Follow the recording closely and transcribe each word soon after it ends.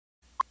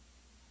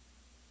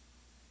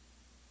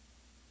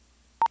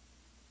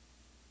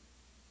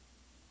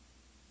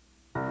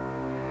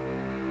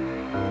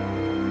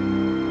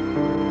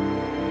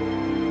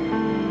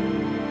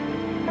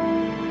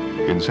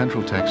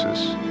central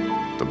Texas,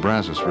 the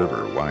Brazos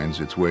River winds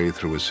its way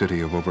through a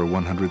city of over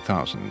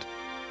 100,000,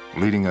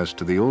 leading us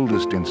to the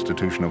oldest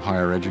institution of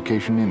higher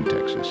education in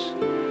Texas.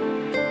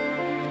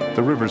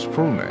 The river's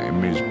full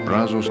name is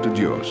Brazos de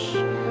Dios,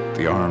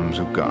 the arms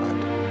of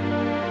God.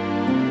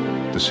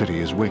 The city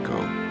is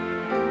Waco,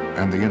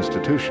 and the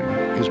institution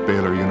is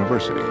Baylor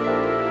University.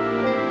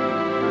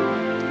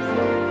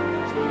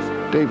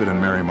 David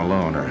and Mary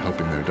Malone are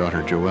helping their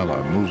daughter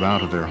Joella move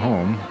out of their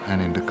home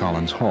and into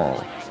Collins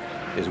Hall.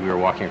 As we were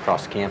walking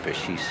across campus,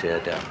 she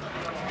said,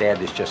 Dad,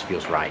 this just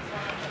feels right.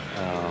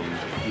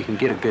 You can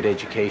get a good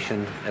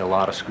education at a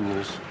lot of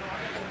schools,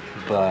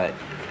 but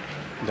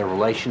the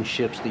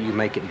relationships that you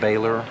make at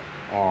Baylor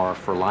are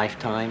for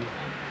lifetime.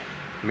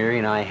 Mary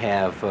and I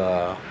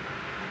have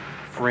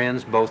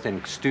friends both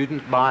in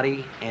student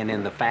body and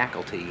in the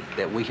faculty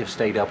that we have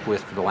stayed up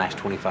with for the last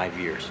 25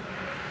 years.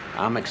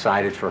 I'm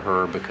excited for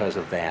her because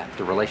of that.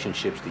 The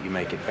relationships that you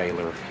make at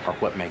Baylor are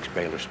what makes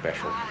Baylor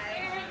special.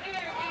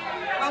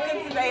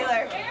 Welcome to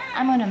Baylor.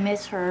 I'm going to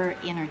miss her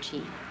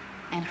energy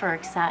and her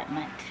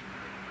excitement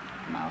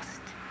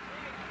most.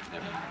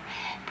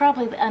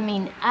 Probably, I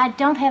mean, I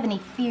don't have any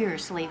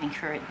fears leaving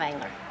her at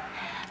Baylor.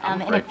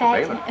 And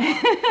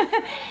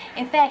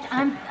in fact,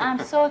 I'm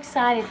so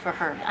excited for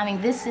her. I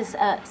mean, this is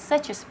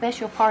such a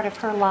special part of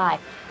her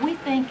life. We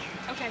think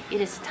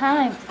it is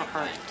time for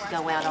her to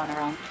go out on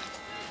her own.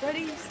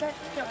 Ready, set,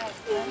 go.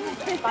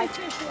 Bye.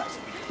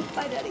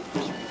 Bye, Daddy.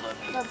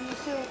 Love you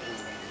too.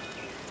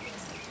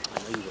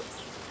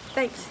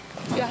 Thanks.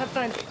 You have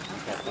fun.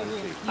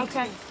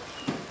 Okay.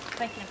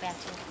 Thinking about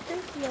you.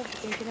 Thank you.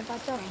 Thinking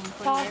about them.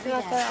 Tell us and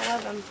I said I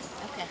love him.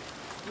 Okay.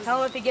 Tell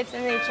him if he gets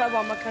in any trouble,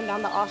 I'm gonna come down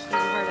to Austin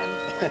and hurt him.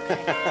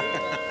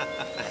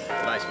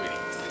 Bye, sweetie.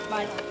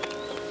 Bye.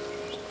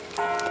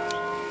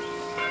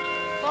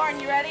 Lauren,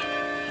 you ready?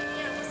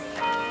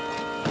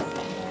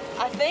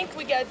 I think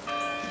we go.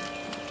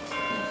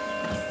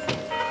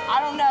 I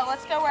don't know.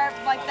 Let's go where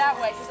like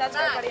that way, because that's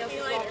where everybody else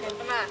is walking.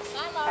 Come on.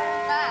 Bye,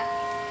 Lauren. Bye.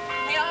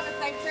 We all have a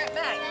safe trip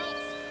back.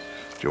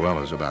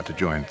 Joella's about to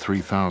join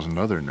 3,000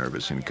 other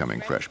nervous incoming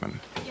freshmen.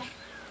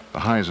 The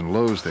highs and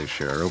lows they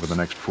share over the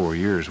next 4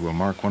 years will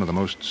mark one of the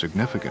most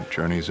significant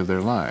journeys of their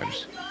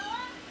lives.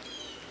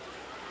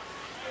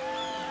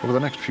 Over the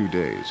next few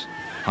days,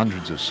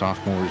 hundreds of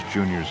sophomores,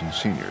 juniors, and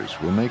seniors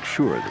will make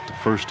sure that the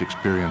first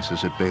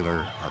experiences at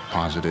Baylor are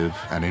positive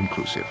and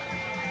inclusive.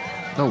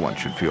 No one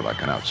should feel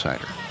like an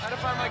outsider.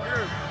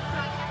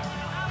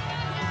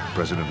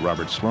 President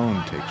Robert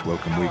Sloan takes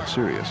Welcome Week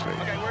seriously.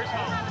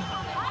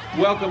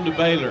 Welcome to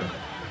Baylor.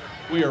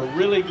 We are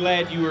really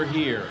glad you are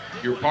here.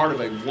 You're part of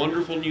a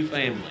wonderful new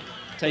family.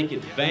 Take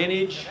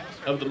advantage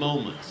of the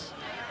moments.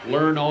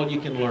 Learn all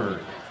you can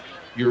learn.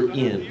 You're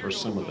in for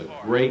some of the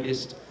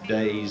greatest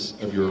days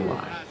of your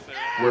life.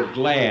 We're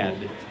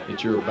glad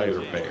that you're a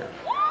Baylor Bear.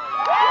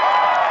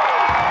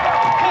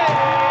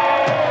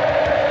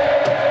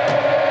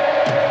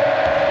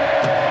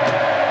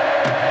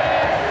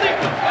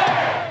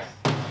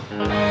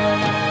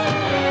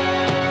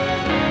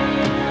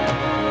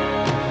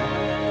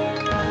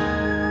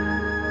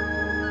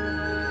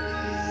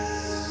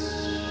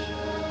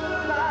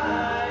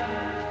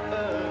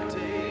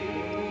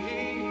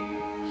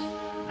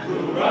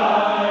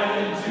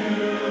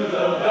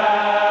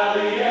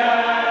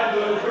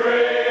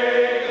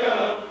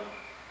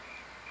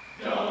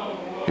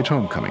 It's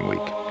homecoming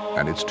week,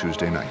 and it's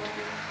Tuesday night.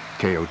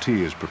 KOT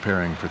is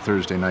preparing for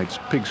Thursday night's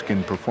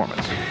pigskin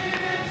performance.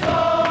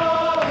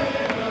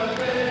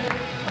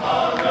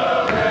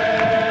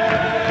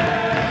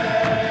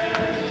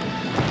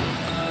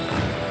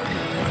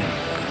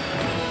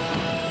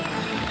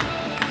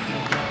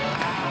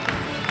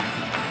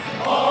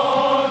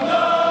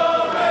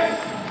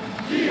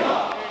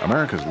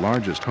 America's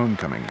largest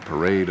homecoming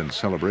parade and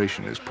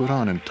celebration is put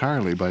on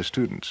entirely by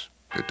students.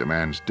 It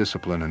demands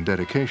discipline and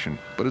dedication,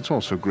 but it's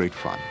also great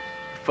fun.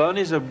 Fun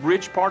is a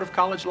rich part of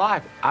college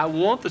life. I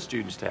want the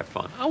students to have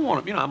fun. I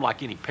want them, I'm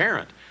like any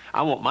parent.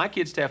 I want my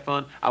kids to have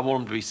fun. I want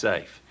them to be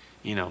safe,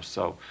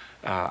 so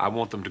I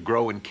want them to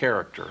grow in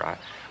character.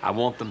 I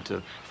want them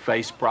to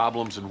face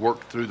problems and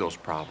work through those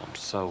problems.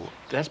 So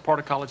that's part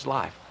of college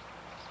life.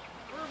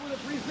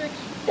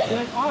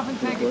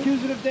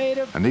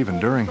 And even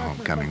during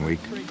homecoming week,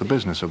 the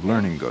business of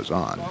learning goes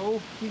on.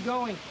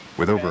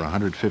 With over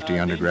 150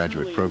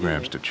 undergraduate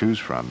programs to choose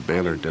from,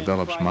 Baylor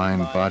develops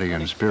mind, body,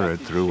 and spirit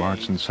through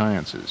arts and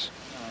sciences.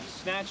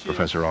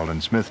 Professor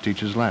Alden Smith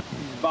teaches Latin.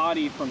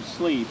 Body from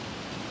sleep,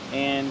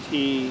 and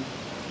he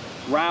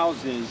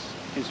rouses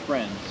his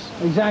friends.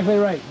 Exactly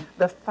right.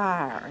 The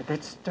fire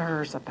that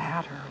stirs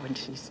about her when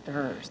she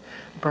stirs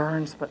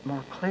burns but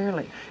more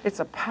clearly. It's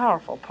a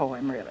powerful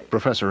poem, really.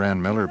 Professor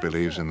Ann Miller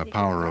believes in the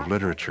power of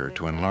literature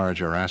to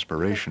enlarge our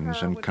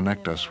aspirations and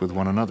connect us with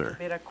one another.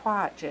 A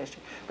quiet gesture,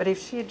 but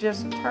if she'd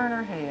just turn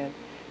her head,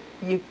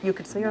 you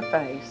could see her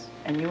face,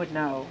 and you would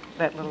know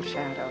that little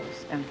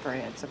shadows and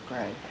threads of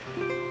gray.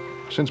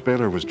 Since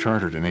Baylor was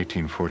chartered in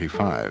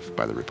 1845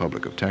 by the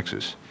Republic of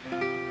Texas,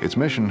 its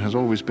mission has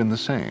always been the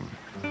same: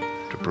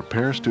 to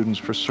prepare students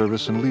for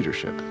service and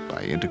leadership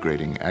by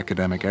integrating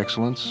academic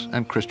excellence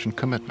and Christian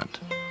commitment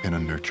in a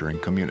nurturing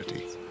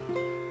community.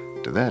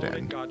 To that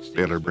end,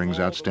 Baylor brings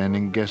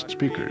outstanding guest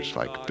speakers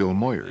like Bill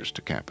Moyers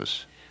to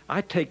campus.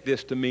 I take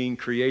this to mean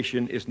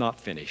creation is not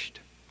finished.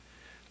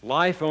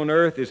 Life on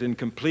earth is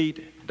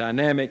incomplete,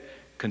 dynamic,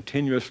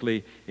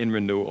 continuously in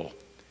renewal.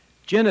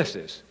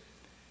 Genesis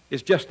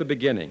is just the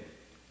beginning.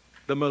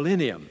 The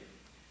millennium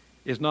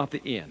is not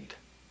the end.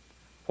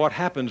 What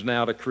happens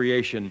now to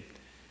creation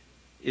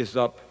is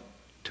up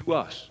to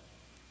us,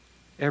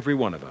 every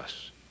one of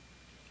us,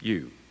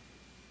 you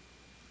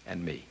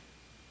and me.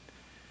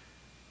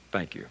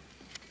 Thank you.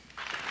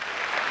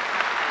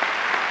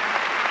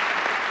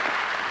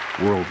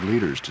 World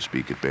leaders to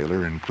speak at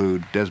Baylor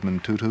include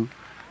Desmond Tutu,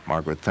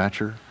 Margaret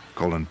Thatcher,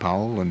 Colin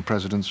Powell, and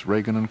Presidents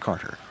Reagan and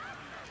Carter.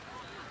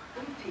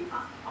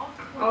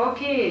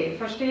 Okay,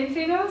 verstehen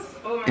Sie das?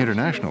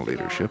 International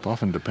leadership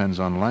often depends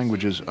on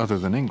languages other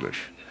than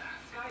English.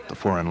 The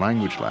foreign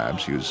language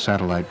labs use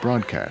satellite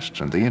broadcasts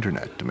and the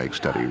internet to make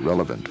study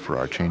relevant for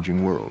our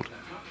changing world.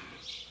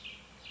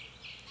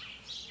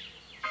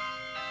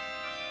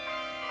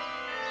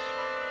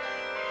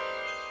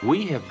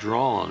 We have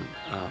drawn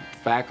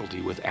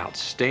faculty with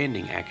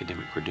outstanding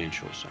academic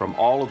credentials from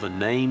all of the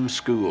named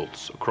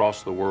schools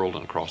across the world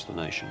and across the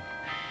nation.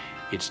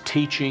 It's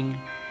teaching,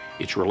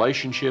 it's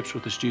relationships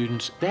with the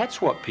students. That's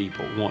what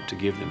people want to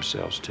give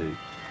themselves to.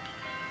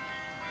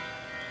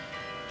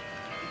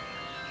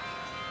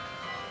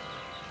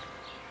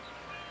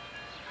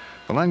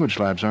 The language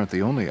labs aren't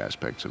the only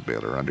aspects of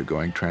Baylor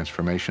undergoing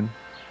transformation.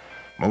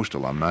 Most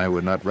alumni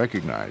would not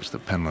recognize the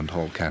Penland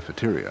Hall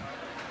cafeteria.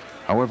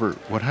 However,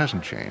 what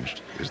hasn't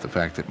changed is the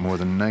fact that more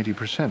than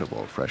 90% of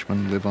all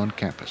freshmen live on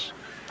campus.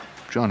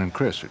 John and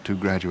Chris are two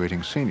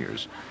graduating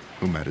seniors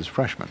who met as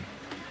freshmen.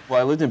 Well,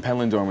 I lived in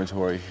Penland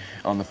Dormitory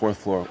on the 4th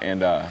floor,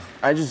 and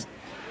I just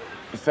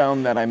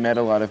found that I met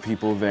a lot of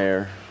people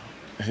there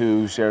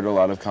who shared a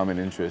lot of common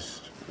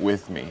interests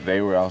with me.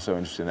 They were also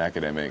interested in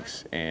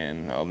academics,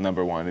 and a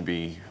number wanted to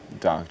be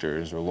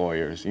doctors or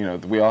lawyers. You know,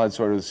 we all had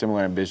sort of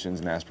similar ambitions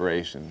and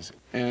aspirations.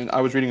 And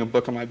I was reading a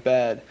book on my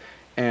bed,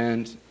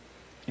 and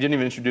he didn't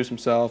even introduce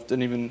himself,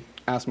 didn't even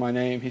ask my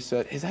name. He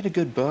said, "Is that a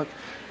good book?"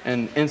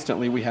 And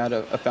instantly we had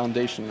a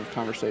foundation of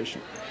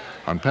conversation.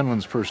 On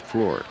Penland's first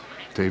floor,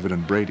 David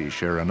and Brady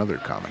share another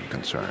common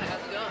concern.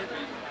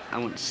 I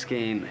went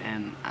skiing,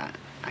 and I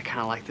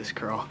kind of like this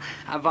girl.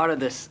 I bought her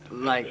this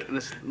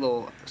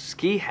little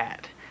ski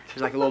hat. It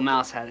was like a little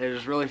mouse hat. It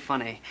was really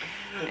funny.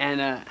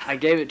 And I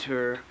gave it to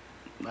her,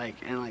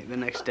 and the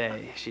next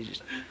day, she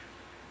just,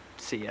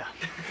 see ya.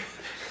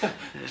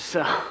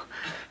 So,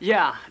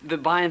 yeah, the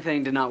buying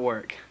thing did not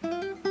work.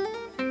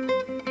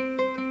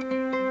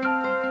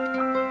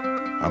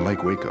 On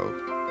Lake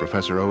Waco,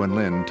 Professor Owen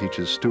Lynn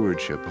teaches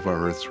stewardship of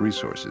our Earth's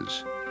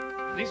resources.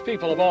 These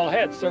people have all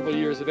had several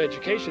years of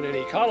education in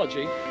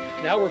ecology.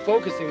 Now we're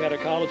focusing that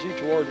ecology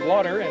toward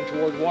water and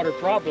toward water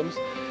problems,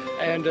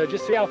 and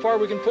just see how far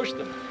we can push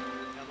them.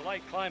 Now, the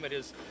light climate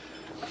is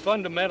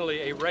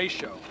fundamentally a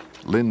ratio.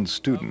 Lynn's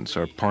students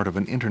are part of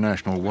an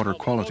international water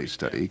quality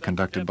study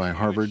conducted by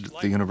Harvard,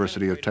 the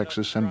University of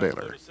Texas, and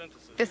Baylor.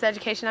 This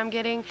education I'm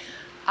getting,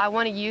 I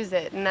want to use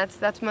it, and that's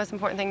the most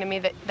important thing to me,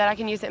 that I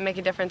can use it and make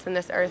a difference in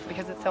this earth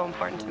because it's so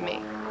important to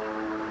me.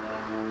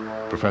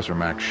 Professor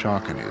Max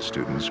Schock and his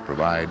students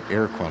provide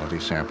air quality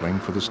sampling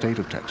for the state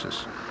of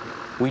Texas.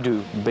 We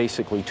do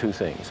basically two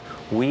things.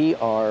 We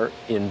are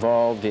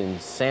involved in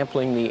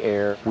sampling the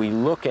air. We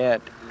look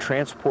at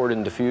transport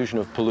and diffusion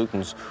of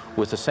pollutants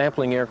with a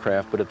sampling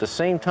aircraft, but at the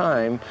same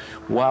time,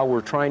 while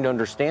we're trying to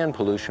understand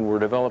pollution, we're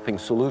developing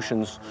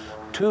solutions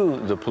to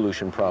the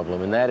pollution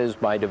problem, and that is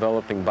by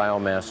developing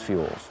biomass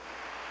fuels.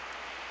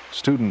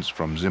 Students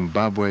from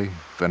Zimbabwe,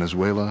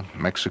 Venezuela,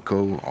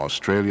 Mexico,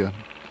 Australia,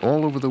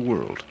 all over the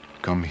world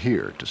come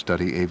here to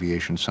study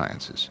aviation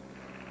sciences.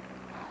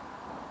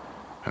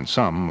 And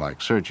some, like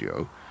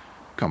Sergio,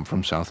 come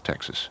from South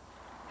Texas.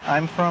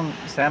 I'm from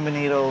San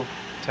Benito,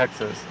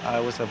 Texas. I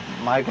was a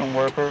migrant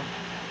worker,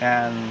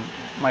 and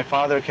my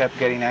father kept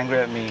getting angry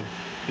at me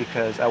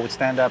because I would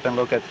stand up and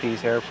look at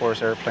these Air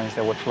Force airplanes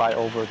that would fly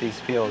over these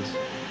fields.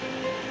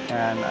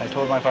 And I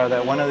told my father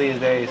that one of these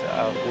days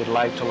I would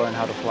like to learn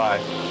how to fly.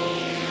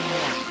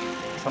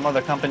 Some of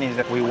the companies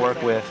that we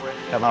work with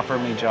have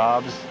offered me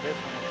jobs,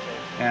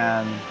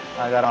 and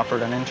I got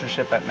offered an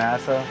internship at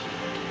NASA,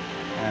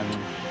 and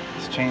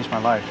it's changed my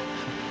life.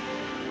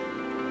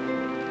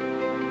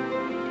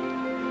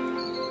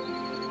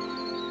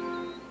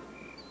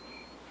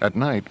 At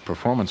night,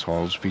 performance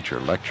halls feature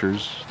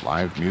lectures,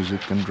 live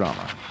music, and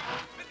drama.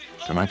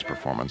 Tonight's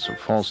performance of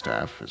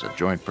Falstaff is a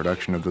joint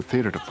production of the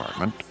theater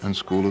department and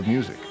School of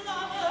Music.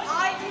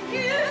 I can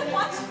hear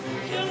what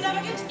he'll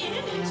never get in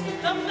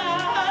it. The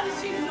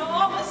man's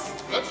enormous.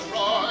 That's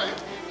right.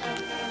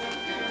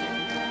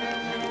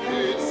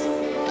 It's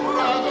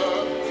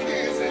rather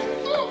easy.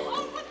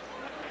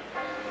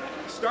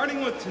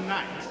 Starting with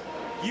tonight,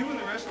 you and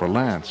the rest For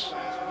Lance,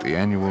 the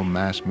annual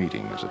mass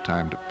meeting is a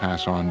time to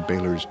pass on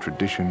Baylor's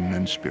tradition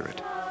and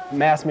spirit.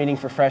 mass meeting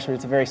for freshmen.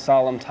 It's a very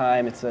solemn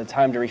time. It's a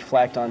time to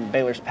reflect on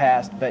Baylor's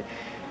past, but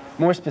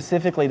more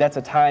specifically, that's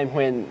a time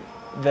when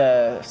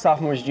the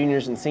sophomores,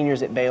 juniors, and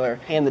seniors at Baylor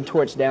hand the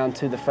torch down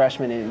to the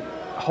freshmen, and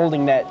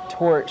holding that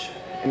torch,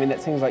 I mean,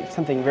 that seems like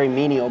something very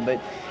menial,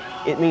 but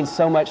it means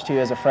so much to you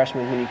as a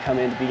freshman when you come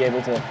in to be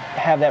able to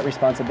have that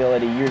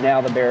responsibility. You're now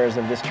the bearers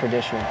of this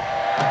tradition.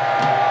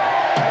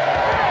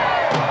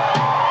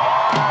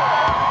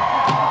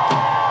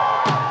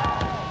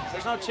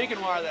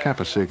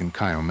 Kappa Sig and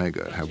Chi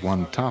Omega have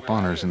won top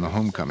honors in the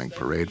homecoming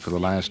parade for the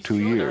last 2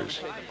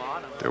 years.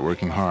 They're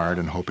working hard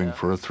and hoping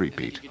for a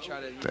three-peat.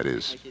 That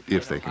is,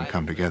 if they can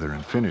come together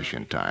and finish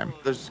in time.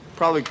 There's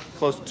probably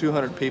close to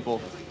 200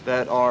 people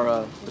that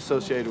are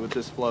associated with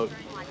this float.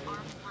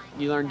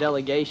 You learn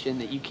delegation,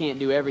 that you can't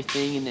do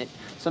everything, and that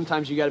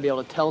sometimes you got to be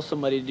able to tell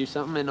somebody to do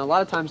something, and a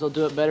lot of times they'll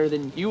do it better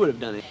than you would have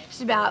done it.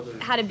 It's about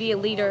how to be a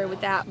leader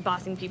without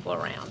bossing people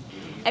around.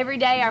 Every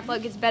day our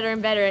float gets better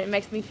and better, and it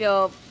makes me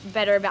feel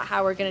better about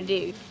how we're going to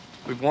do.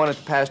 We've won it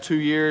the past 2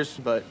 years,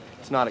 but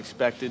it's not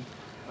expected.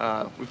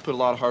 We've put a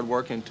lot of hard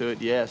work into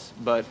it, yes,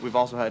 but we've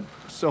also had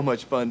so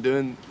much fun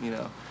doing,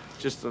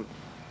 just the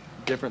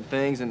different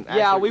things. And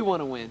yeah, we want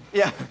to win.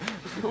 Yeah.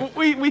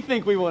 we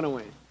think we want to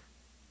win.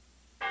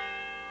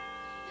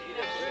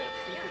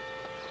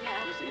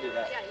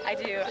 I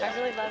do. I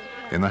really love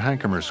it. In the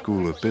Hankomer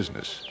School of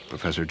Business,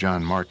 Professor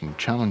John Martin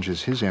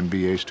challenges his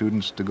MBA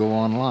students to go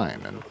online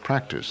and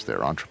practice their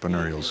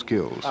entrepreneurial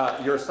skills.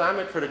 Your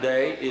assignment for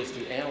today is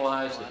to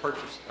analyze the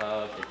purchase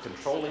of a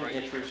controlling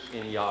interest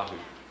in Yahoo.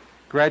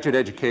 Graduate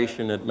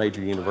education at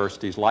major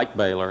universities like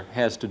Baylor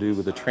has to do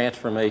with the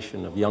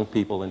transformation of young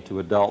people into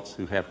adults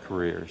who have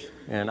careers.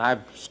 And I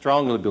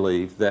strongly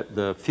believe that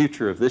the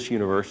future of this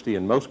university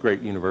and most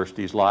great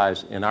universities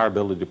lies in our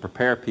ability to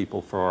prepare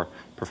people for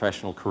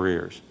professional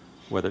careers,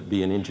 whether it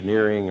be in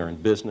engineering or in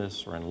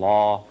business or in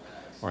law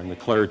or in the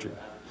clergy.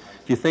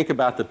 If you think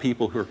about the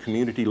people who are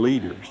community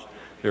leaders,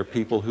 they're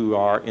people who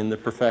are in the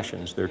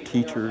professions. They're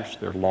teachers,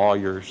 they're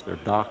lawyers, they're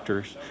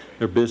doctors,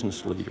 they're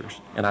business leaders.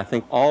 And I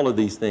think all of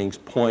these things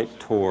point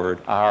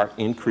toward our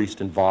increased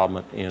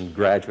involvement in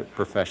graduate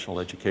professional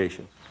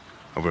education.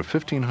 Over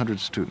 1,500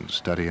 students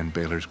study in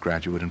Baylor's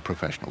graduate and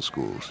professional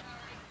schools.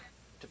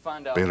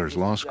 Baylor's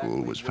law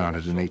school was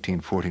founded in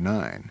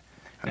 1849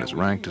 and is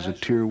ranked as a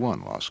Tier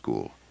 1 law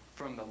school.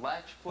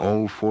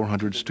 All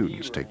 400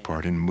 students take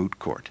part in moot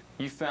court.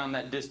 You found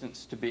that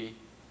distance to be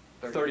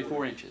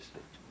 34 inches.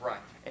 Right.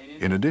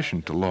 In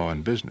addition to law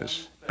and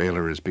business,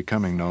 Baylor is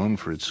becoming known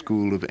for its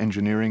School of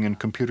Engineering and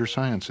Computer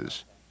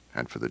Sciences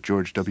and for the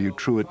George W.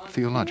 Truett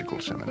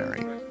Theological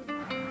Seminary.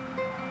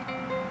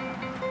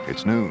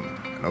 It's noon,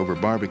 and over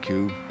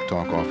barbecue,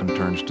 talk often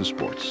turns to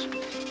sports.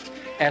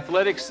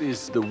 Athletics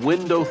is the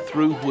window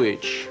through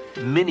which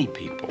many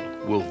people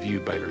will view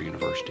Baylor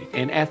University.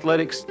 And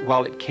athletics,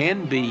 while it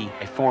can be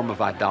a form of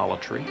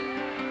idolatry,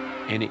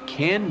 and it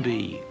can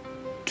be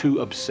too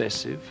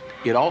obsessive,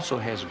 it also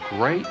has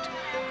great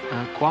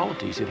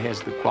qualities. It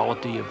has the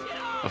quality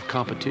of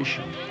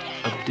competition,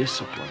 of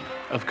discipline,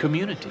 of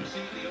community.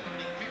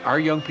 Our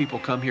young people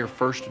come here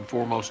first and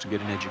foremost to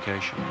get an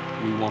education.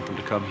 We want them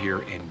to come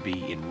here and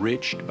be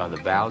enriched by the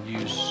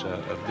values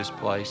of this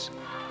place,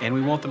 and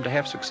we want them to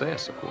have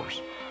success, of course.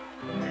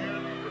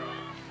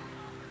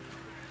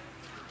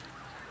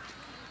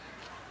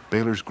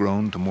 Baylor's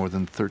grown to more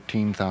than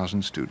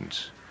 13,000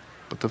 students,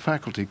 but the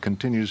faculty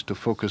continues to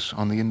focus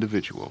on the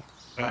individual.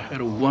 I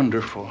had a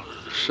wonderful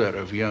set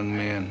of young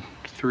men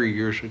 3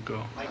 years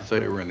ago.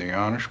 They were in the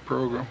honors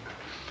program.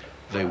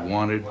 They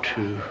wanted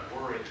to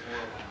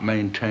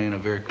maintain a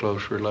very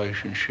close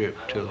relationship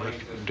till the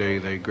day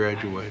they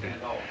graduated.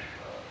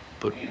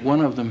 But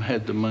one of them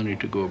had the money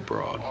to go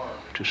abroad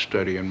to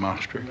study in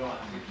Maastricht,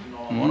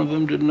 and one of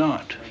them did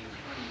not.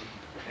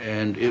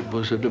 And it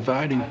was a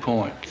dividing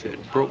point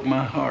that broke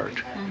my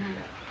heart.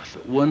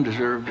 One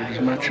deserved it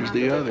as much as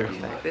the other.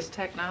 This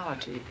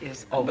technology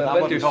is...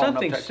 But there's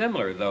something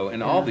similar, though,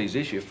 in all these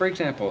issues. For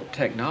example,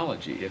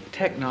 technology. If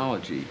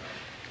technology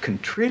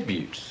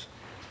contributes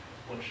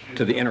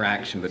to the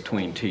interaction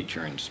between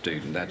teacher and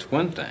student, that's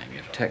one thing.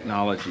 If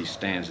technology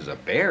stands as a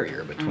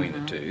barrier between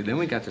the two, then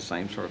we got the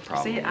same sort of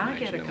problem. See, I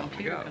get a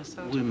computer.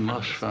 We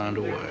must find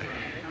a way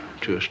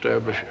to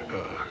establish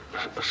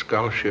a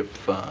scholarship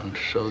fund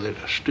so that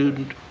a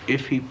student,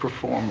 if he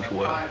performs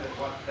well,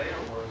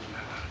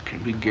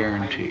 can be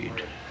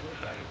guaranteed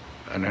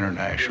an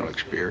international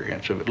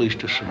experience of at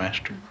least a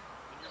semester.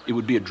 It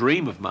would be a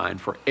dream of mine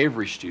for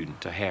every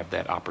student to have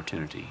that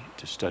opportunity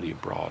to study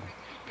abroad,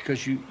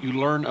 because you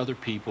learn other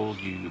people,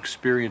 you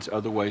experience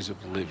other ways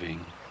of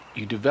living,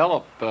 you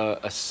develop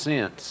a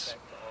sense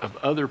of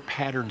other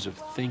patterns of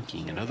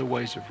thinking and other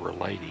ways of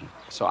relating.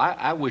 So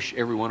I wish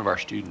every one of our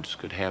students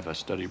could have a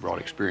study abroad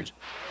experience.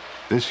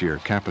 This year,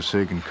 Kappa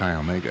Sig and Chi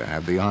Omega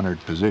have the honored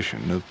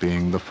position of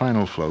being the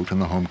final float in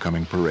the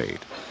homecoming parade.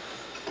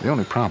 The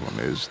only problem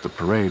is the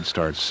parade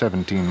starts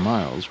 17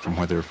 miles from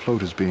where their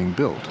float is being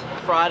built.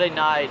 Friday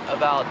night,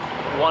 about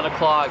 1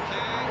 o'clock,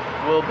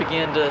 we'll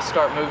begin to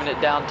start moving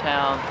it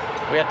downtown.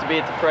 We have to be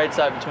at the parade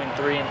site between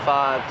 3 and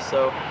 5,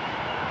 so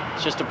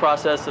It's just a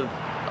process of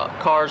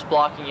cars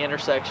blocking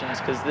intersections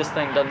because this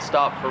thing doesn't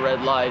stop for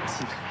red lights.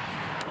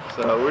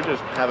 So we're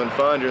just having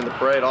fun during the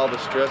parade. All the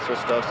stressful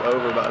stuff's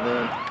over by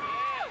then.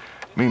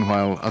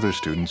 Meanwhile, other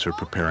students are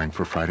preparing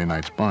for Friday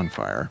night's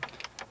bonfire,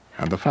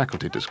 and the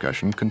faculty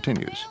discussion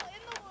continues.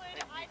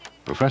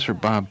 Professor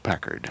Bob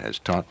Packard has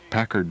taught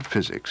Packard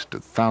physics to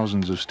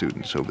thousands of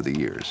students over the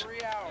years.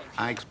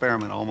 I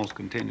experiment almost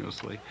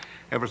continuously.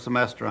 Every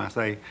semester I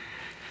say,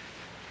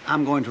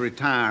 I'm going to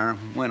retire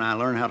when I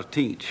learn how to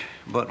teach,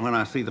 but when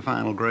I see the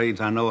final grades,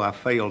 I know I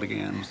failed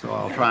again, so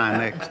I'll try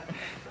next.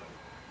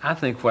 I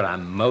think what I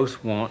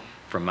most want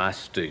from my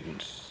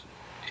students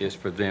is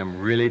for them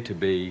really to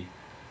be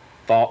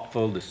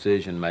thoughtful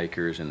decision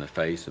makers in the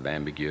face of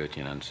ambiguity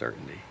and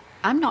uncertainty.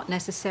 I'm not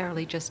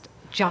necessarily just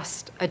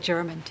a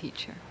German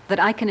teacher,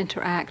 that I can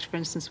interact, for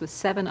instance, with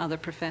 7 other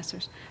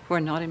professors who are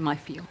not in my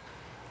field,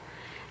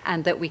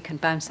 and that we can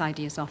bounce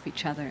ideas off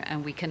each other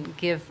and we can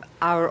give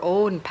our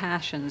own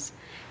passions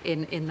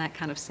in that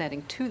kind of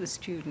setting to the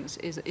students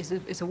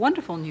is a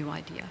wonderful new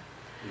idea.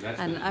 That's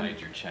been a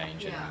major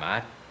change in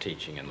my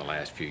teaching in the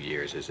last few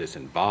years, is this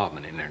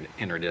involvement in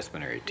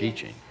interdisciplinary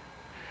teaching.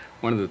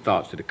 One of the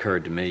thoughts that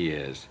occurred to me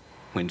is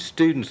when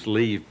students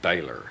leave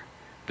Baylor,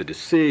 the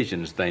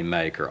decisions they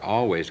make are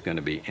always going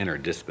to be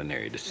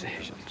interdisciplinary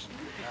decisions.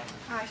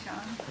 Hi,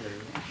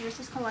 Sean. Here's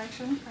his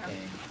collection from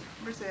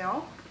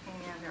Brazil.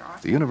 And there are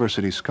The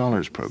University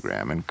Scholars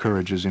Program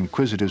encourages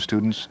inquisitive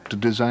students to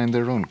design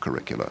their own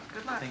curricula.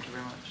 Good luck. Thank you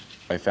very much.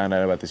 I found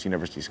out about this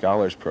University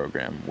Scholars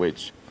Program,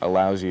 which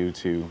allows you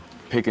to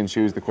pick and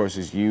choose the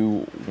courses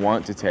you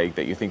want to take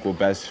that you think will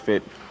best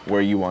fit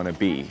where you want to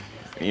be.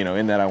 You know,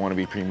 in that I want to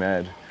be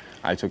pre-med.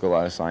 I took a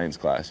lot of science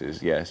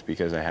classes, yes,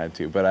 because I had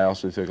to, but I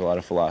also took a lot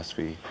of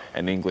philosophy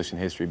and English and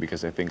history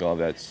because I think all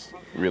that's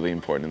really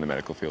important in the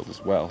medical field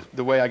as well.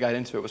 The way I got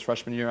into it was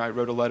freshman year. I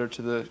wrote a letter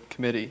to the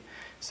committee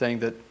saying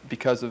that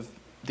because of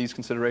these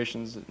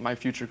considerations, my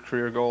future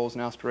career goals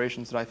and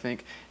aspirations, that I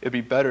think it would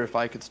be better if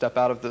I could step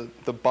out of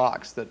the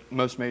box that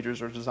most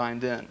majors are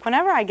designed in.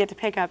 Whenever I get to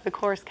pick up the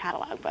course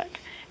catalog book,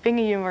 being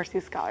a University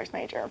Scholars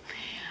major,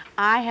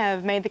 I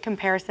have made the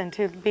comparison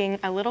to being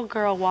a little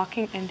girl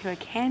walking into a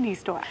candy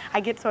store. I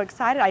get so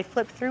excited, I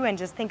flip through and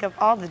just think of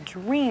all the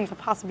dreams and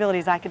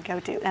possibilities I could go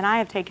to. And I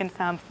have taken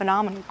some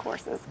phenomenal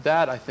courses.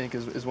 That, I think,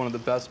 is one of the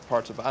best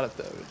parts about it,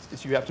 though,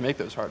 is you have to make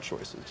those hard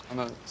choices. I'm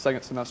a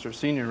second semester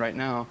senior right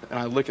now, and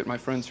I look at my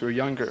friends who are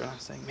younger, and I'm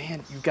saying,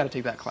 man, you've got to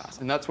take that class.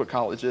 And that's what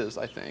college is,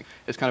 I think.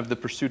 It's kind of the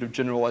pursuit of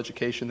general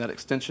education, that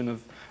extension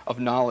of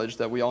knowledge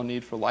that we all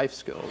need for life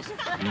skills.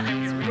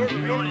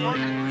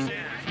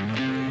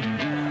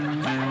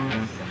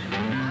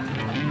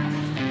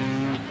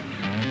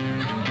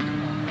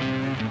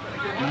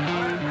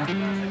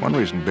 One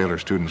reason Baylor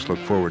students look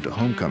forward to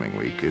homecoming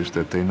week is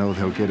that they know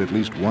they'll get at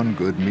least one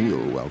good meal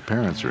while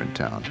parents are in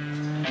town.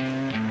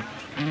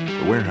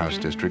 The warehouse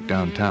district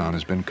downtown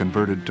has been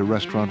converted to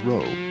Restaurant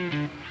Row.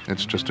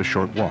 It's just a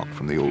short walk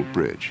from the old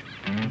bridge.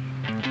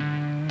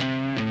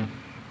 And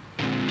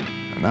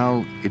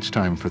now it's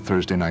time for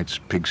Thursday night's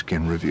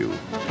Pigskin Review.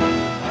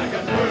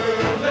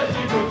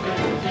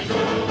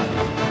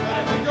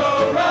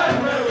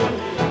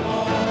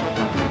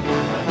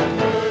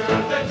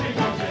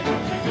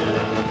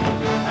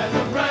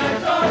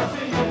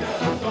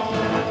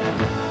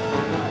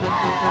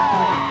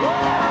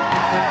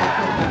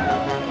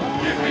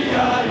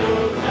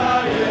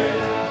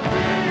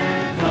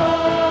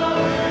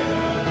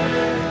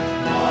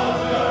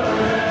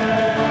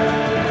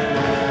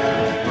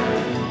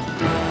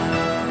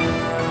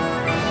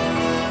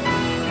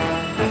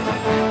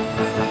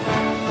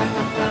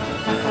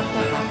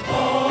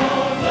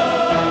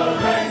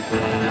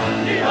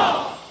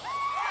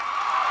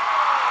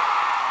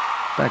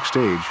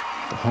 Backstage,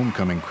 the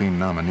homecoming queen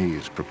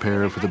nominees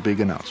prepare for the big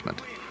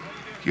announcement.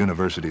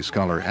 University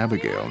scholar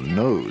Abigail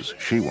knows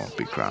she won't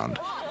be crowned.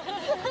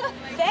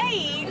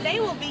 They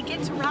will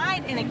get to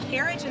ride in a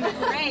carriage in the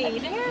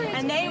parade,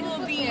 and they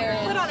will be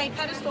put on a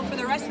pedestal for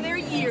the rest of their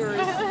years,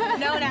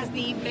 known as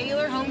the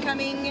Baylor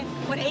Homecoming,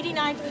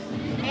 89th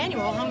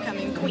annual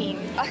homecoming queen.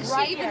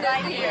 Right here.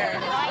 Right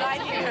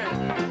here.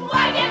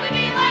 Why can't we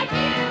be like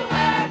you?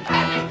 We're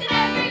perfect in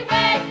every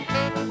way.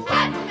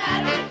 What's the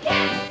matter with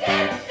kids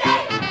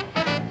today?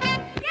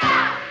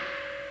 Yeah!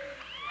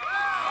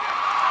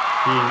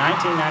 The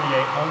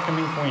 1998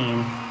 homecoming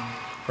queen,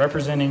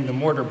 representing the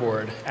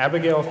mortarboard,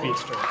 Abigail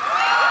Feetster.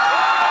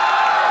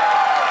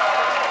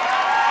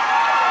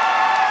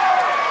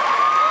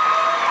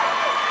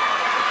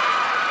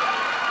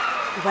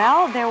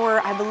 Well, there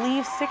were, I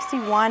believe,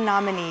 61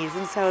 nominees,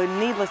 and so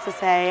needless to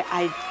say,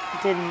 I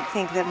didn't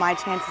think that my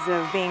chances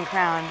of being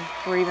crowned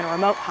were even a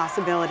remote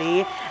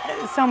possibility.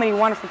 So many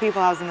wonderful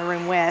people I was in the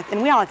room with,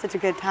 and we all had such a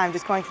good time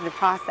just going through the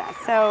process.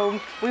 So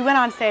we went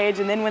on stage,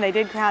 and then when they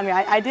did crown me,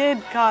 I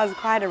did cause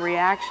quite a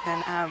reaction,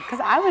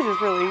 because I was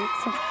just really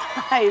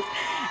surprised.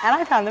 And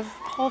I found the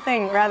whole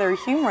thing rather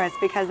humorous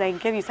because they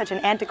give you such an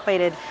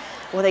antiquated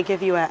Well, they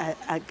give you a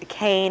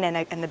cane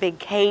and the big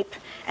cape,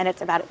 and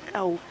it's about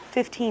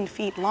 15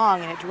 feet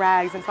long, and it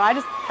drags. And so I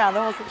just found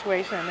the whole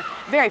situation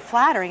very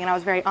flattering, and I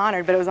was very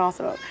honored, but it was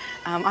also,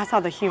 I saw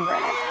the humor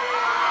in it.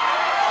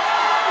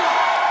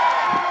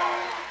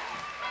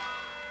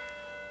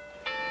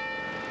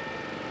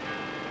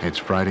 It's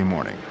Friday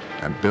morning,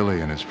 and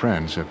Billy and his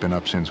friends have been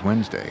up since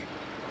Wednesday.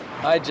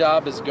 My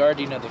job as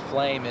guardian of the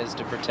flame is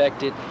to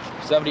protect it.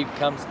 If somebody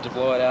comes to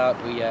blow it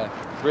out, we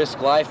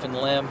risk life and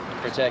limb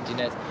protecting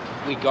it.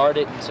 We guard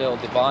it until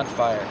the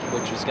bonfire,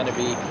 which is going to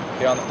be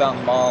here on the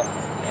Fountain Mall,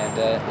 and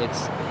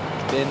it's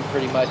been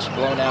pretty much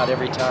blown out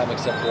every time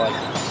except for like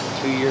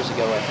 2 years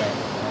ago, I think.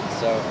 And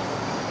so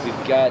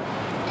we've got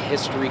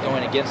history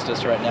going against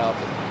us right now,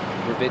 but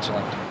we're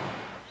vigilant.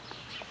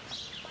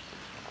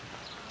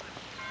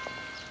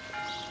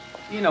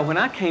 You know, when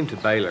I came to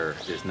Baylor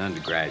as an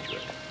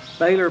undergraduate,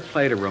 Baylor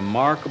played a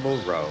remarkable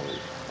role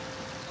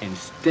in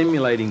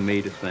stimulating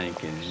me to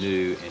think in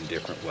new and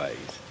different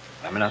ways.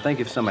 I mean, I think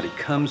if somebody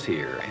comes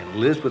here and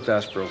lives with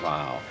us for a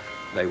while,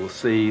 they will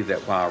see that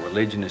while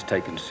religion is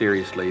taken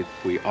seriously,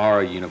 we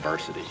are a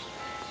university.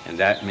 And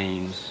that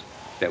means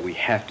that we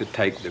have to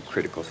take the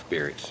critical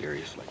spirit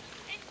seriously.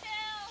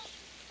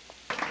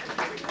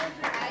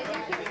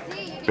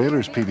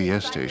 Baylor's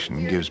PBS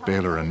station gives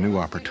Baylor a new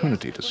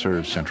opportunity to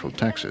serve Central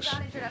Texas.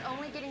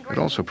 It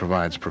also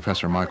provides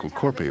Professor Michael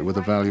Corpy with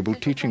a valuable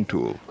teaching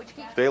tool.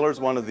 Baylor's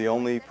one of the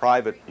only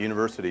private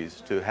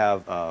universities to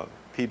have a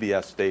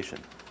PBS station.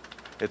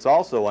 It's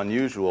also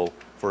unusual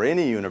for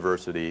any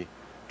university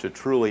to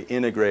truly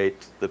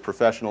integrate the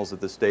professionals at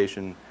the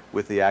station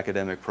with the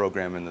academic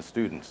program and the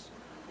students.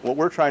 What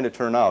we're trying to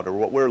turn out, or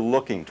what we're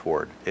looking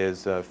toward,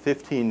 is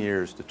 15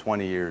 years to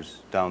 20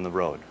 years down the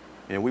road.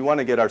 You know, we want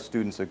to get our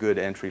students a good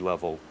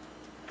entry-level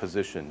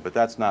position, but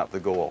that's not the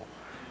goal.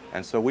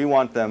 And so we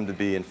want them to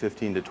be in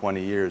 15 to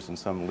 20 years in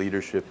some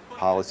leadership,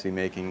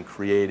 policy-making,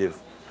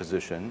 creative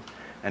position,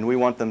 and we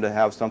want them to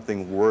have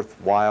something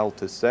worthwhile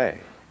to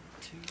say.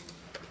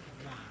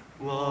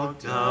 Walk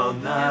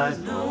down that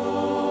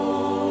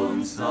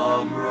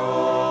lonesome road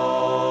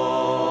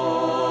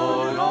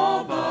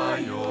all by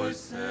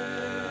yourself.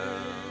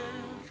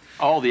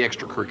 All the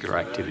extracurricular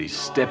activities,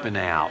 stepping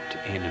out,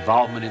 and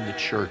involvement in the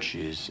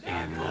churches,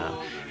 and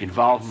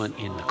involvement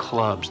in the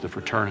clubs, the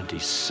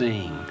fraternities,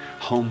 sing,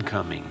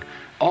 homecoming,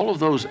 all of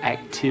those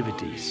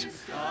activities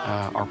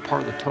are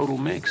part of the total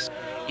mix.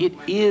 It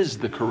is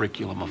the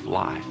curriculum of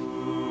life.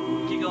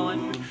 Keep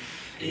going.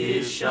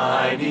 Is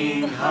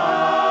shining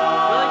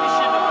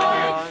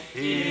high,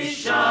 is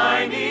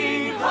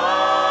shining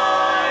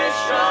high,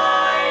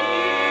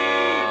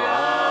 shining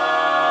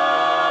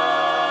high,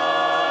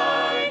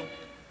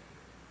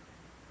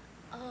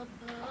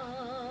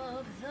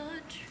 above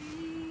the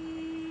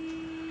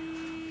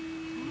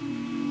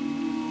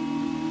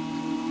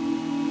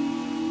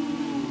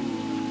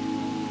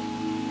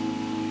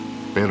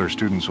Baylor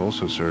students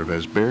also serve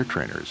as bear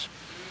trainers,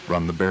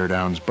 run the Bear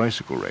Downs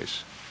bicycle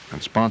race,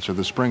 and sponsor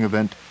the spring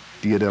event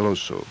Dia del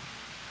Oso,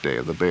 Day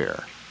of the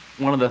Bear.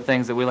 One of the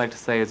things that we like to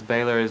say is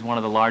Baylor is one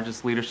of the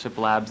largest leadership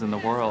labs in the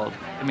world.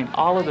 I mean,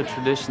 all of the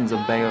traditions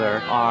of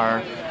Baylor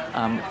are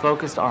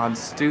focused on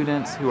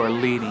students who are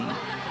leading.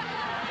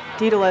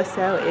 Dia del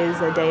Oso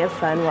is a day of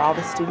fun where all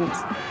the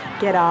students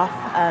get off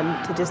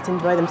to just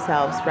enjoy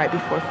themselves right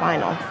before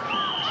finals.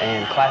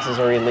 And classes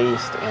are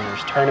released, and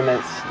there's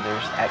tournaments,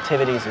 there's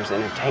activities, there's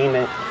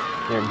entertainment,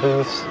 there are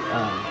booths,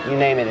 you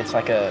name it. It's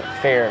like a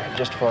fair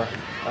just for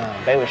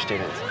Baylor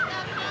students.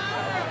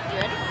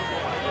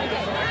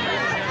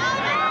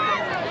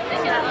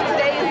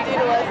 Today is Dia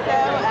del Oso,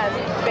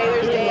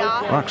 Baylor's day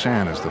off.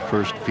 Roxanne is the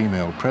first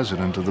female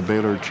president of the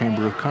Baylor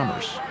Chamber of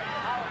Commerce.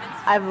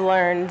 I've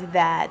learned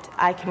that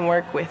I can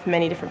work with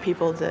many different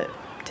people to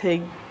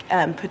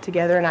put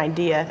together an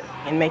idea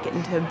and make it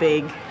into a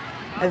big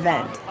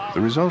event. The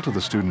result of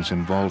the students'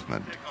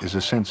 involvement is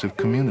a sense of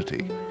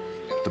community,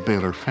 the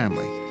Baylor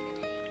family.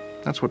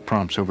 That's what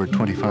prompts over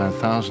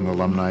 25,000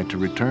 alumni to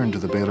return to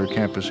the Baylor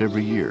campus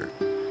every year.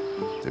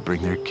 They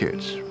bring their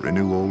kids,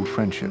 renew old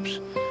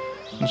friendships,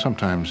 and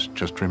sometimes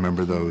just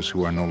remember those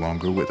who are no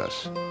longer with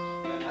us.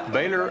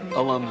 Baylor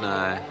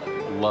alumni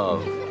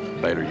love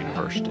Baylor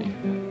University.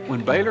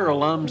 When Baylor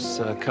alums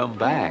come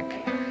back,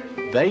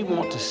 they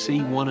want to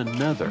see one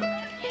another.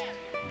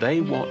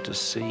 They want to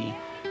see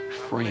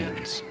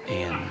friends,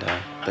 and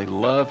they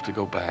love to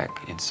go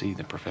back and see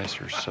the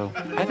professors. So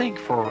I think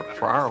for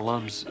our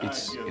alums,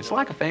 it's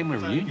like a family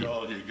reunion.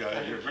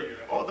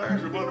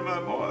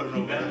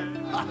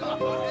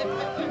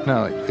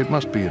 Now, it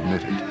must be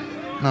admitted,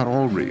 not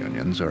all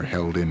reunions are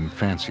held in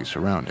fancy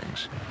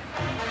surroundings.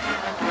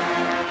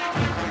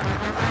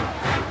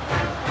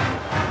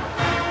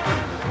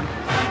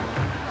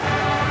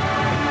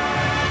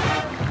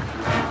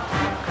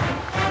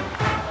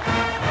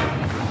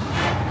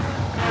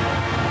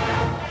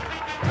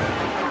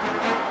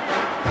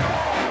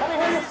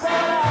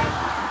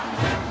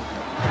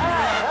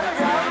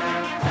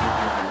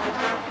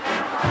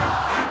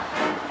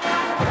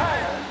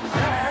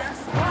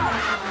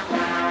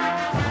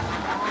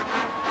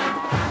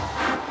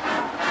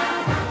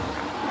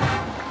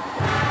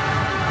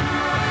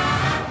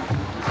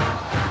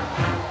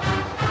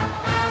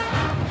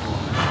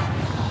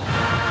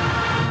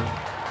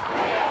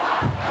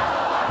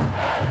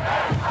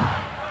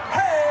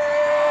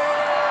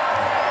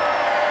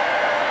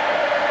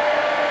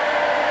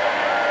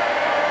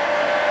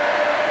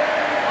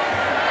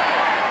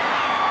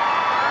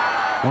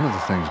 One of the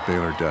things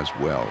Baylor does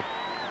well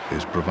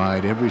is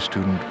provide every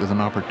student with an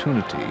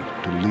opportunity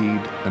to lead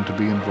and to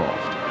be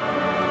involved.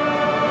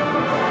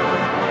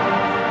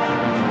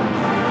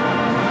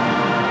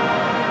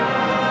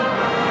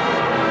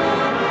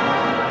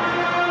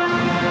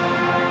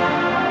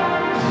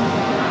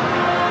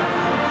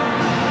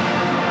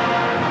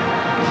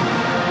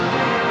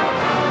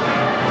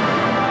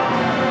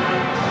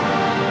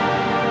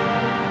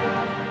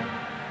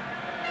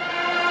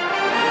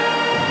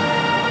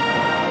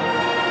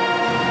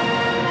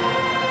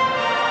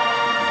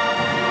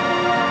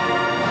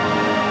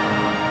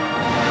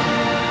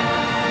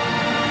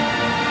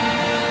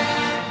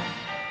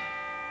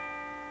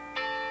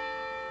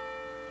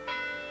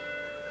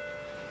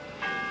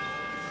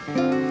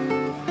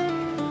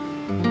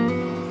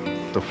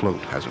 The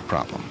float has a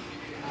problem.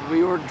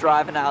 We were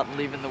driving out and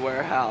leaving the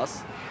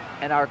warehouse,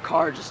 and our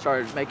car just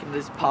started making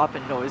these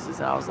popping noises,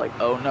 and I was like,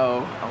 oh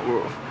no,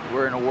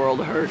 we're in a world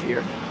of hurt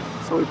here.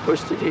 So we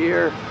pushed it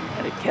here,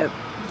 and it kept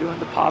doing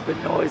the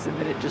popping noise, and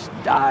then it just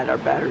died. Our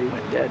battery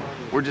went dead.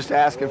 We're just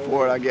asking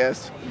for it, I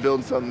guess,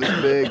 building something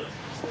this big.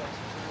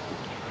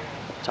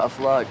 Tough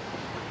luck.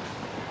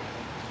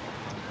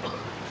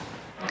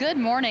 Good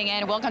morning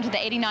and welcome to the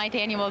 89th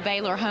Annual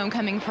Baylor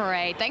Homecoming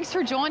Parade. Thanks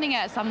for joining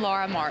us. I'm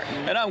Laura Martin.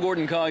 And I'm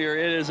Gordon Collier.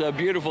 It is a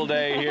beautiful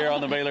day here on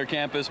the Baylor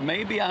campus.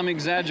 Maybe I'm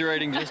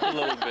exaggerating just a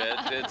little bit.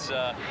 It's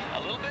a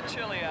little bit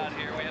chilly out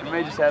here. We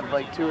may just have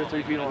like 2 or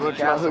 3 people on the We'll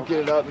try hooking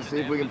it up and see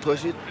if we can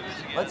push it.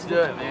 Let's do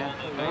it, man.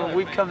 Well,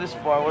 we've come this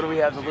far. What do we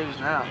have to lose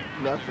now?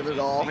 Nothing at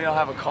all. We don't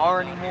have a car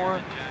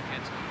anymore.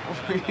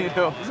 You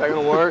know, is that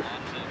gonna work?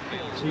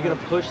 So you're gonna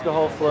push the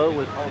whole float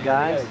with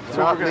guys? It's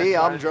not me,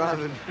 I'm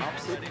driving.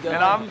 And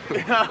I'm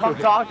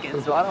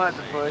talking, so I don't have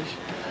to push.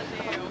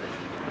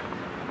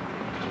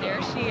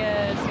 There she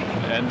is.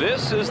 And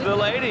this is the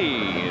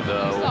lady,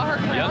 the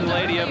young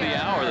lady of the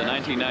hour, the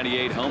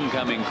 1998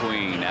 homecoming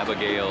queen,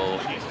 Abigail.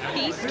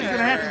 Easter. You're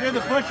gonna have to do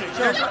the pushing.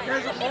 There's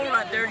a hole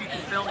right there you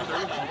can film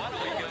through.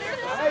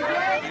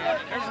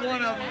 There's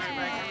one of them.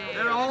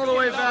 They're all the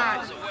way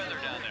back.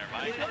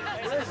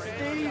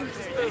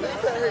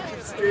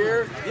 American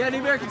steer. Yeah, New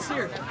American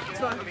steer. It's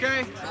fine.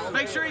 Okay.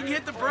 Make sure you can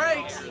hit the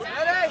brakes.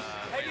 Ready?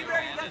 Hey, New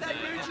American, got that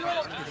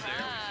neutral?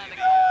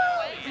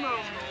 Come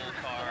on.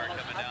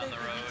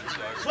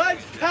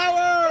 Let's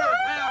power!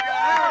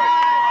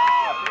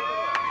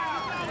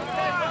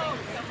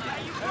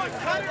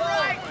 Cut it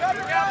right! Cut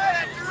it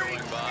right!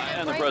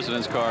 And the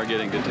president's car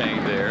getting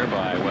detained there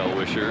by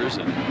well-wishers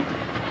and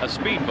a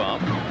speed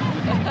bump.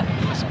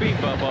 A speed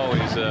bump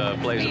always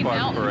plays a part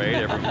in the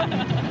parade.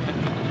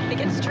 It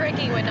gets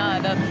tricky when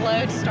the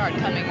floats start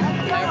coming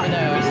over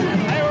those.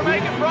 Hey, we're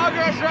making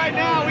progress right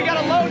now. We got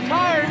a low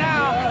tire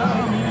now.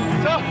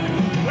 So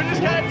we're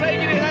just kind of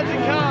taking it as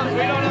it comes.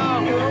 We don't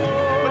know.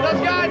 But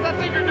those guys, I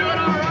think, are doing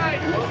all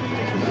right.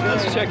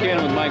 Let's check in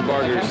with Mike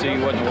Barger to see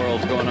what in the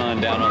world's going on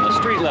down on the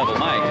street level.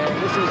 Mike.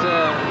 This is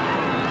a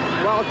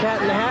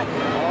wildcat in the hat.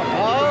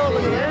 Oh,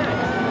 look at that.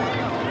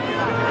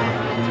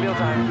 It's meal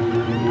time.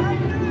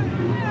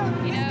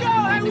 Let's go.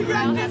 Hey, we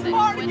got this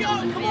far to go.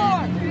 Come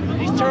on.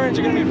 These turns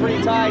are going to be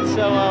pretty tight,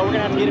 so we're going to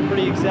have to get it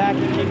pretty exact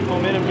and keep the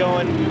momentum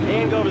going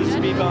and go to the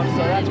speed bump, so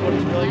that's what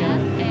it's really going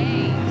to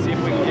see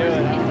if we can do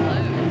it.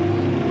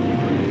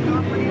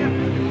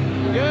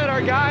 Good,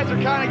 our guys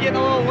are kind of getting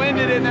a little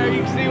winded in there.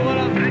 You can see one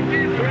of them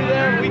through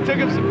there. We took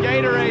them some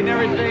Gatorade and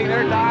everything.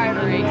 They're dying.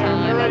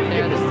 They're ready to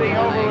get this thing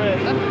over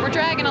with. We're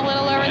dragging a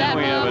little over that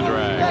we have a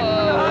drag.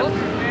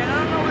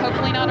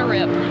 Hopefully not a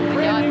rip.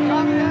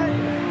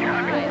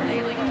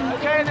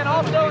 Okay, and then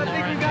also I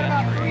think we've got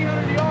about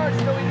 300 yards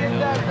till we get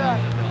that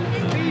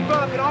speed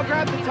bump, and I'll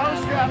grab the tow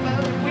strap.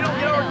 We don't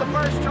get over the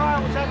first try,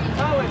 we'll have to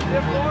tow it.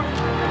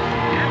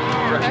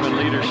 Freshman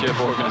Leadership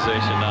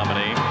Organization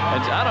nominee.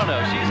 And I don't know,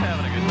 she's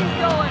having a good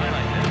time.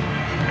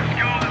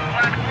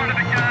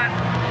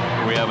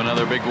 We have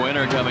another big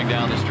winner coming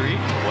down the street.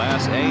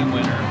 Class A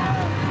winner.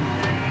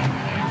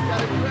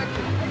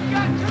 You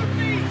got 2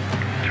 feet.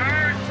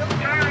 Turn,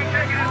 I'm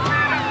taking a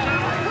spin up.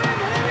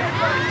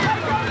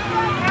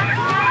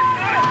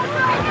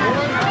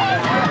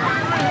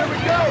 Here we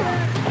go.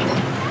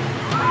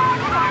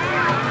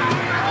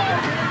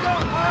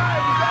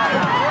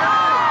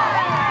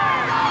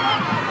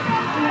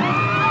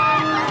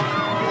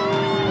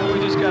 We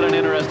just got an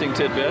interesting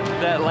tidbit.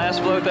 That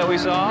last float that we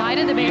saw, Night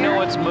of the Bear. you know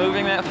what's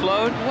moving that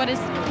float? What is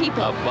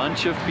people? A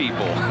bunch of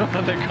people.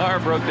 The car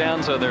broke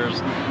down, so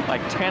there's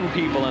like 10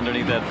 people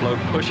underneath that float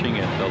pushing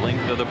it the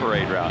length of the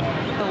parade route.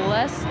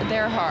 Bless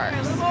their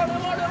hearts.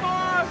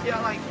 Yeah,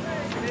 like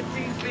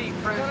 15 feet,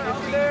 friend,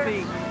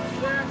 15 feet.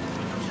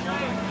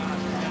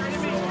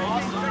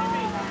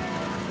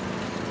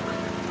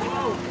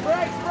 Whoa,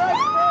 brakes,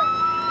 brakes,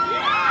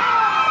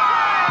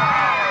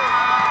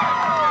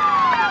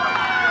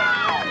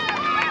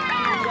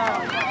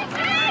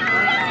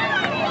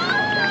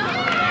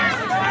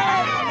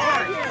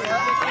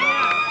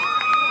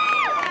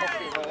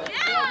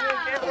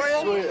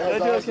 Sweet,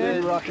 that's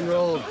awesome. Rock and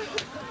roll.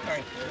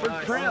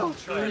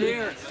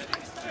 Here.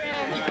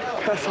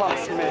 That's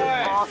awesome,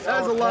 man. Awesome.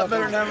 That was a lot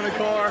better than having a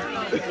car.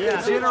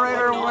 Yeah.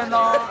 Generator went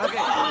off.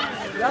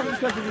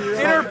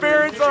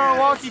 Interference on our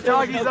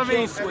walkie-talkies. I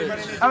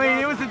mean,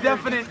 it was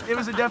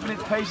a definite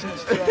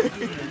patience check.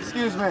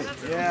 Excuse me.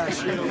 Yeah,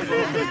 sure.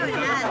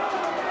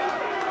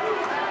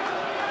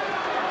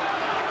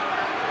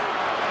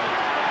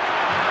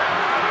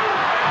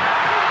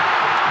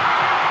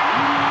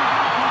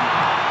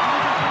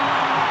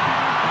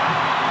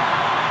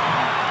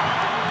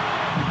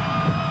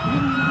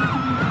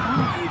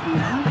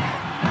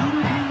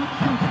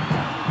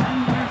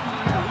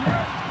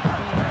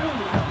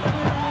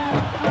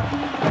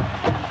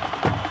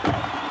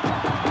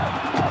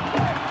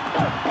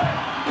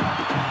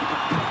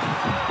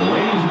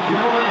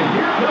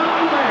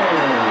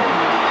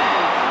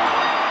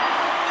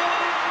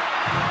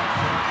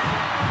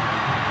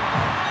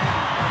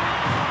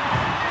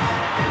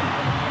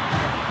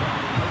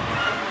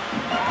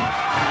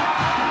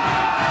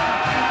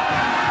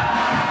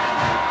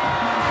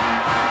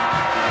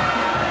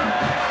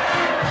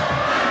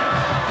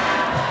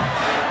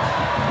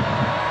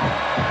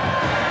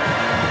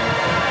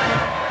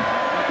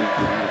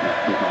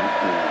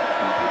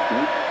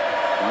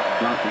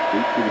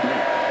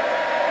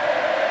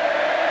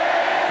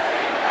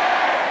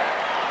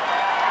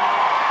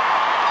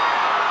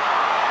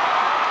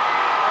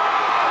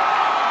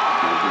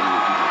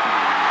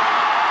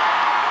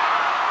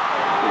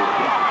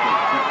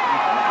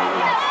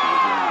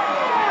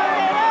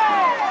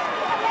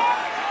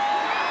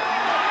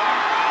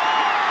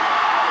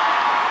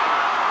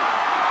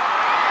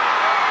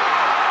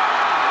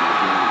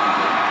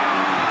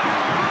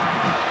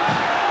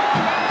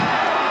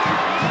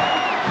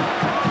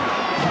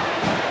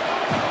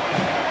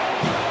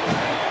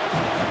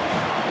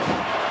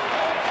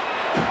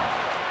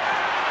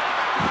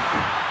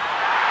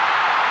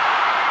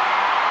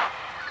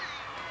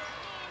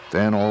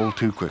 Then all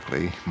too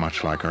quickly,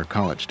 much like our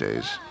college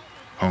days,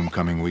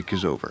 homecoming week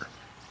is over.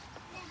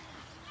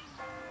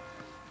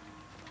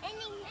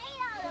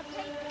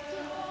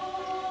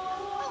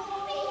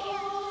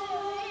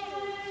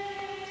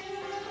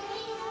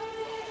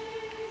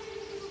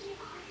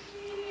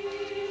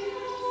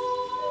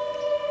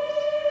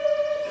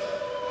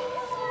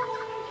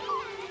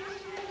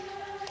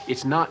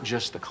 It's not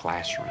just the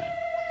classroom.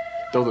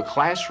 Though the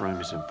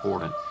classroom is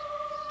important,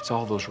 it's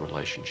all those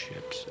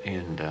relationships.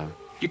 And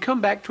you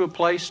come back to a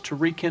place to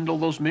rekindle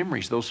those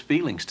memories, those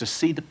feelings, to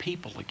see the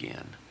people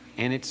again.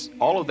 And it's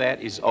all of that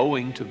is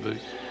owing to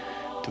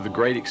the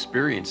great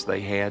experience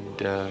they had,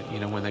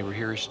 when they were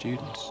here as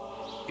students.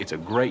 It's a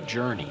great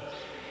journey,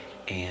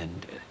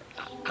 and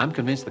I'm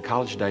convinced the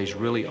college days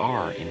really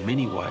are, in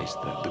many ways,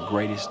 the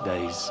greatest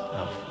days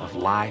of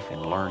life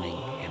and learning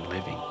and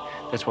living.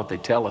 That's what they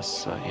tell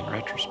us in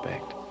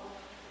retrospect.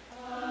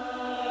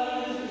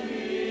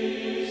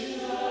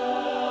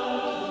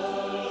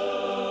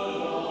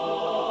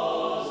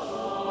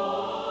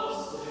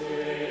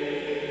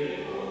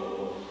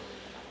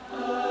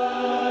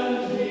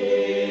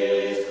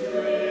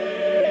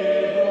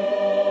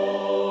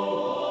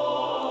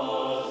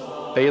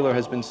 Baylor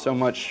has been so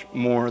much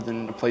more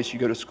than a place you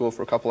go to school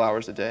for a couple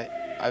hours a day.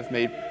 I've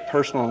made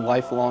personal and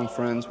lifelong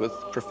friends with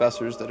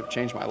professors that have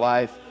changed my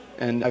life,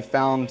 and I've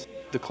found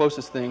the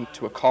closest thing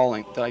to a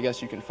calling that I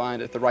guess you can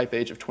find at the ripe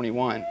age of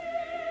 21,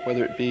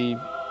 whether it be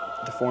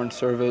the Foreign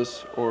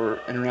Service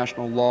or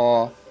international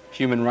law,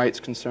 human rights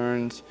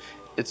concerns.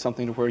 It's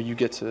something to where you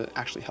get to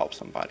actually help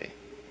somebody.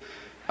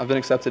 I've been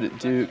accepted at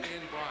Duke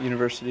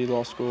University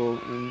Law School,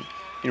 and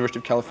University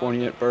of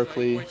California at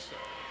Berkeley,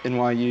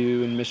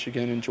 NYU and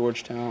Michigan and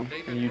Georgetown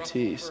and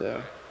UT,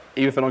 so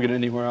even if I don't get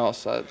anywhere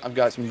else, I've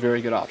got some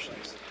very good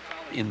options.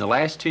 In the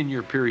last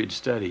 10-year period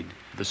studied,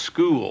 the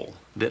school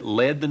that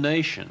led the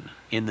nation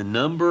in the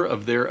number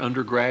of their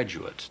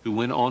undergraduates who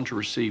went on to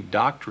receive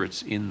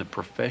doctorates in the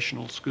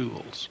professional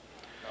schools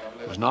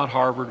was not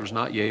Harvard, was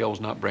not Yale,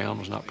 was not Brown,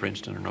 was not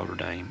Princeton or Notre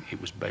Dame,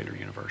 it was Baylor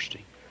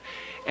University.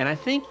 And I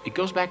think it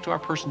goes back to our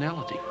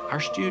personality. Our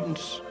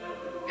students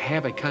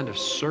have a kind of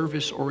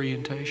service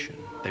orientation.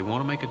 They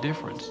want to make a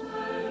difference.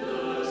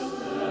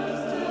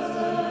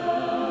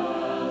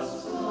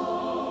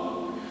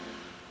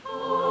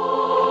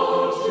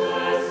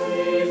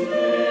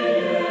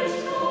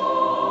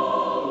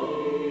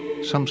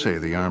 Some say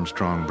the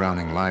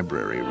Armstrong-Browning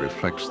Library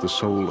reflects the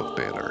soul of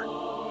Baylor.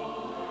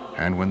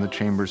 And when the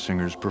chamber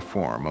singers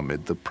perform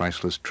amid the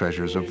priceless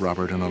treasures of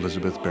Robert and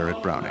Elizabeth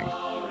Barrett Browning,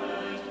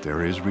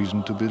 there is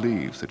reason to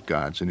believe that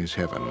God's in his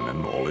heaven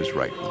and all is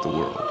right with the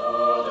world.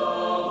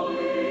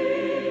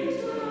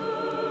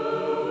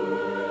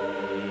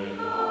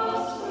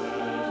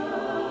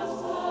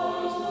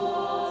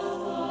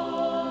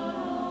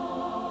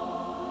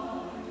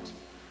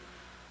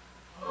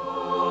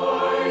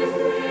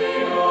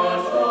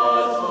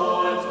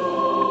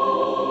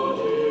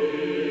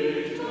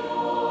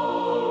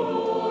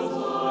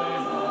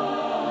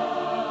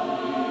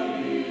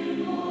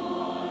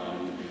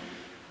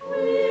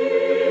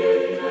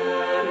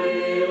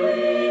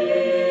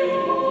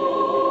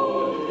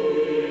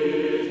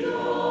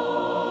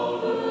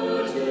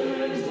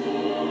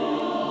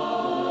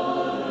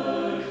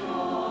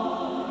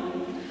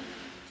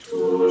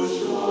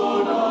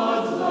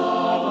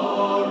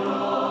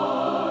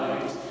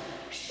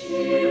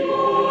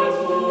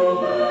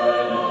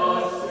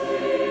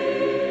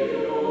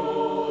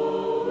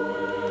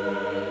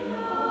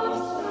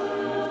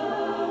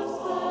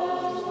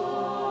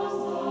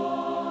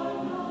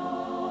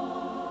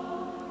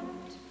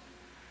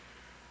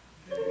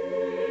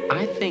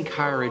 I think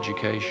higher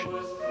education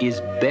is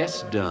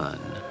best done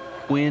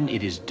when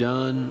it is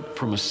done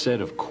from a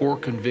set of core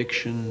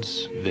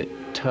convictions that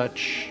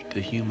touch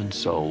the human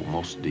soul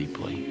most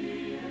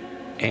deeply.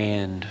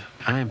 And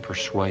I am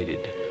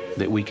persuaded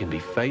that we can be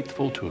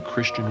faithful to a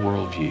Christian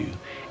worldview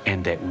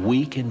and that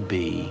we can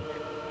be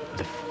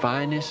the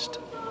finest,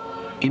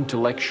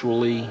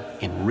 intellectually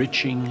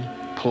enriching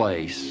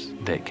place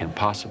that can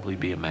possibly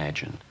be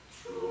imagined.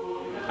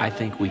 I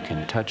think we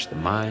can touch the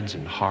minds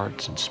and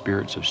hearts and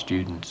spirits of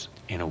students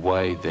in a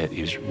way that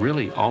is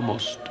really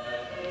almost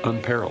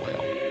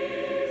unparalleled.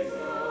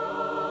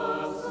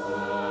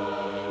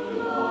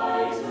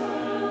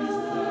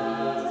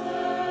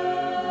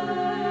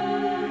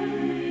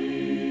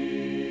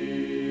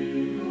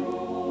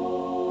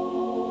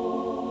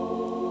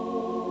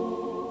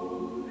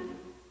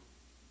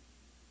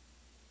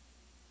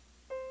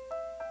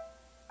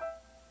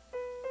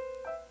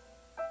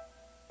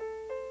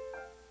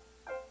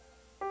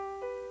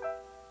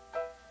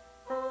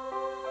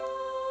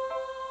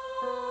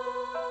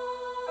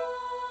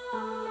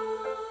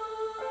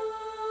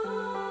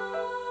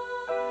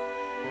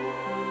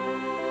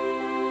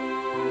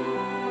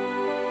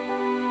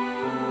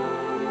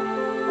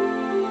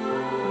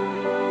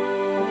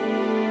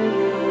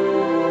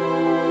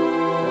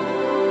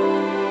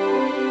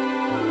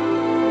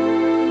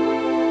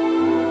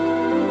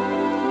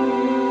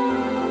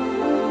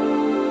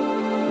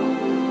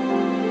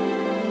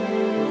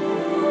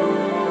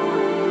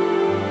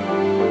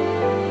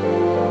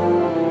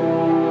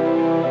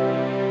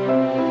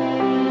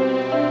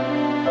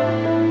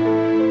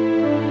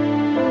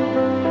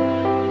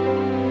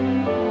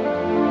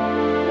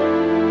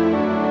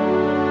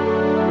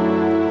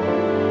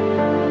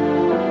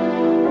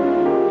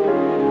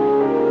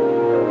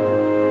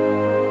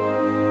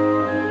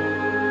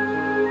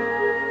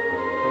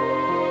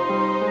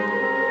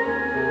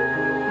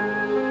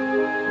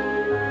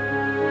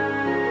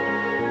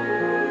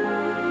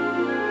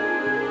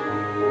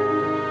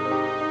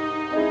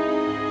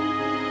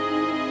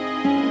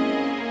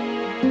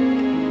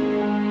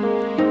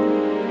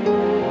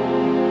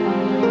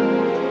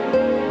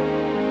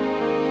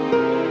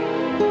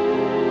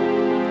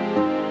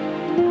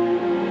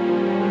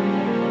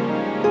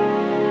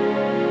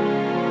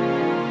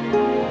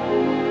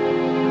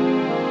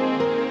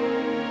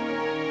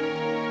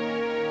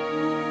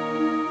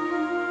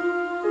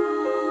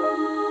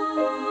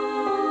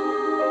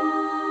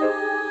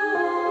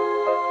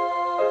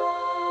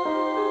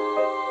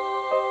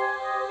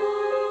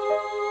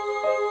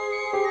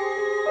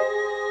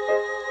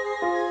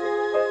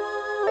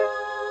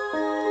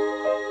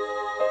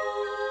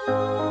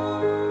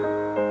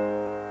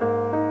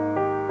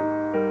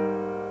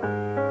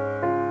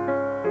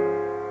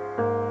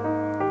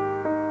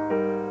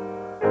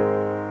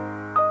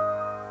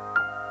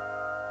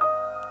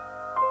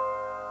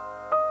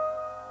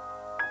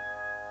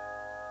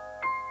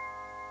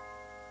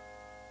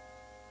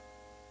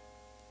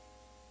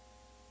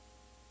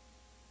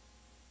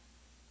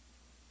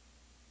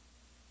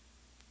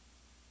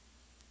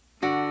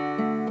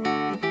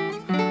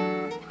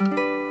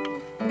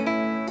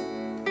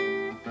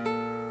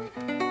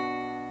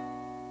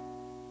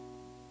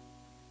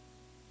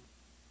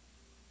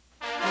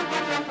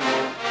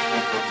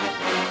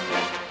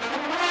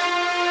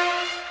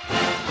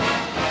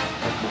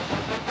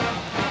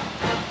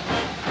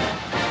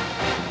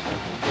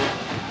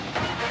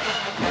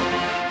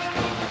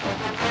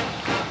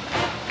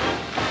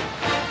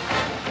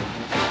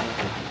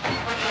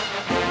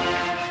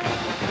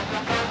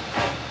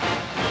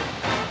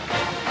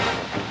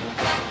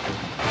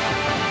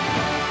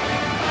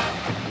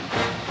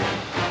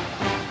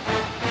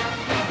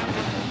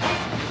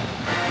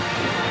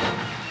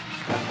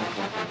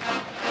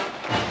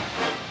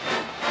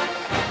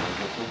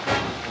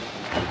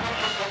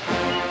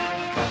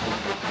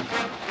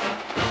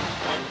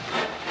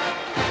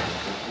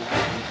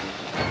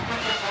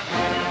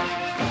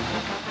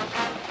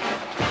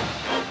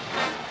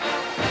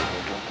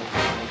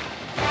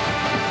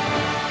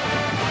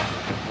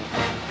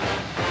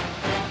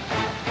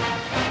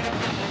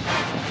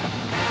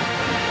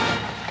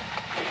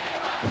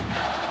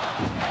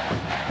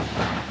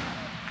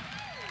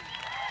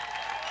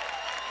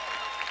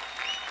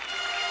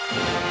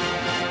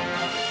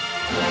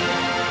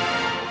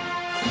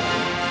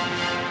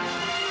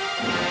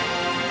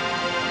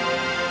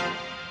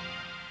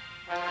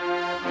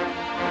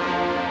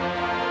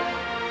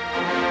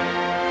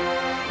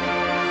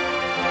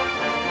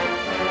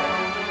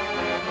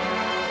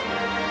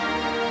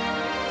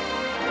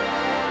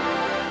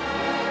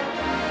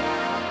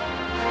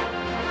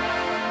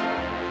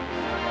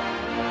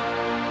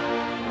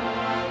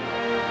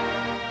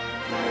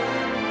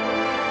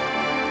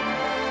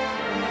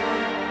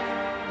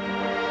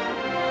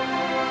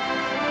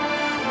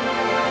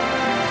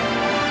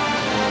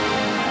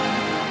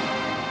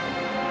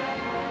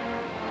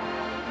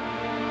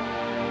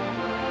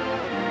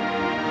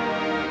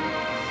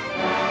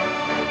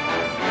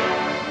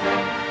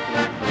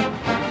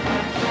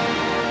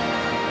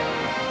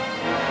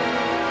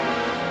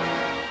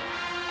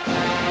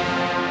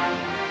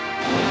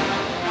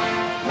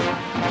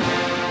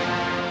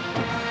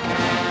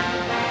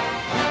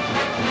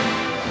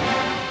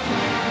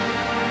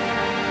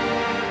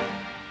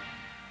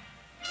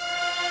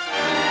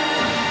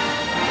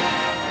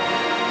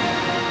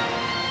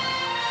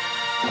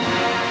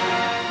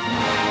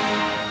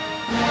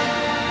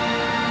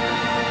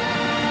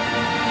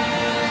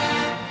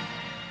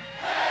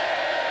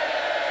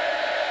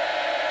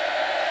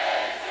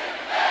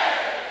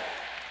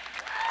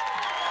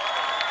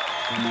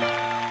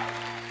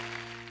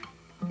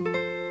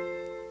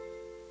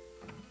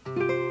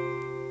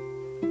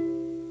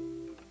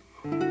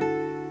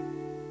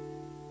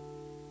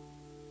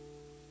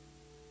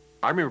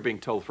 I remember being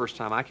told the first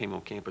time I came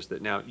on campus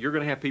that now you're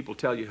going to have people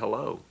tell you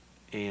hello,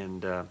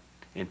 and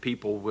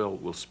people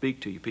will speak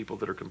to you, people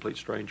that are complete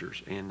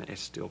strangers, and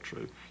it's still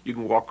true. You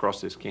can walk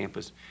across this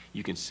campus,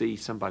 you can see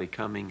somebody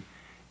coming,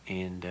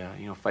 and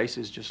you know,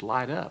 faces just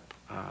light up.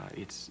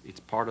 It's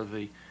part of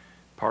the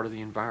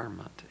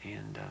environment,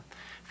 and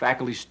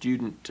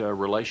faculty-student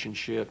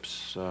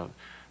relationships.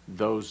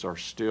 Those are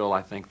still,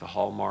 I think, the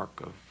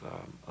hallmark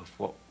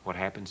of what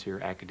happens here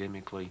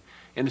academically,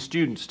 and the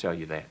students tell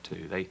you that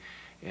too.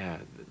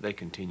 They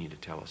continue to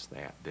tell us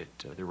that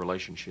their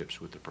relationships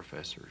with the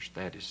professors,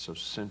 that is so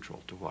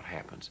central to what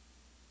happens.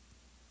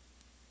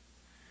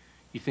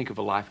 You think of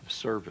a life of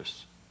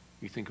service,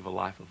 you think of a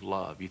life of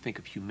love, you think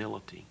of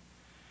humility.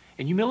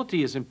 And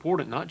humility is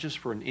important not just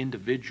for an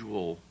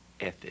individual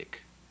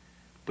ethic,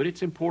 but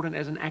it's important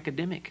as an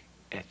academic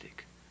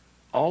ethic.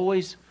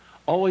 Always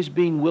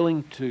being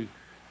willing to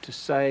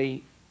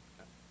say,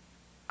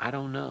 I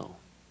don't know.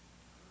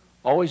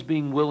 Always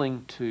being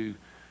willing to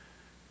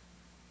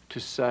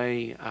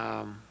say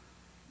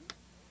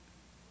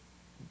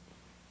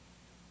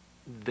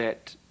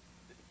that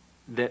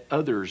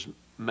others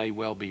may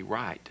well be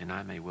right and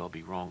I may well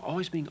be wrong.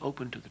 Always being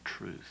open to the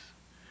truth.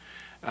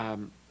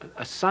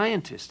 A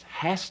scientist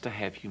has to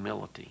have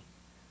humility,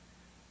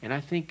 and I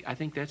think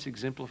that's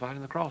exemplified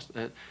in the cross.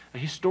 A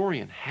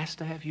historian has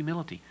to have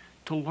humility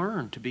to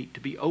learn, to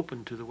be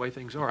open to the way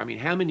things are. I mean,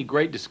 how many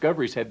great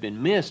discoveries have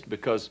been missed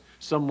because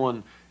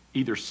someone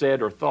either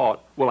said or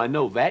thought, well, I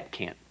know that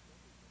can't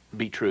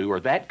be true, or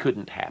that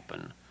couldn't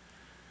happen.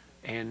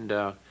 And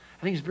I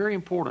think it's very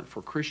important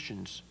for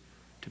Christians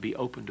to be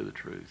open to the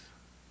truth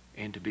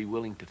and to be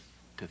willing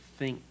to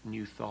think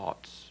new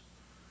thoughts.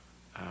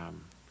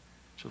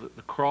 So that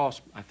the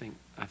cross, I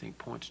think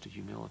points to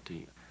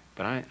humility.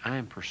 But I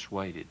am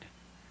persuaded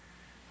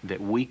that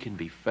we can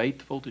be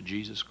faithful to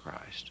Jesus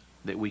Christ,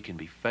 that we can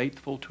be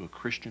faithful to a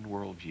Christian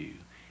worldview,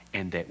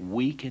 and that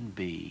we can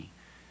be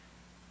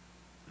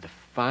the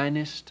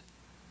finest,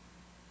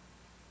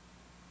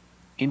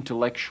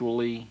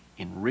 intellectually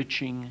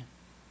enriching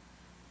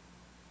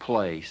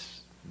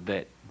place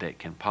that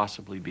can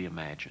possibly be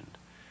imagined.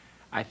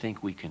 I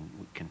think we can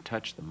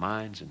touch the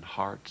minds and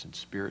hearts and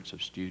spirits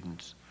of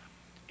students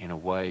in a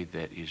way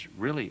that is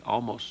really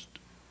almost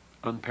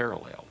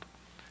unparalleled.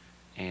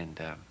 And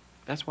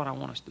that's what I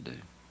want us to do.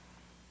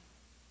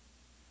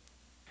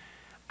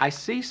 I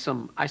see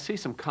some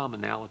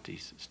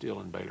commonalities still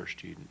in Baylor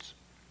students.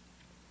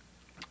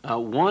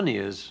 One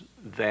is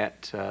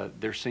that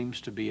there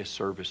seems to be a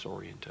service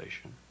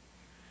orientation.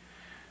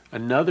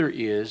 Another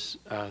is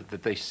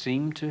that they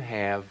seem to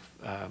have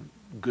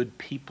good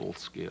people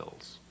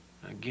skills.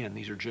 Again,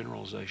 these are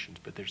generalizations,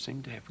 but they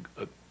seem to have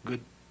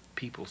good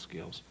people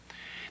skills.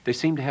 They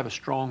seem to have a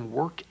strong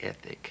work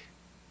ethic.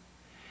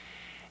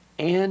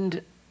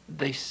 And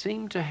they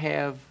seem to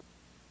have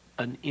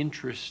an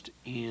interest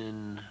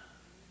in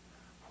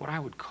what I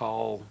would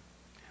call,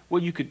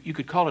 well, you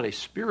could call it a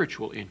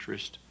spiritual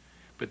interest,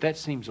 but that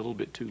seems a little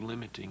bit too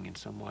limiting in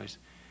some ways.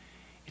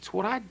 It's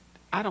what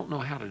I don't know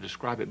how to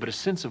describe it, but a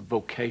sense of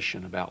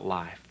vocation about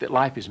life, that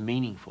life is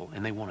meaningful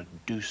and they want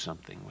to do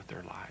something with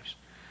their lives.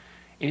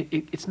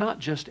 It's not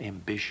just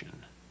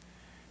ambition,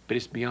 but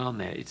it's beyond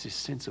that. It's a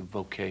sense of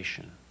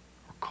vocation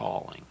or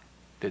calling,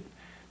 that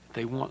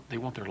they want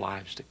their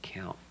lives to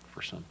count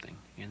for something,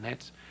 and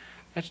that's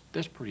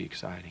pretty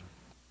exciting.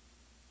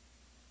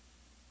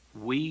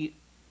 We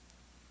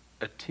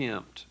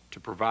attempt to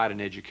provide an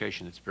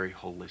education that's very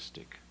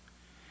holistic,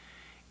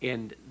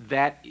 and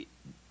that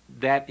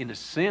in a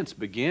sense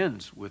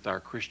begins with our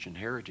Christian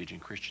heritage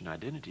and Christian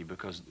identity,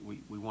 because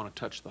we want to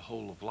touch the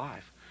whole of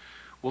life.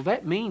 Well,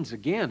 that means,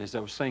 again, as I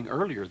was saying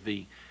earlier,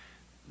 the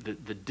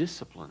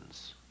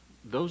disciplines,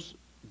 those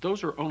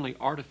are only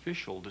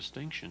artificial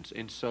distinctions.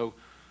 And so,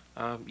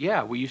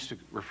 yeah, we used to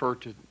refer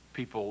to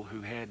people who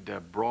had a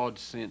broad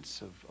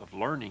sense of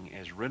learning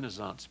as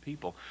Renaissance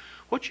people.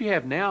 What you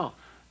have now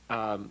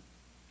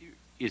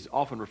is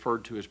often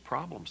referred to as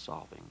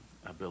problem-solving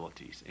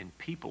abilities and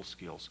people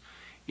skills.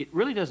 It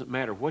really doesn't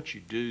matter what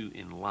you do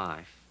in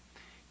life.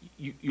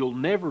 You'll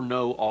never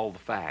know all the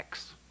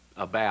facts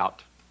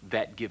about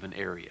that given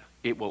area.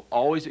 It will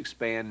always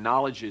expand.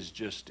 Knowledge is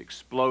just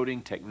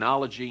exploding.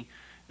 Technology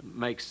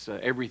makes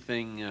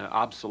everything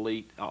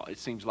obsolete. It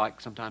seems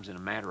like sometimes in a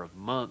matter of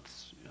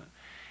months.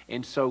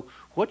 And so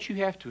what you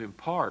have to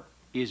impart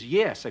is,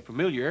 yes, a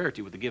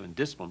familiarity with a given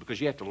discipline, because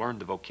you have to learn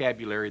the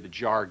vocabulary, the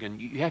jargon.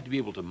 You have to be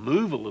able to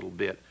move a little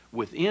bit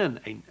within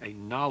a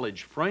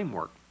knowledge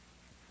framework.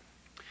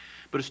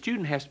 But a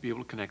student has to be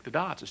able to connect the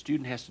dots. A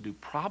student has to do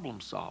problem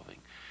solving.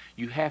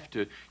 You have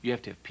to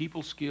have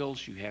people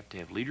skills. You have to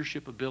have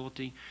leadership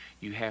ability.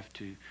 You have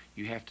to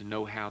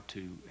know how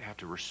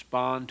to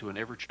respond to an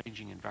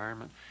ever-changing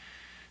environment.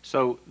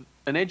 So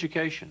an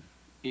education,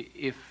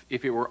 if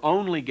it were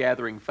only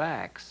gathering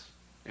facts,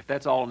 if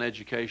that's all an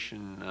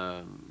education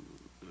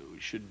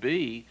should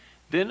be,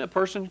 then a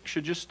person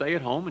should just stay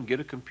at home and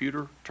get a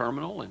computer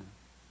terminal and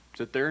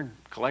sit there and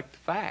collect the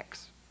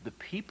facts. the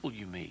people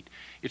you meet.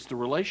 It's the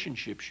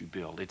relationships you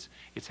build.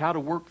 It's how to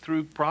work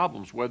through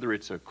problems, whether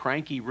it's a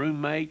cranky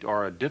roommate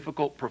or a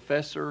difficult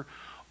professor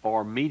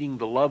or meeting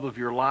the love of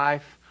your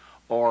life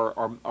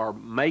or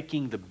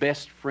making the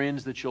best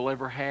friends that you'll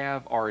ever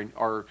have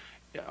or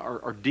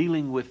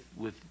dealing with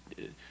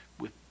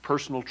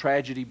personal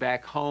tragedy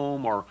back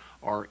home or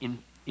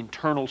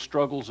internal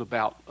struggles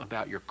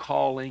about your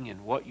calling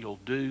and what you'll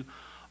do.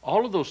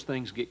 All of those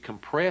things get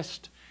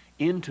compressed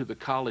into the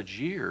college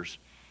years.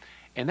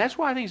 And that's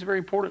why I think it's very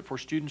important for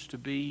students to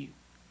be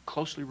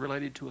closely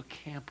related to a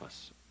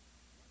campus.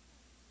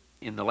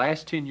 In the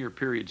last 10-year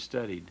period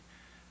studied,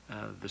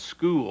 the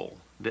school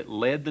that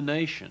led the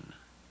nation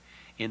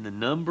in the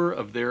number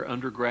of their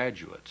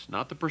undergraduates,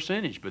 not the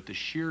percentage, but the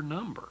sheer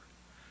number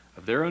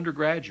of their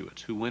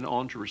undergraduates who went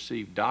on to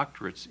receive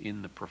doctorates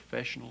in the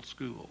professional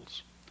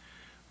schools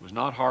was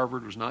not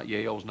Harvard, was not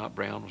Yale, was not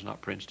Brown, was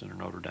not Princeton or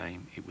Notre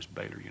Dame. It was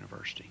Baylor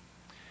University.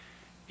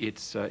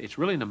 It's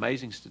really an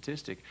amazing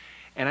statistic.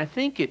 And I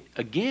think it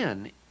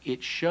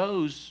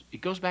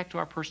goes back to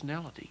our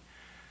personality.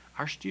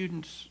 Our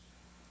students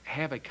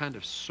have a kind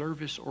of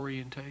service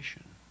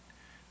orientation.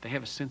 They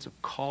have a sense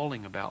of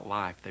calling about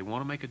life. They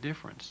want to make a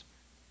difference.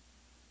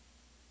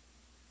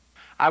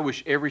 I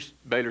wish every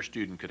Baylor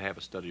student could have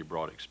a study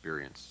abroad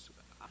experience.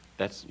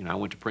 I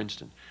went to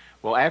Princeton.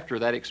 Well, after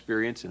that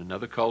experience in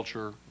another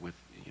culture with,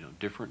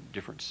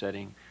 different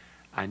setting,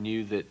 I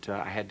knew that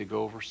I had to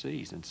go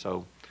overseas. And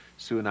so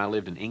Sue and I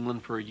lived in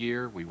England for a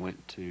year. We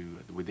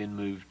then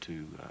moved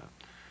to,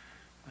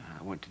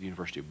 I went to the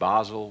University of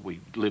Basel. We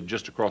lived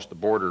just across the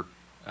border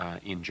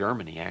in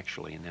Germany,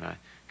 actually, and then I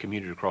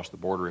commuted across the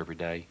border every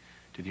day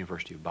to the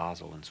University of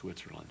Basel in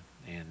Switzerland.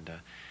 And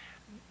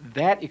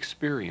that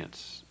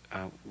experience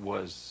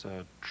was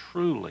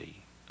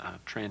truly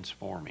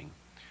transforming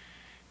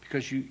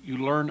because you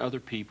learn other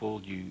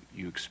people,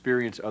 you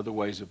experience other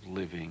ways of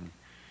living,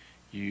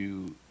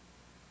 you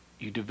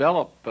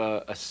develop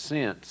a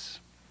sense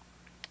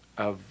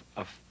of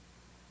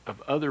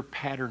other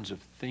patterns of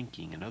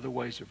thinking and other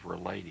ways of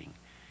relating,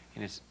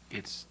 and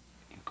it's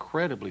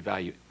incredibly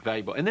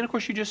valuable. And then, of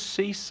course, you just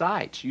see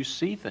sights, you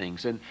see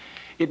things, and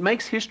it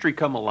makes history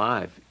come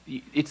alive.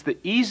 It's the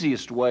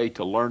easiest way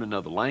to learn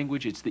another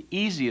language. It's the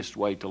easiest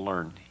way to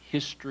learn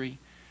history,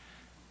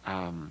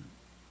 and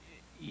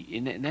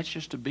that's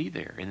just to be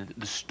there, and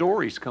the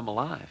stories come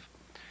alive.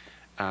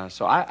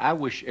 So I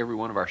wish every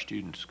one of our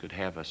students could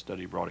have a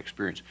study abroad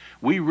experience.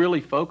 We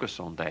really focus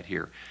on that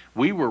here.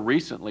 We were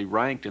recently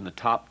ranked in the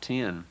top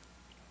 10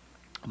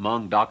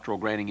 among doctoral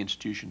granting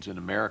institutions in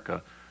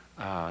America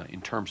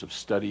in terms of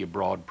study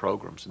abroad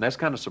programs. And that's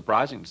kind of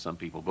surprising to some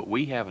people, but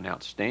we have an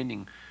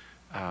outstanding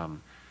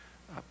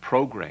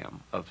program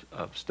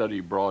of study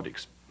abroad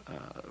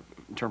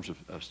in terms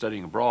of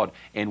studying abroad,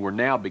 and we're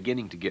now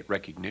beginning to get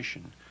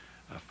recognition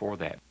for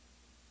that.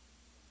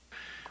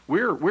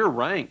 We're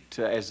ranked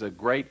as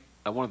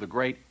one of the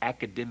great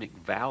academic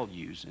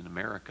values in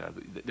America.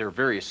 There are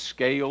various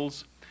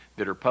scales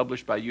that are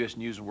published by U.S.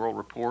 News and World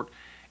Report,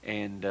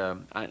 and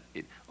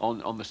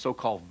on the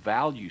so-called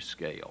value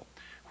scale,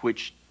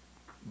 which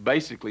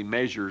basically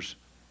measures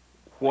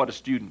what a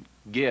student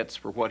gets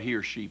for what he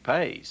or she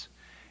pays.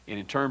 And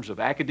in terms of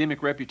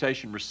academic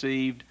reputation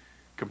received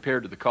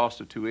compared to the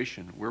cost of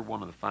tuition, we're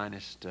one of the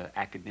finest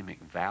academic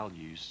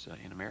values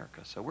in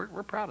America. So we're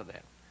proud of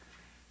that.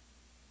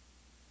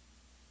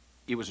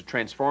 It was a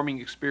transforming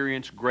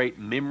experience. Great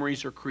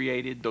memories are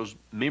created. Those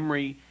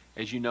memory,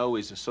 as you know,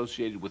 is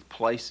associated with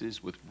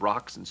places, with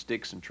rocks and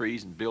sticks and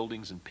trees and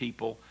buildings and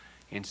people.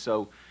 And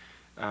so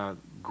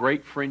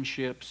great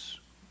friendships,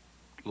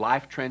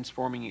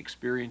 life-transforming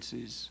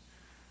experiences,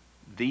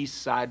 these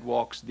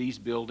sidewalks, these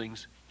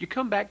buildings. You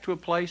come back to a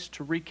place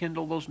to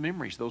rekindle those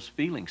memories, those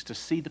feelings, to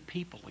see the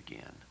people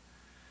again.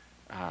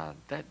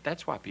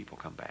 That's why people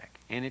come back.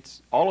 And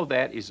all of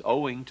that is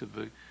owing to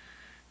the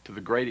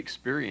great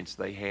experience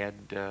they had,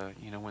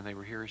 when they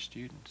were here as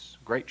students.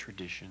 Great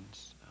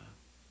traditions.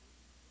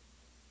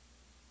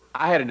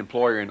 I had an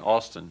employer in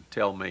Austin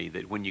tell me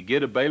that when you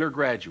get a Baylor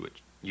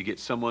graduate, you get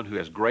someone who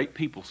has great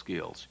people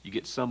skills. You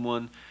get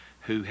someone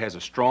who has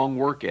a strong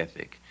work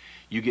ethic.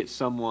 You get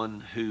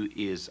someone who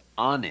is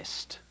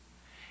honest,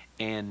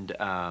 and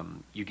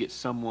you get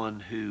someone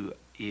who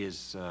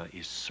is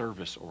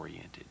service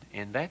oriented.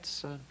 And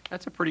that's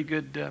a pretty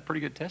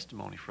good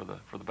testimony for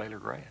the Baylor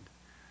grad.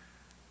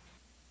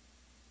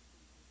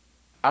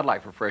 I'd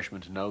like for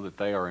freshmen to know that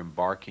they are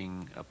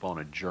embarking upon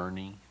a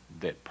journey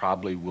that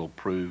probably will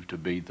prove to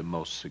be the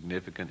most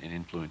significant and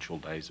influential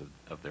days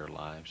of their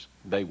lives.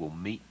 They will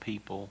meet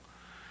people,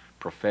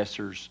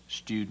 professors,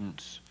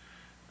 students,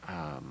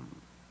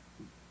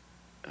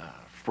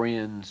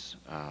 friends.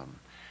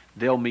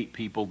 They'll meet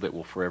people that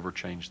will forever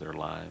change their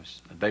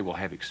lives. They will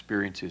have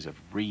experiences of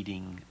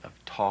reading, of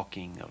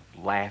talking, of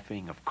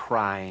laughing, of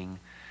crying.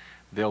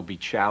 They'll be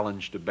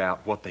challenged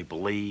about what they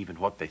believe and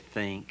what they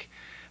think.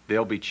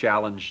 They'll be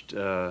challenged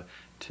to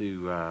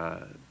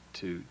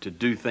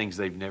do things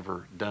they've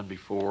never done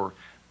before.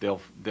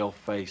 they'll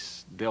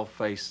face,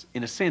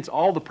 in a sense,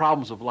 all the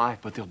problems of life,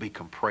 but they'll be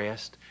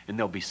compressed and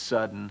they'll be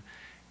sudden,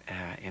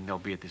 and they'll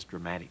be at this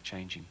dramatic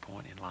changing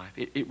point in life.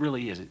 It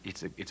really is.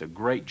 It's a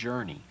great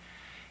journey,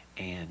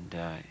 and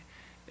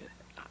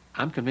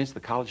I'm convinced the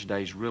college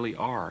days really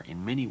are,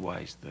 in many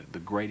ways, the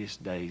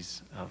greatest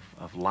days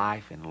of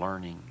life and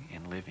learning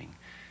and living,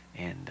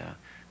 and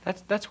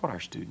that's what our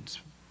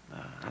students.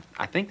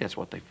 I think that's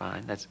what they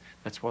find.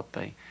 That's what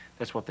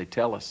they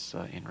tell us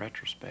in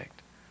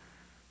retrospect.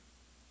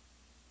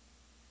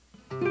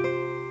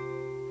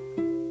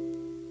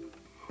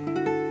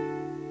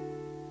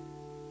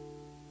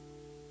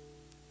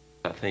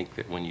 I think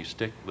that when you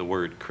stick the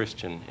word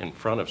Christian in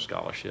front of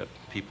scholarship,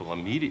 people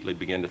immediately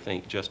begin to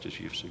think, just as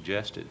you've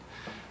suggested,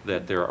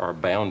 that there are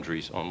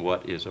boundaries on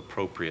what is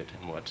appropriate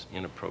and what's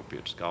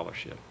inappropriate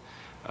scholarship.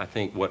 I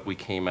think what we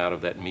came out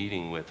of that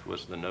meeting with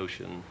was the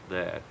notion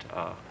that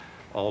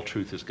all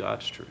truth is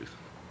God's truth,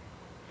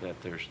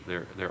 that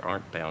there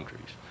aren't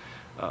boundaries.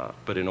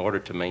 But in order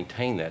to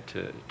maintain that,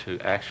 to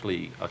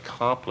actually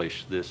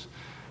accomplish this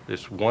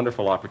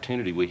wonderful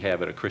opportunity we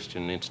have at a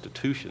Christian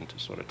institution to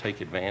sort of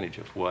take advantage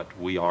of what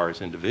we are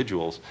as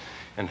individuals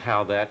and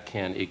how that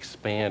can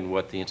expand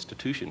what the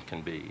institution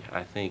can be,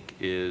 I think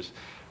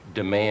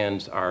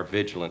demands our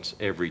vigilance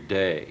every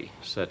day,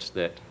 such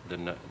that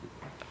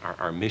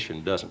our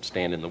mission doesn't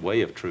stand in the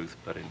way of truth,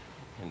 but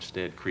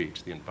instead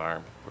creates the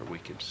environment where we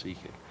can seek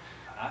it.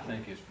 I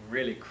think it's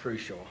really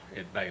crucial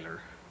at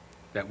Baylor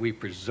that we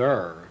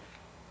preserve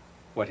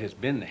what has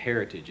been the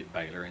heritage at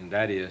Baylor, and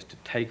that is to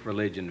take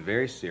religion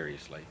very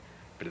seriously,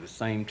 but at the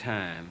same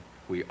time,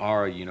 we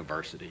are a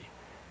university,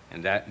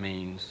 and that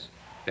means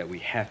that we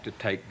have to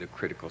take the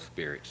critical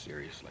spirit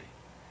seriously.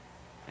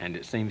 And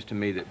it seems to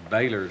me that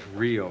Baylor's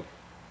real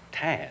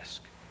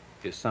task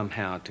is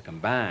somehow to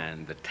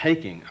combine the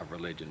taking of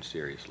religion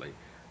seriously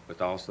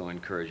with also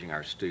encouraging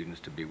our students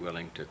to be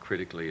willing to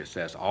critically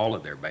assess all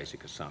of their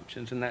basic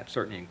assumptions, and that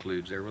certainly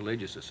includes their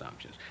religious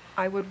assumptions.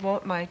 I would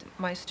want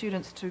my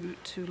students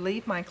to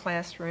leave my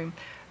classroom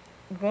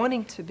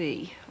wanting to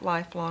be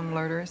lifelong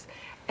learners,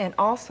 and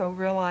also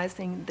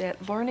realizing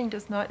that learning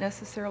does not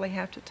necessarily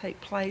have to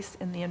take place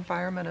in the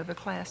environment of a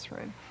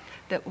classroom,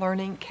 that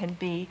learning can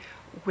be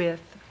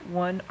with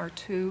one or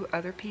two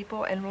other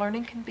people, and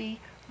learning can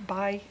be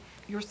by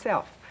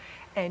yourself.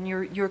 And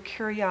your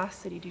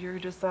curiosity, your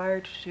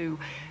desire to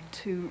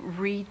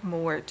read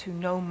more, to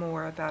know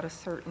more about a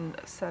certain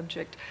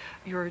subject,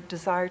 your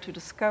desire to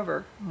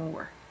discover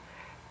more.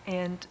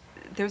 And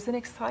there's an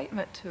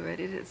excitement to it.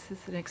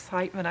 It's an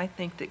excitement, I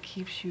think, that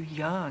keeps you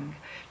young.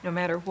 No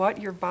matter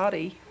what your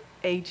body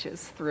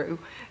ages through,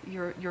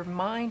 your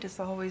mind is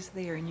always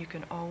there, and you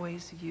can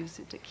always use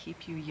it to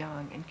keep you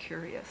young and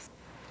curious.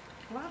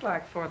 Well, I'd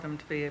like for them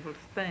to be able to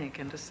think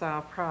and to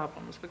solve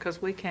problems, because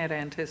we can't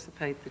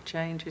anticipate the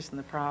changes and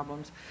the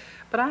problems.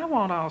 But I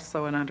want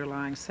also an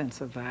underlying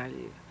sense of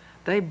value.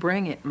 They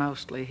bring it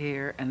mostly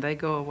here, and they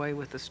go away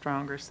with a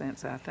stronger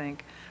sense, I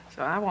think.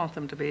 So I want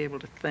them to be able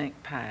to think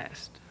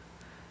past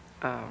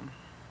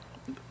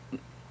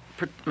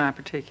my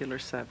particular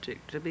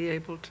subject, to be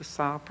able to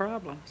solve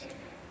problems.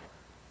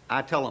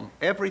 I tell them,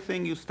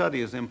 everything you study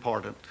is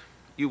important.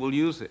 You will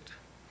use it.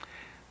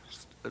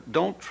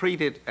 Don't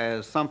treat it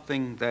as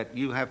something that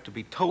you have to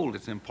be told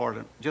it's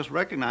important. Just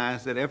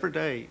recognize that every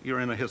day you're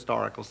in a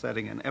historical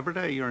setting, and every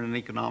day you're in an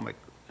economic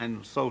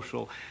and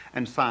social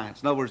and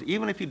science. In other words,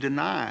 even if you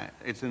deny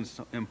it's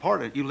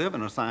important, you live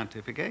in a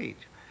scientific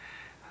age.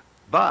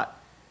 But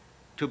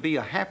to be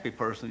a happy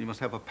person, you must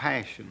have a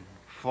passion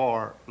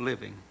for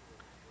living.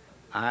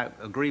 I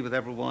agree with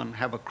everyone,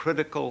 have a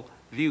critical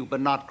view, but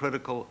not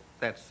critical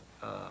that's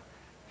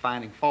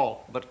finding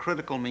fault, but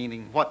critical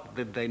meaning what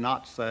did they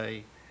not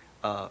say,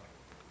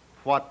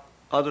 what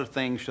other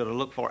things should I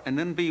look for, and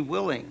then be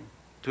willing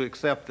to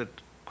accept that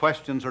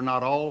questions are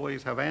not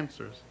always have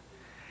answers,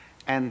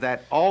 and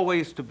that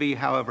always to be,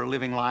 however,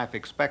 living life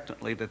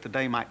expectantly that the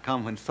day might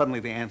come when suddenly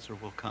the answer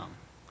will come.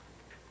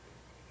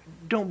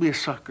 Don't be a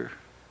sucker.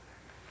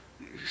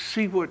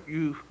 See what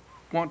you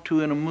want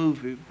to in a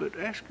movie, but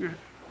ask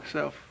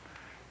yourself,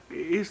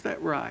 is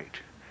that right?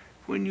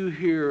 When you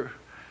hear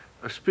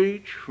a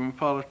speech from a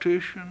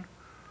politician,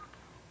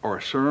 or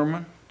a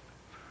sermon,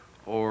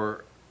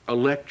 or a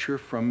lecture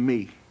from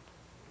me,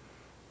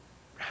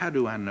 how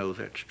do I know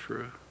that's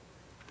true?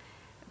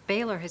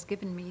 Baylor has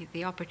given me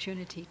the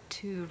opportunity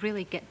to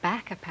really get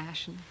back a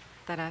passion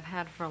that I've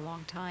had for a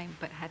long time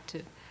but had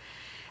to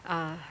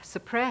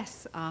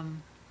suppress.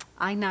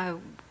 I now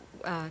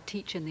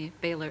teach in the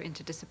Baylor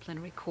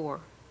Interdisciplinary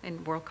Core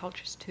in World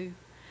Cultures 2.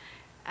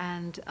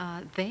 And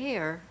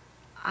there,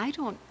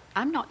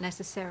 I'm not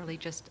necessarily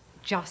just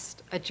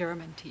a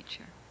German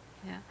teacher.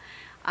 Yeah?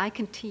 I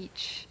can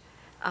teach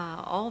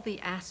all the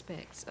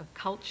aspects of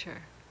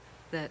culture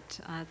that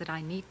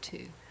I need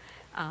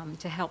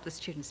to help the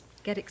students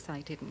get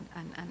excited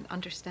and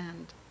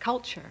understand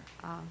culture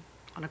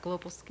on a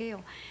global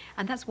scale.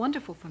 And that's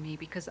wonderful for me,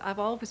 because I've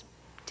always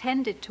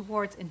tended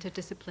towards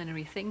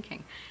interdisciplinary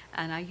thinking.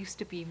 And I used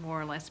to be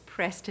more or less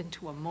pressed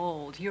into a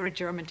mold. You're a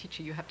German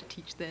teacher, you have to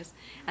teach this.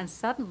 And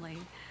suddenly,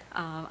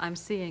 I'm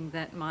seeing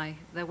that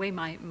the way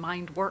my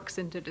mind works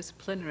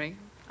interdisciplinary,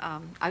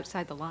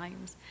 outside the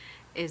lines,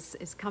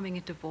 is coming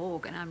into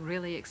vogue, and I'm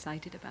really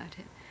excited about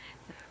it.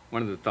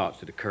 One of the thoughts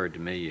that occurred to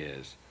me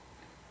is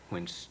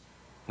when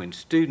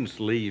students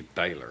leave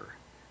Baylor,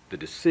 the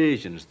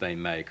decisions they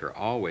make are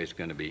always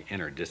going to be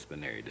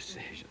interdisciplinary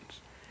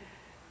decisions.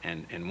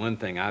 And one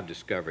thing I've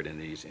discovered in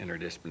these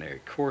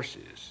interdisciplinary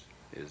courses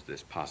is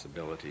this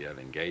possibility of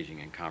engaging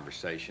in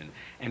conversation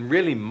and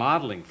really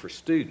modeling for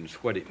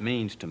students what it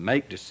means to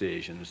make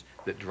decisions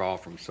that draw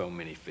from so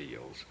many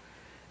fields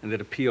and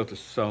that appeal to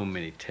so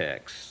many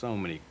texts, so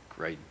many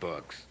great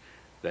books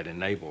that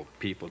enable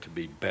people to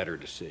be better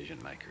decision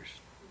makers.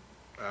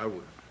 I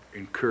would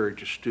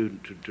encourage a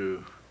student to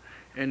do,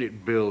 and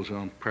it builds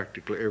on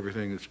practically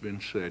everything that's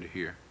been said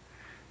here,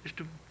 is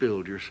to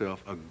build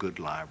yourself a good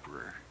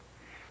library.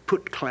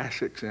 Put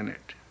classics in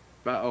it,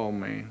 by all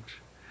means.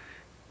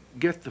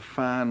 Get the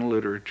fine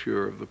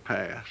literature of the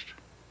past,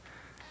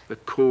 the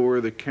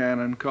core, the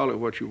canon, call it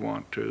what you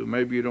want to.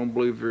 Maybe you don't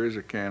believe there is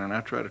a canon.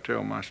 I try to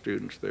tell my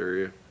students there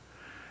is.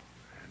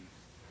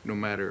 No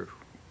matter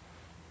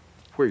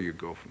where you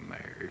go from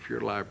there, if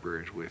your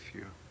library is with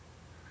you,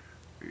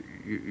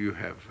 you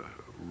have a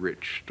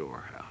rich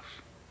storehouse.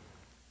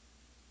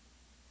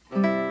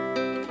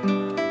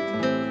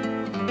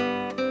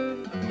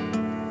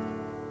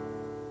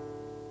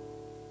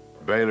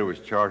 Baylor was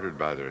chartered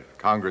by the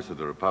Congress of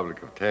the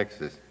Republic of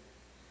Texas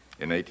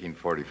in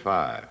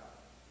 1845.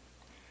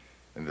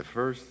 And the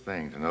first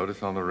thing to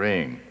notice on the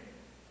ring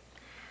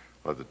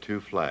were the two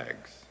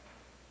flags.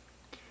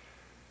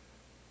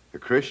 The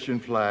Christian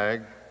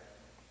flag,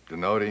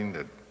 denoting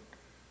that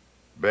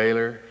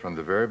Baylor, from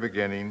the very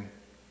beginning,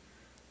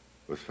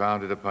 was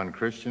founded upon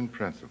Christian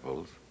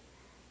principles,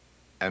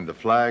 and the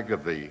flag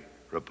of the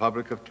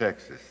Republic of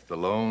Texas, the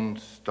Lone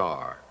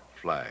Star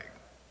flag.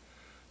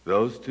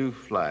 Those two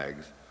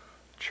flags,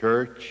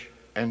 church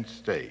and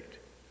state,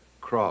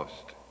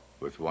 crossed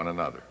with one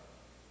another.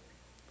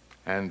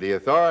 And the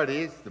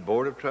authorities, the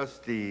Board of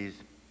Trustees,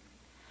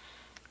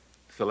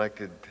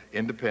 selected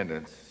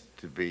Independence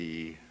to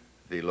be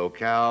the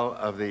locale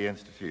of the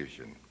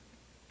institution.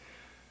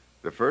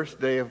 The first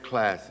day of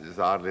classes,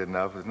 oddly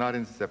enough, was not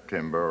in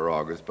September or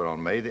August, but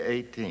on May the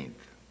 18th,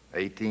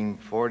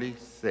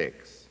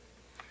 1846.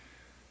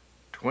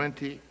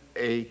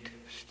 28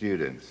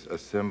 students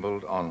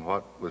assembled on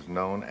what was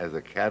known as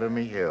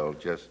Academy Hill,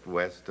 just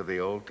west of the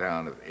old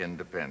town of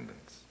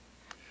Independence.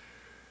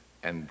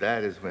 And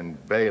that is when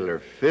Baylor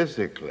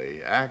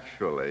physically,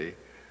 actually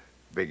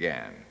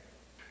began.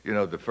 You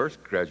know, the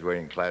first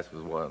graduating class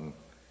was one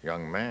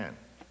young man.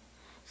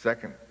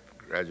 Second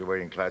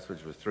graduating class,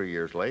 which was 3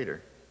 years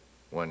later,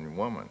 one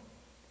woman.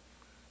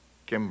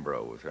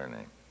 Kimbrough was her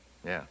name,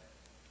 yeah.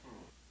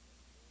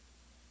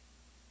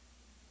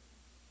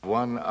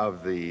 One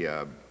of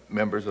the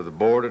members of the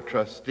Board of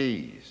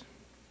Trustees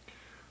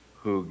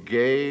who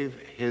gave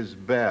his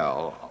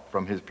bell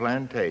from his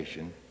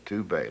plantation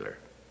to Baylor.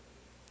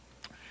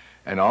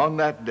 And on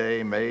that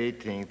day, May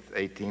 18th,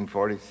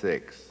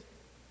 1846,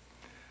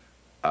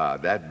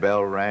 that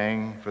bell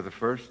rang for the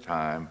first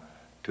time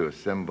to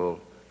assemble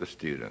the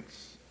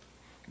students.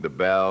 The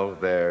bell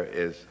there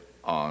is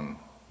on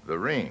the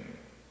ring.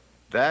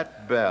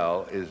 That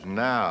bell is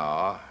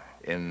now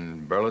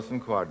in Burleson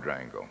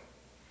Quadrangle.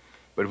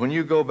 But when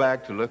you go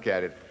back to look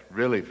at it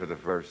really for the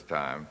first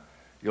time,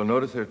 you'll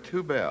notice there are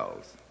two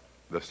bells.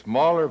 The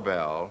smaller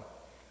bell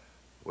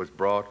was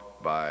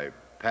brought by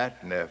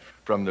Pat Neff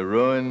from the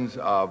ruins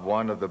of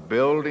one of the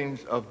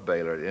buildings of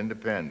Baylor at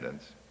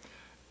Independence,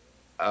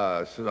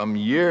 some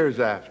years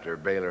after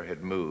Baylor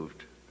had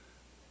moved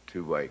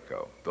to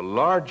Waco. The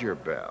larger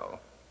bell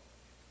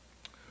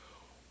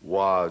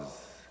was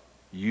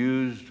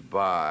used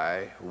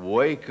by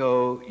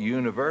Waco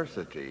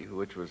University,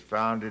 which was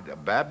founded, a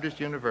Baptist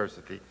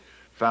university,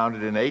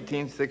 founded in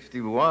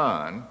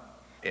 1861.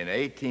 In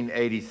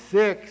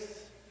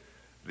 1886,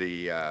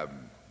 the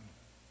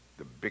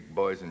big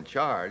boys in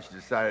charge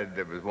decided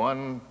there was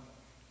one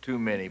too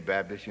many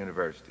Baptist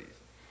universities.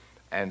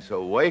 And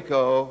so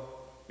Waco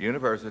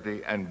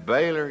University and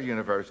Baylor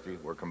University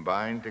were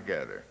combined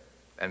together.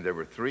 And there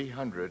were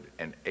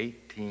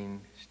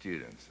 318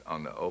 students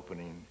on the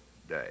opening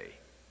day.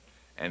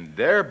 And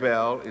their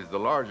bell is the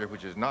larger,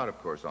 which is not, of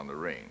course, on the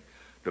ring.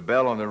 The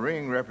bell on the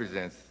ring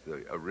represents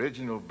the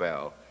original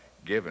bell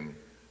given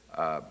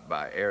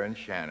by Aaron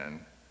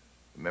Shannon,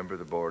 a member of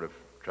the Board of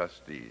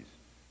Trustees.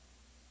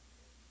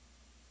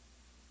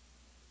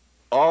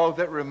 All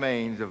that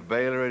remains of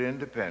Baylor at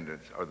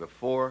Independence are the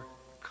 4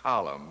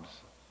 columns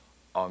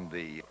on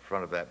the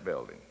front of that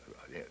building.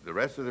 The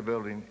rest of the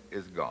building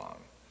is gone.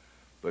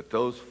 But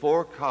those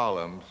 4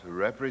 columns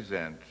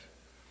represent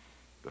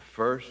the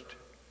first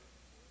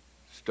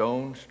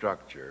stone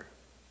structure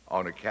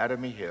on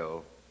Academy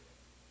Hill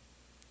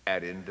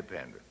at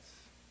Independence.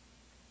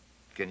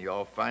 Can you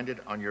all find it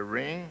on your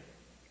ring?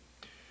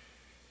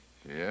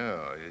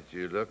 Yeah, if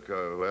you look,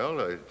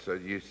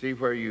 you see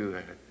where you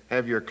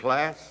have your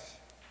class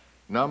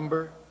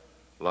number,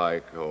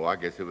 like, I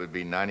guess it would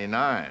be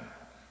 99.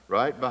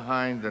 Right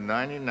behind the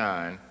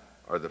 99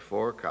 are the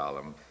 4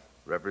 columns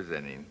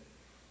representing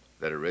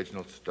that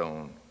original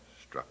stone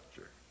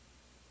structure.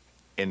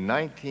 In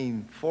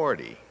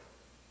 1940,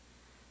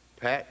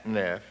 Pat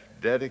Neff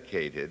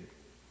dedicated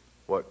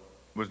what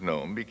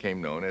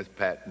became known as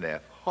Pat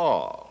Neff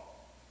Hall.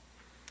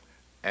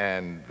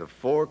 And the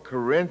 4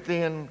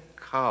 Corinthian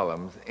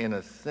columns, in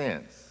a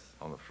sense,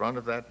 on the front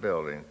of that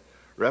building,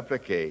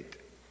 replicate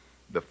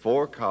the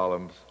 4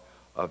 columns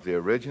of the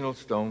original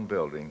stone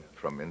building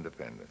from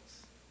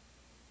Independence.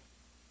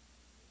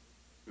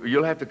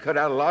 You'll have to cut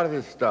out a lot of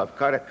this stuff,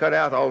 cut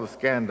out all the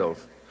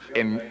scandals.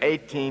 In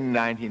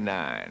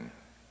 1899,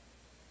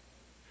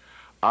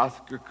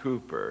 Oscar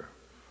Cooper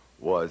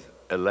was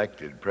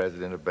elected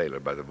president of Baylor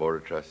by the Board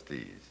of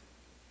Trustees.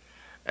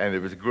 And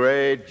there was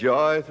great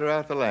joy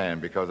throughout the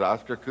land because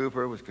Oscar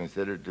Cooper was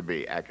considered to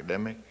be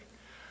academic,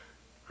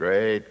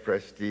 great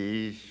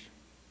prestige,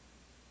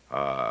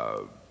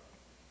 had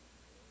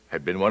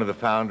been one of the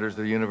founders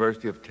of the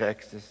University of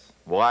Texas,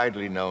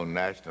 widely known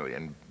nationally,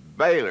 and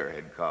Baylor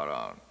had caught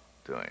on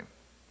to him.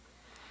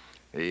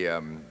 He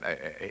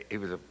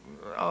was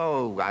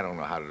I don't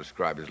know how to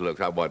describe his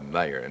looks. I wasn't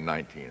there in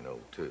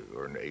 1902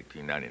 or in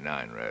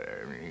 1899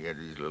 rather. I mean, he had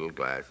these little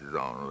glasses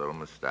on, a little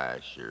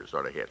mustache here,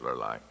 sort of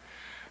Hitler-like.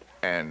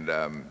 And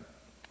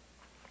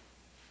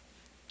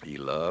he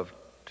loved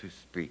to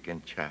speak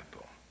in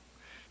chapel.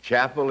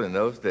 Chapel in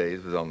those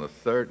days was on the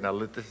 3rd, now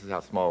this is how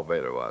small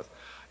Baylor was,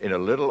 in a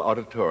little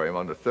auditorium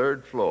on the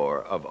 3rd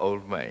floor of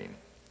Old Main.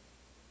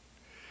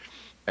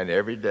 And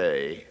every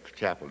day,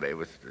 chapel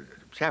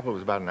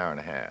was about an hour and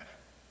a half.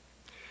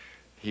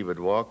 He would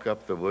walk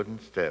up the wooden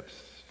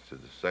steps to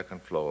the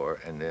 2nd floor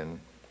and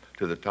then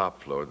to the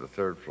top floor, the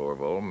 3rd floor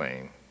of Old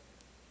Main.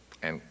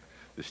 And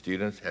the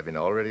students, having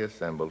already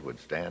assembled, would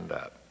stand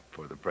up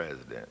for the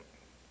president.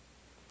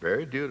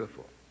 Very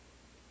beautiful.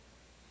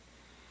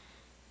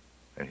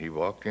 And he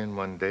walked in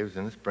one day, it was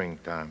in the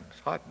springtime, it was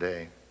a hot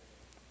day.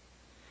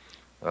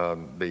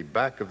 The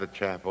back of the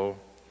chapel,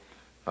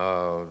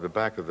 the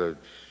back of the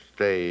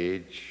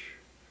stage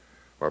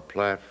or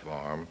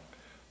platform,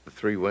 the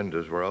 3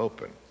 windows were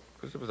open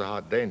because it was a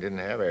hot day and didn't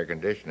have air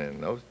conditioning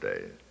in those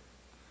days.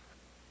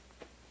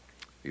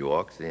 He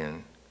walks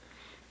in,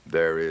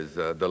 there is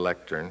the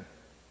lectern,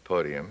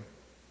 podium,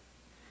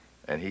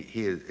 and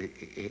he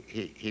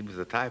was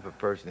the type of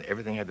person,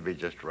 everything had to be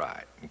just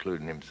right,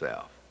 including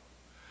himself.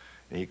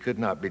 And he could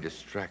not be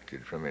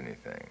distracted from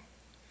anything.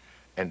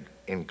 And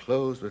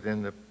enclosed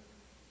within the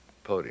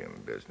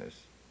podium business,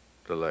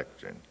 the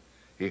lectern,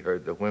 he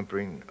heard the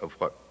whimpering of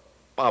what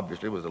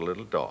obviously was a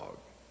little dog.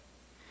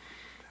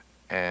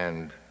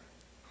 And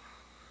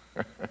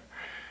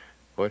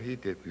what he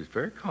did was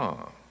very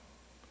calm.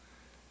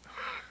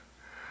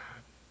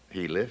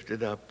 He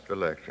lifted up the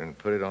lectern,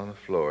 put it on the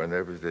floor, and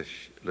there was this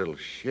little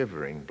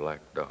shivering black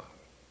dog.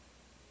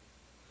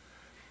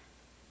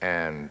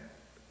 And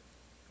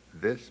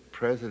this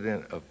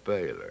president of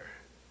Baylor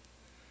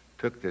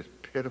took this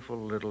pitiful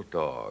little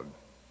dog,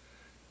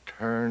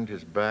 turned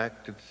his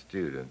back to the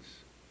students,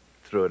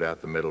 threw it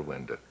out the middle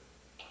window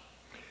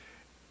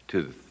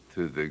to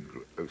the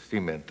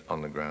cement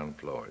on the ground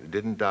floor. It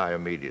didn't die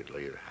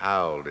immediately. It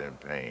howled in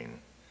pain.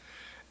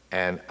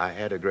 And I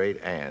had a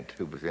great aunt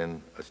who was a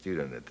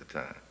student at the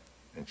time,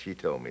 and she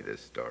told me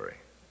this story.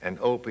 And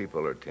old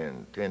people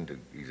tend to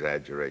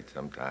exaggerate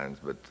sometimes,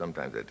 but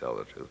sometimes they tell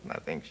the truth, and I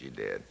think she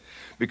did,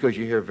 because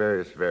you hear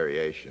various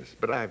variations,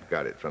 but I've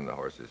got it from the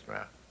horse's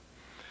mouth.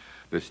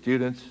 The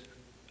students,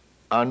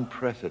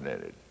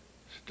 unprecedented,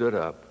 stood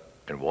up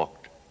and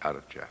walked out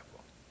of chapel.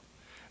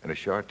 And a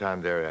short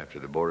time thereafter,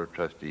 the Board of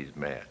Trustees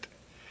met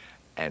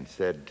and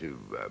said to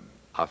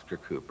Oscar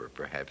Cooper,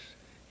 perhaps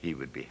he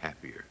would be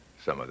happier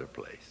some other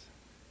place.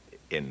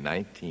 In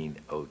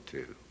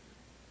 1902,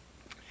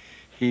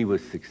 he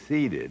was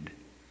succeeded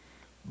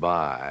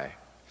by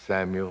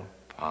Samuel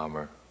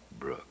Palmer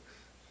Brooks.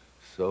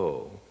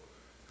 So,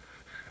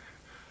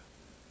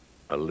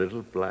 a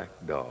little black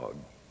dog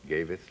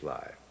gave its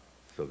life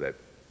so that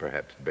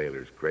perhaps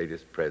Baylor's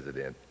greatest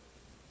president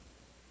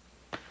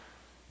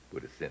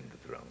would ascend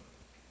the throne.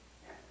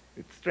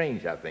 It's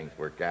strange how things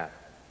work out.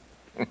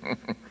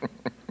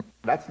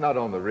 That's not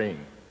on the ring.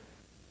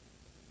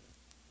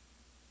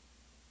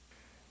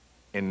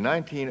 In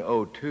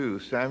 1902,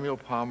 Samuel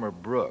Palmer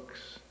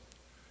Brooks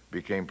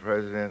became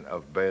president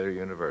of Baylor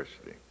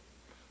University,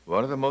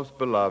 one of the most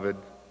beloved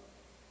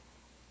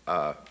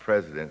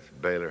presidents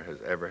Baylor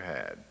has ever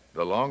had,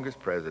 the longest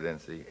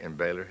presidency in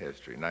Baylor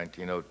history,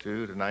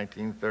 1902 to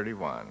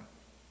 1931.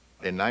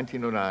 In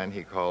 1909,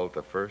 he called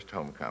the first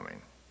homecoming,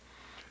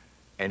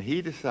 and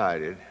he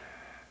decided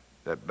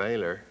that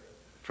Baylor,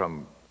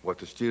 from what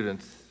the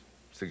students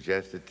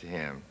suggested to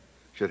him,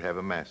 should have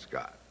a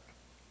mascot.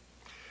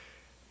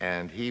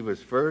 And he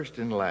was first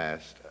and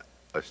last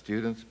a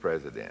student's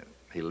president.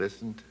 He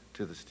listened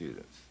to the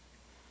students.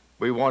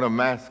 We want a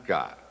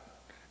mascot.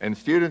 And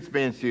students,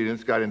 being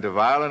students, got into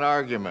violent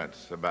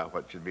arguments about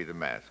what should be the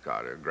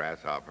mascot, a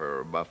grasshopper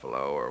or a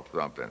buffalo or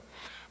something.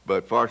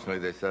 But fortunately,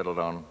 they settled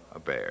on a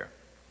bear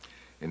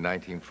in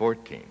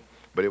 1914.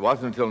 But it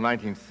wasn't until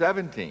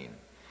 1917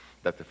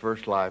 that the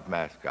first live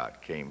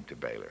mascot came to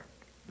Baylor.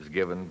 It was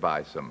given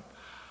by some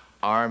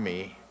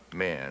Army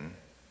men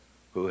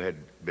who had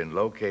been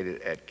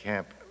located at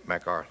Camp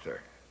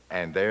MacArthur.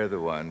 And they're the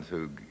ones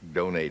who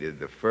donated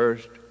the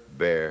first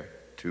bear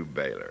to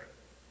Baylor.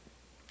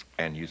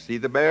 And you see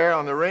the bear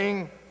on the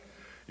ring,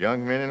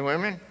 young men and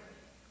women?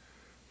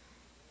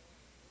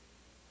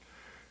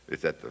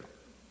 It's at the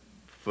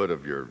foot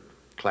of your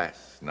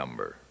class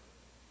number.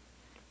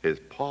 His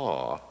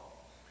paw,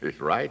 his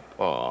right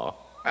paw,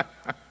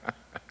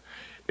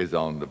 is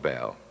on the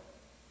bell.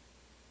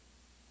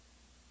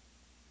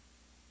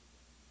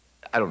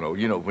 I don't know,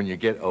 you know, when you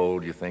get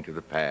old, you think of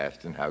the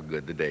past and how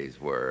good the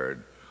days were.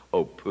 And,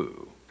 oh,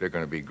 pooh, they're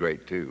going to be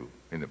great, too,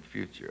 in the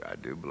future, I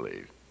do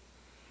believe.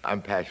 I'm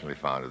passionately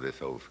fond of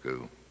this old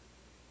school.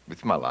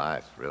 It's my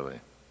life, really.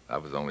 I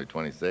was only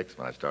 26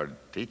 when I started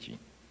teaching.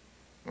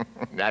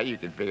 Now you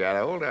can figure out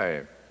how old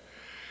I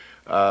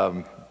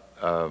am.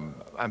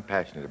 I'm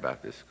passionate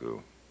about this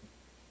school.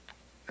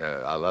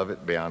 I love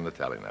it beyond the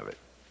telling of it.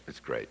 It's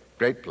great.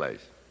 Great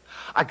place.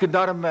 I could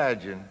not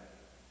imagine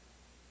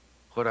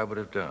what I would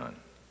have done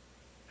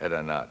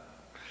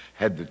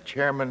had the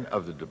chairman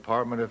of the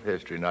Department of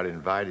History not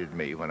invited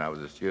me when I was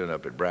a student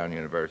up at Brown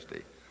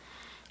University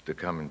to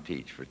come and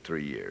teach for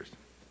 3 years,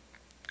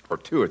 or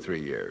 2 or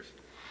 3 years.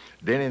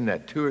 Then in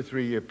that 2 or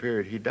 3 year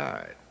period, he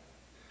died.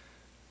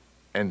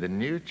 And the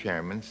new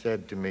chairman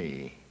said to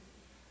me,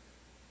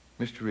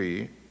 Mr.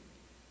 Reed,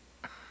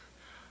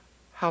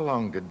 how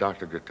long did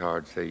Dr.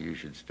 Guittard say you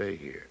should stay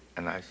here?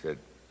 And I said,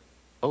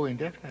 oh,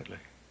 indefinitely.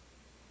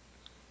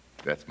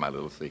 That's my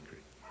little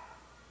secret.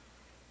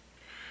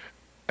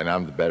 And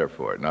I'm the better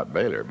for it, not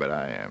Baylor, but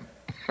I am.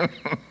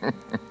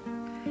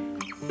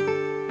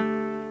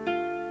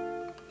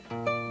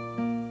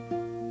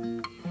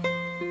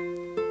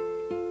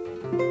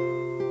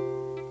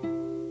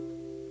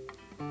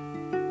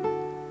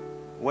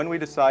 When we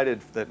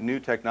decided that new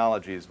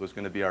technologies was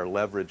going to be our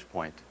leverage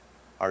point,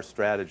 our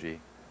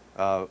strategy,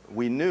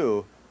 we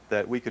knew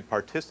that we could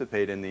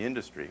participate in the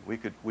industry. We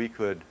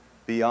could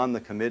be on the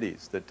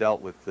committees that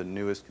dealt with the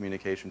newest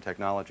communication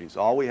technologies.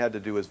 All we had to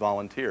do was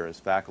volunteer as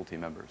faculty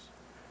members.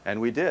 And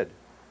we did,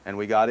 and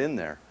we got in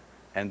there.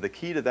 And the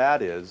key to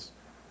that is,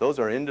 those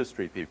are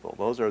industry people.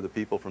 Those are the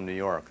people from New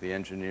York, the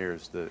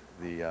engineers,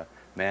 the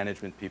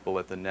management people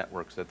at the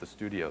networks, at the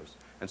studios.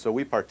 And so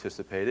we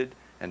participated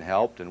and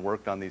helped and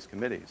worked on these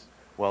committees.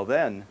 Well,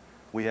 then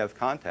we have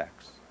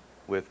contacts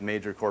with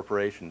major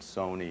corporations,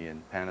 Sony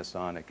and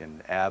Panasonic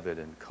and Avid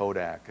and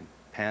Kodak and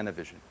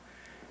Panavision.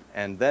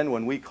 And then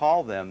when we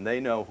call them, they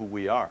know who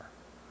we are.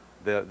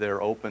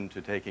 They're open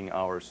to taking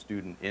our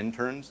student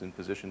interns in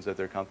positions at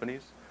their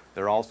companies.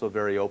 They're also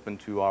very open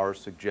to our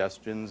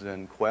suggestions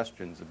and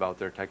questions about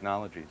their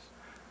technologies.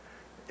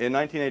 In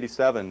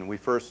 1987, we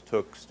first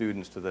took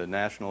students to the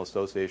National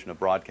Association of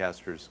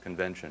Broadcasters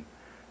convention.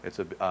 It's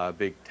a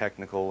big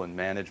technical and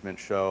management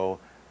show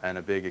and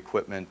a big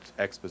equipment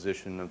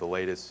exposition of the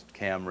latest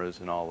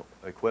cameras and all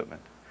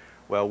equipment.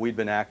 Well, we'd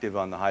been active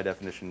on the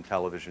high-definition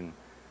television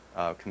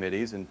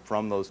committees, and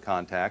from those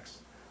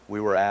contacts, we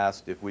were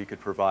asked if we could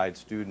provide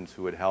students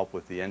who would help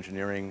with the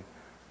engineering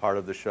part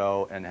of the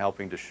show and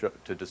helping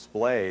to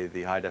display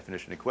the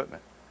high-definition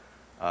equipment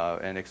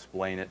and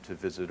explain it to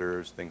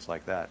visitors, things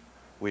like that.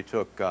 We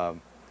took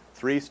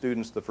 3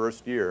 students the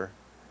first year,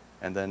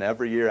 and then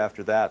every year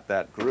after that,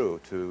 that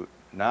grew to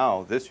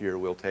now, this year,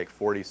 we'll take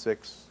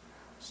 46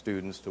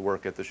 students to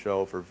work at the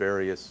show for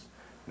various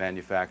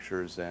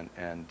manufacturers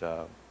and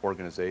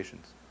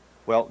organizations.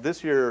 Well,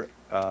 this year,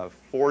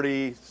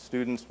 40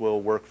 students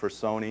will work for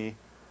Sony.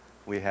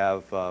 We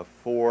have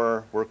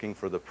 4 working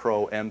for the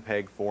Pro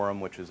MPEG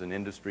Forum, which is an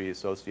industry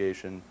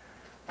association.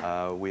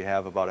 We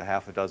have about a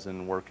half a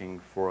dozen working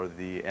for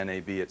the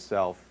NAB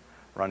itself,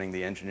 running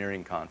the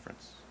engineering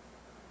conference.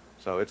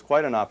 So it's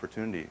quite an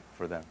opportunity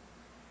for them.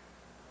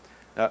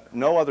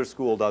 No other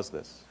school does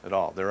this at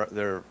all.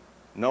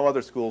 No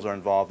other schools are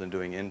involved in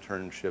doing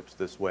internships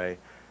this way,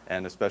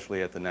 and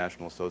especially at the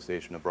National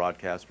Association of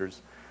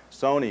Broadcasters.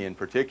 Sony in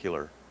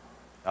particular,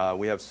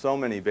 we have so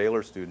many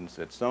Baylor students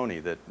at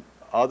Sony that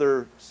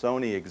other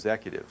Sony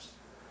executives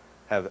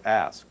have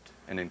asked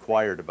and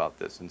inquired about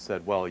this and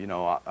said, well, you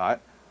know,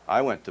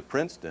 I went to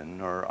Princeton,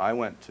 or I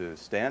went to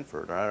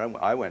Stanford, or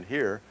I went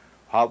here.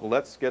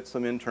 Let's get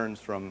some interns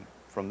from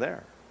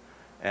there.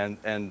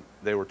 And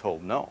they were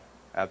told, no,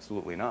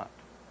 absolutely not.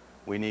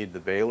 We need the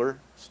Baylor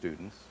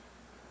students.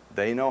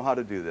 They know how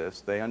to do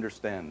this. They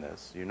understand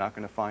this. You're not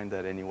going to find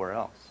that anywhere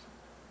else.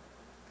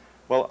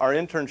 Well, our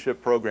internship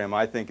program,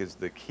 I think, is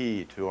the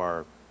key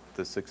to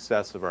the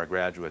success of our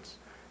graduates.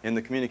 In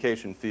the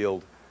communication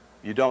field,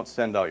 you don't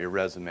send out your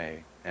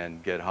resume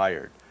and get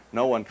hired.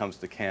 No one comes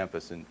to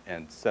campus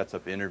and sets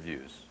up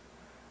interviews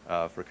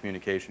for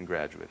communication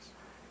graduates.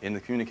 In the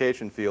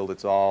communication field,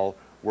 it's all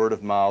word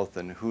of mouth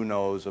and who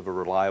knows of a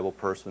reliable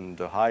person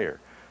to hire.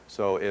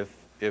 So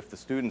if the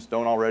students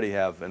don't already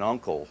have an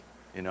uncle,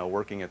 you know,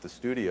 working at the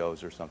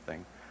studios or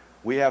something,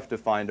 we have to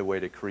find a way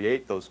to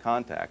create those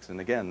contacts. And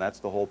again, that's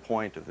the whole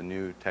point of the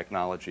new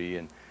technology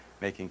and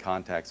making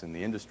contacts in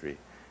the industry.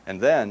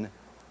 And then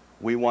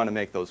we want to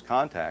make those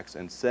contacts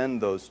and send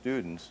those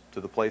students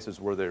to the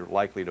places where they're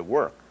likely to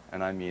work.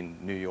 And I mean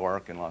New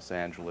York and Los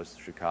Angeles,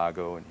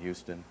 Chicago and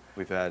Houston.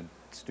 We've had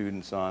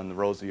students on the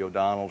Rosie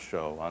O'Donnell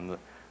show, on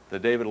the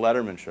David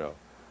Letterman show.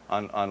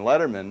 On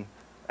Letterman,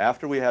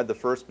 after we had the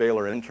first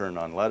Baylor intern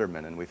on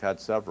Letterman, and we've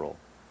had several,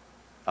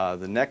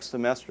 the next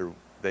semester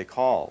they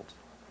called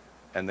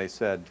and they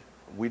said,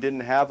 we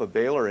didn't have a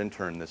Baylor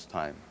intern this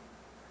time.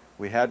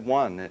 We had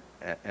one,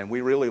 and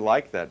we really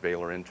liked that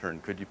Baylor intern.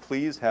 Could you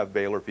please have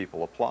Baylor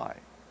people apply?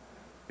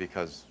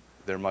 Because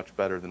they're much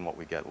better than what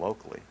we get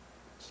locally.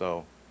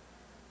 So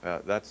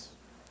that's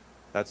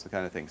the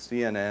kind of thing.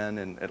 CNN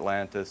in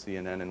Atlanta,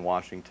 CNN in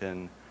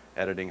Washington,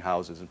 editing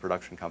houses and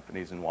production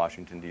companies in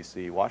Washington,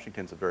 D.C.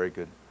 Washington's a very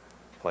good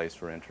place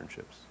for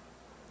internships.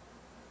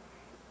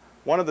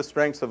 One of the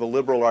strengths of a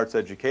liberal arts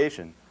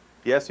education,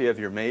 yes, you have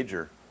your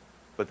major,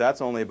 but that's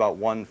only about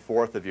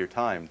 1/4 of your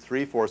time.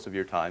 3/4 of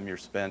your time you're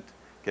spent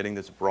getting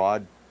this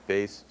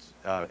broad-based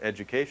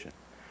education.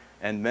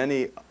 And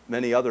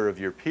many other of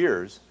your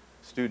peers,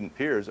 student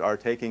peers, are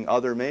taking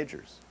other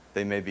majors.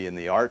 They may be in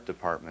the art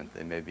department,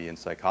 they may be in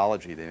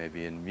psychology, they may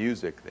be in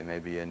music, they may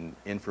be in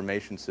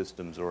information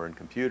systems or in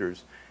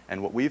computers.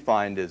 And what we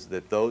find is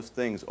that those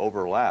things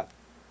overlap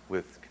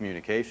with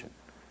communication.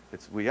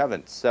 We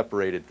haven't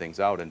separated things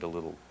out into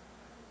little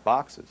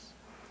boxes.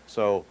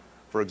 So,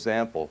 for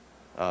example,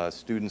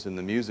 students in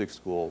the music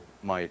school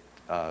might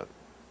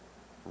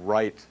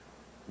write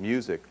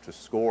music to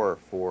score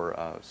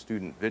for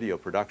student video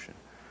production.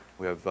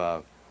 We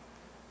have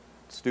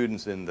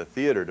students in the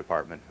theater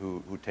department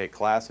who take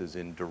classes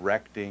in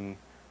directing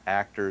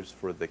actors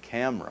for the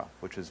camera,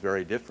 which is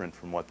very different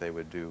from what they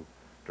would do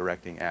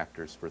directing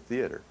actors for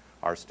theater.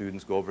 Our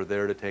students go over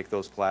there to take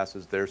those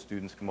classes. Their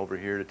students come over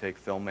here to take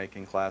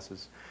filmmaking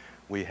classes.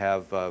 We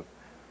have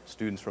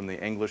students from the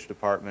English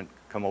department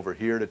come over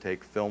here to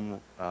take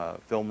film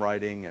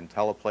writing and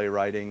teleplay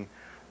writing.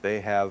 They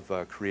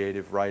have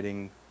creative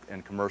writing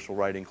and commercial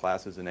writing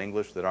classes in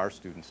English that our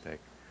students take.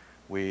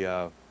 We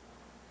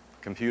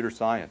computer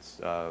science,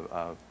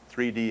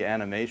 3D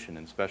animation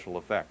and special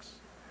effects.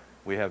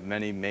 We have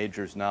many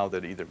majors now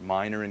that either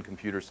minor in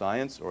computer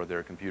science or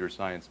they're computer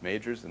science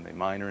majors and they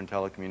minor in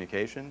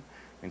telecommunication.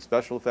 I mean,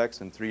 special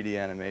effects and 3D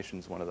animation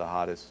is one of the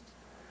hottest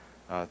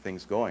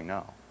things going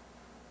now.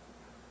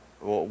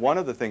 Well, one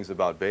of the things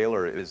about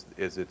Baylor is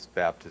its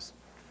Baptist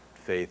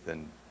faith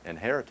and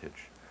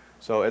heritage.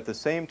 So at the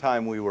same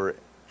time we were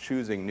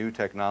choosing new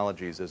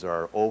technologies as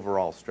our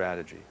overall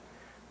strategy,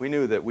 we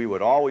knew that we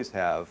would always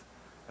have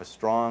a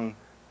strong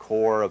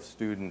core of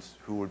students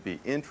who would be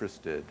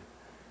interested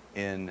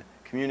in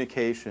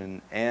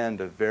communication and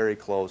a very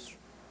close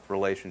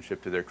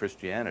relationship to their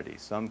Christianity,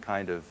 some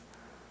kind of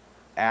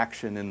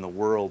action in the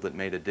world that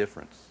made a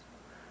difference.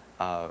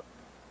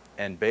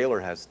 And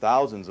Baylor has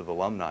thousands of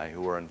alumni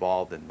who are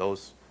involved in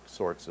those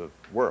sorts of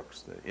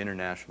works, the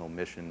International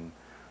Mission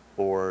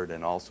Board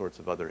and all sorts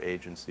of other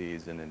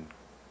agencies and in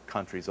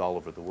countries all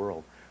over the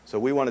world. So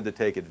we wanted to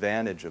take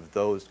advantage of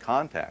those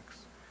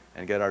contacts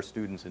and get our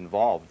students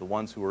involved, the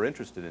ones who were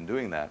interested in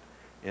doing that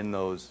in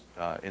those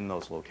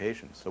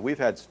locations. So we've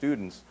had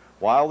students,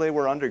 while they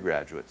were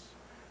undergraduates,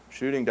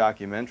 shooting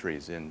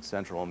documentaries in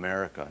Central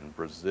America, in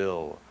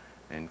Brazil,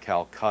 in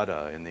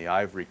Calcutta, in the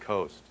Ivory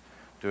Coast.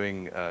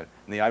 In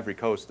the Ivory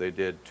Coast, they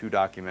did 2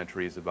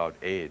 documentaries about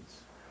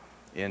AIDS.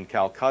 In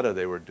Calcutta,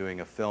 they were doing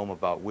a film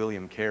about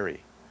William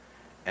Carey.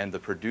 And the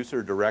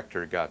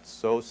producer-director got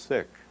so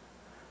sick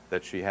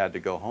that she had to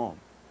go home.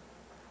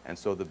 And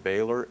so the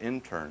Baylor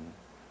intern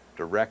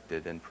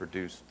directed and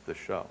produced the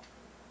show.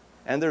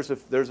 And there's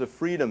a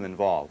freedom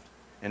involved.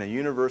 In a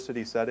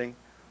university setting,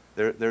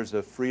 there's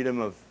a freedom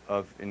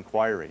of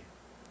inquiry.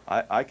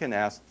 I can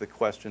ask the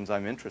questions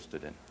I'm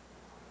interested in.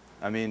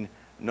 I mean,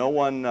 no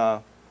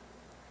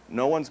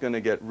one's going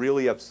to get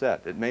really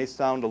upset. It may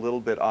sound a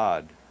little bit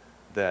odd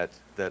that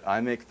I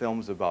make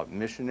films about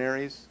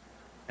missionaries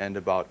and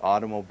about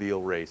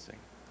automobile racing,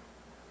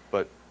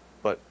 but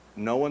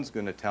no one's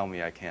going to tell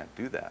me I can't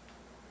do that,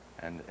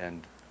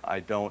 and I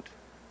don't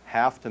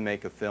have to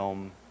make a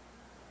film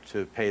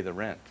to pay the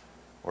rent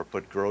or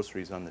put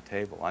groceries on the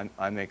table.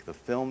 I make the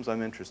films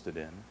I'm interested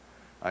in.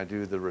 I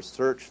do the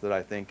research that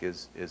I think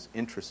is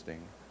interesting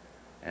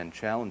and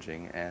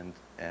challenging, and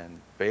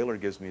Baylor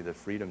gives me the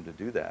freedom to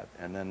do that.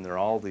 And then there are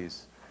all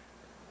these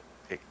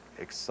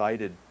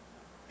excited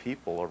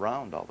people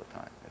around all the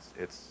time.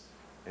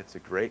 It's a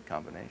great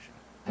combination.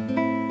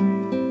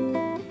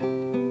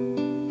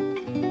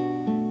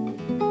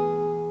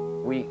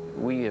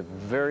 We have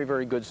very,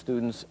 very good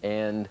students,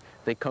 and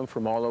they come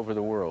from all over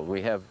the world.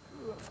 We have,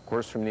 of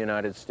course, from the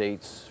United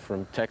States,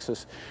 from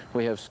Texas.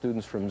 We have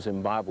students from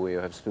Zimbabwe.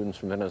 We have students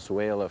from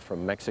Venezuela,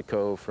 from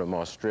Mexico, from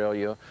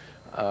Australia.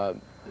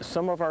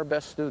 Some of our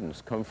best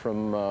students come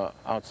from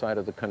outside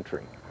of the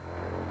country.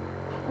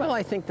 Well,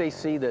 I think they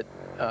see that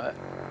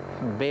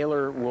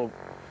Baylor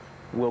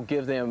will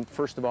give them,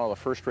 first of all, a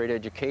first-rate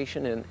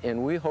education,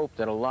 and we hope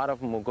that a lot of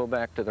them will go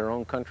back to their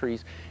own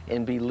countries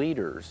and be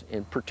leaders,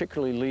 and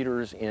particularly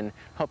leaders in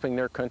helping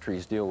their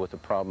countries deal with the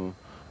problem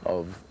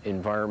of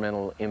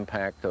environmental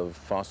impact of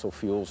fossil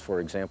fuels, for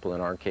example,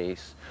 in our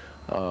case.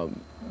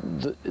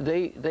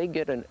 They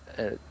get an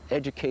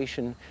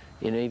education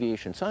in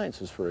aviation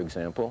sciences, for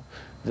example,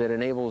 that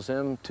enables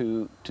them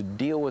to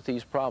deal with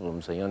these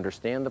problems. They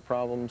understand the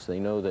problems, they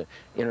know the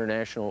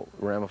international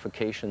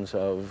ramifications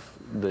of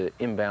the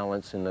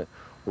imbalance in the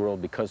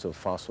world because of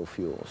fossil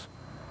fuels.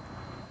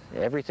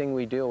 Everything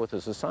we deal with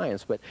is a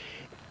science, but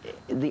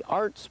the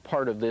arts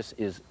part of this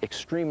is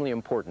extremely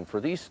important.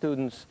 For these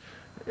students,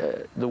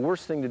 the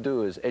worst thing to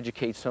do is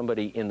educate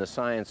somebody in the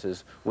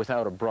sciences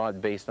without a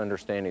broad-based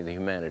understanding of the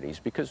humanities,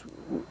 because,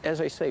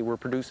 as I say, we're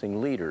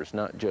producing leaders,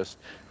 not just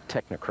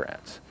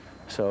technocrats.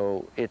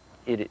 So it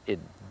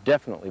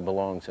definitely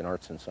belongs in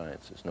arts and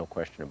sciences, no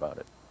question about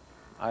it.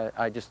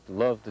 I just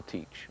love to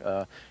teach.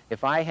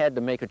 If I had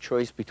to make a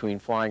choice between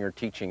flying or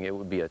teaching, it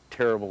would be a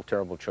terrible,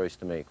 terrible choice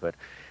to make, but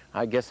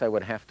I guess I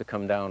would have to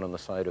come down on the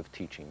side of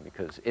teaching,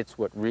 because it's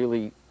what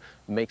really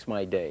makes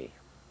my day.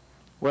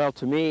 Well,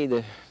 to me,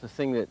 the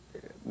thing that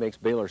makes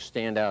Baylor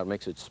stand out,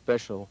 makes it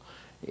special,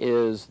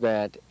 is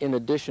that in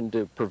addition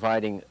to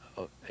providing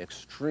an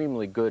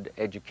extremely good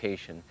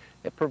education,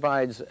 it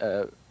provides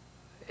a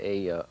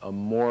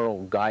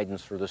moral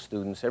guidance for the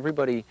students.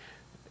 Everybody,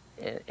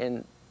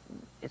 and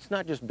it's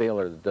not just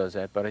Baylor that does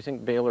that, but I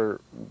think Baylor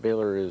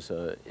is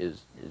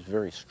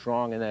very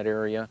strong in that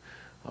area.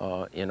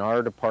 In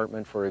our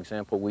department, for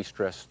example, we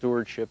stress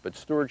stewardship, but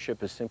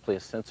stewardship is simply a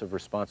sense of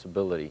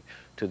responsibility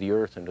to the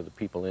earth and to the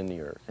people in the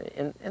earth.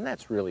 And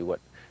that's really what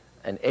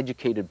an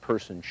educated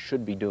person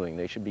should be doing.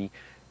 They should be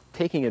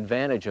taking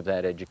advantage of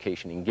that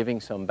education and giving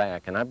some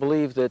back. And I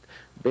believe that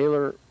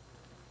Baylor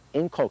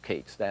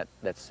inculcates that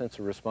sense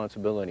of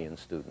responsibility in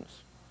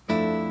students.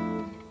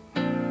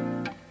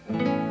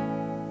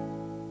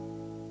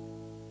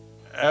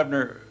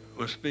 Abner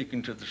was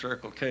speaking to the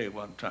Circle K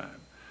one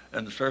time,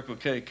 and the Circle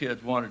K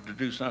kids wanted to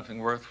do something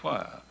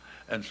worthwhile.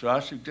 And so I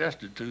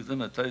suggested to them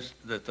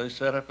that they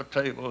set up a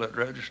table at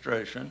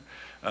registration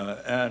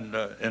and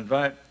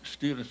invite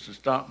students to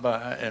stop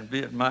by and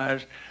be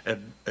advised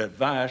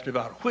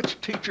about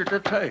which teacher to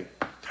take.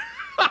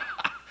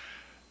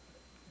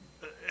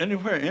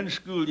 Anywhere, any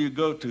school you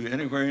go to,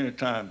 anywhere,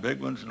 anytime,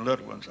 big ones and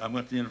little ones. I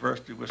went to the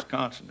University of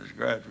Wisconsin as a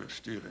graduate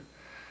student.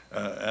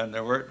 And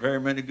there weren't very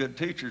many good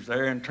teachers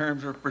there in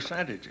terms of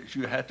percentages.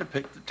 You had to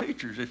pick the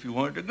teachers if you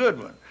wanted a good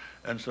one.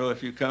 And so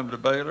if you come to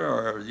Baylor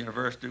or the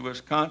University of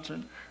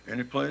Wisconsin,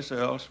 any place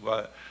else,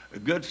 why, a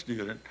good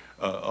student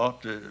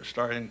ought to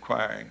start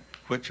inquiring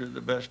which are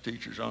the best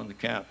teachers on the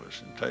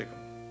campus and take them.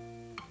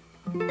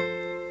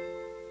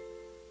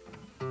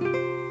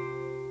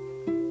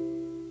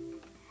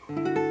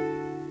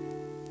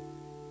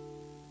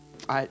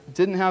 I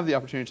didn't have the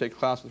opportunity to take a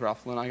class with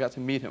Ralph Lauren. I got to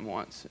meet him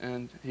once,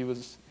 and he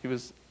was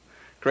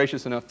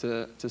gracious enough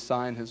to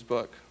sign his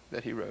book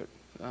that he wrote,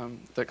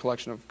 that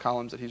collection of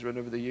columns that he's written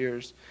over the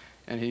years,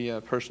 and he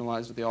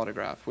personalized the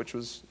autograph, which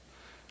was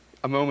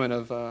a moment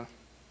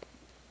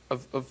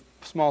of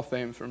small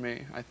fame for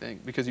me, I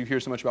think, because you hear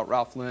so much about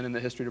Ralph Lauren in the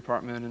history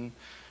department, and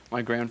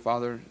my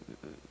grandfather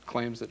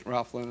claims that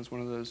Ralph Lauren is one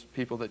of those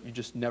people that you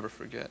just never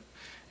forget.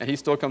 And he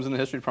still comes in the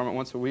history department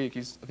once a week.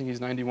 I think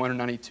he's 91 or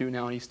 92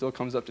 now, and he still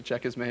comes up to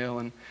check his mail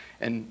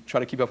and try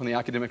to keep up on the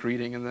academic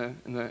reading in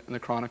the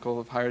Chronicle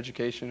of Higher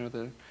Education or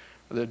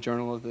the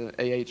Journal of the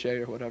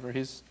AHA or whatever.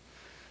 He's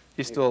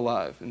still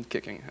alive and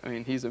kicking. I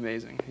mean, he's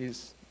amazing.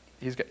 He's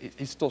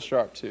still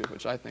sharp too,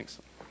 which I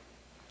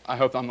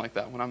hope I'm like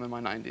that when I'm in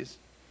my 90s.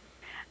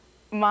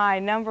 My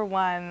number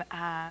one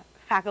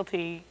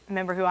faculty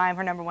member, who I am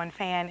her number one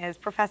fan, is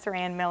Professor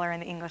Ann Miller in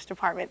the English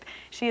department.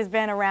 She has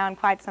been around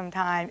quite some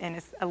time and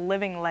is a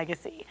living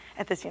legacy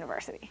at this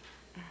university.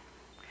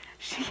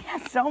 She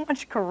has so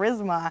much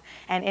charisma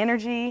and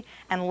energy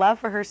and love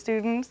for her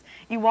students.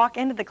 You walk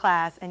into the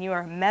class and you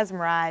are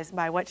mesmerized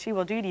by what she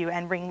will do to you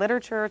and bring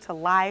literature to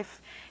life.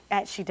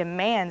 And she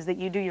demands that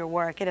you do your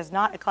work. It is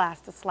not a class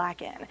to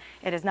slack in.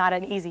 It is not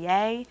an easy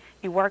A.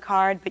 You work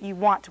hard, but you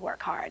want to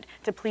work hard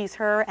to please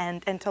her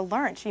and to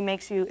learn. She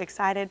makes you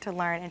excited to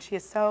learn, and she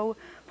is so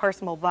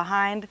personable.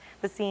 Behind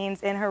the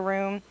scenes, in her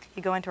room,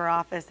 you go into her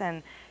office,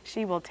 and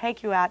she will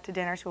take you out to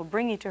dinner. She will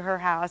bring you to her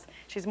house.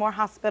 She's more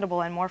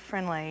hospitable and more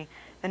friendly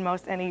than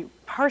most any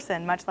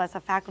person, much less a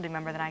faculty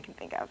member that I can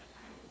think of.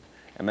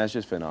 And that's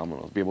just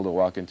phenomenal, to be able to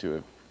walk into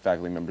a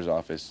faculty member's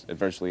office at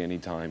virtually any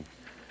time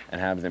and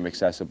have them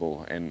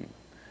accessible and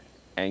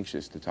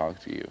anxious to talk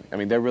to you. I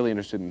mean, they're really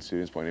interested in the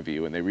students' point of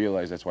view, and they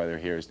realize that's why they're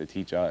here, is to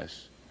teach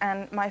us.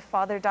 And my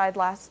father died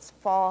last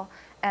fall,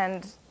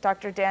 and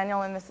Dr.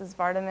 Daniel and Mrs.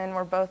 Vardaman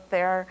were both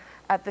there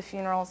at the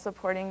funeral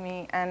supporting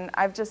me, and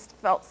I've just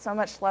felt so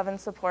much love and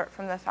support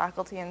from the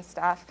faculty and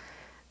staff.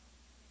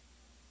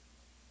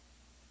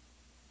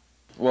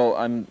 Well,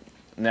 I'm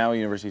now a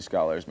university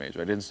scholars major.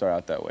 I didn't start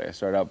out that way. I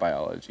started out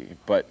biology,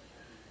 but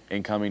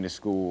in coming to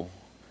school,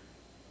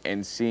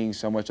 And seeing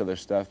so much other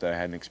stuff that I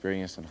hadn't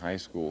experienced in high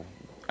school,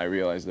 I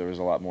realized there was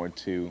a lot more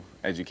to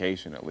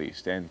education, at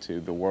least, and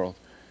to the world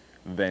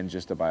than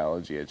just a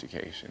biology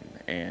education.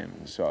 And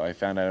so I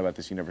found out about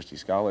this University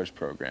Scholars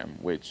Program,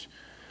 which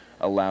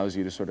allows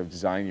you to sort of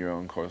design your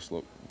own course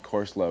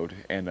load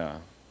and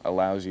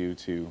allows you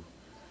to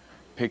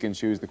pick and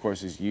choose the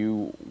courses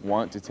you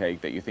want to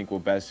take that you think will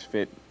best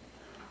fit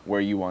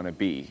where you want to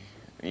be.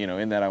 You know,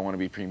 in that I want to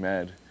be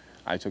pre-med,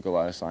 I took a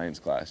lot of science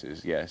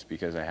classes, yes,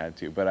 because I had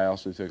to, but I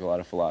also took a lot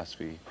of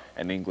philosophy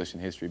and English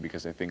and history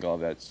because I think all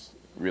that's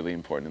really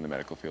important in the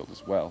medical field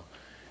as well.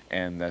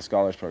 And that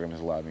Scholars Program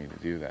has allowed me to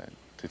do that,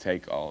 to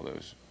take all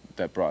those,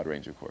 that broad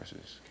range of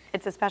courses.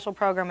 It's a special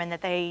program in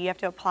that you have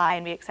to apply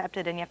and be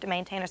accepted, and you have to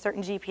maintain a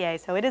certain GPA,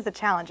 so it is a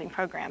challenging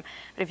program.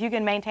 But if you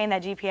can maintain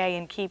that GPA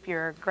and keep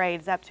your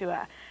grades up to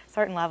a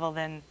certain level,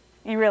 then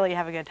you really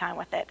have a good time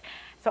with it.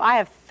 So I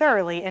have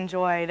thoroughly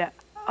enjoyed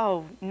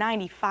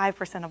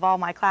 95% of all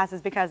my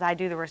classes because I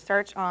do the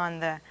research on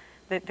the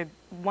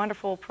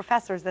wonderful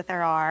professors that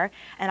there are,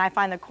 and I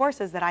find the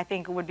courses that I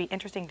think would be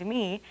interesting to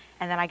me,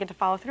 and then I get to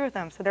follow through with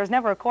them. So there's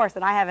never a course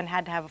that I haven't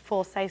had to have a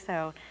full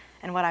say-so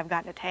in what I've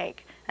gotten to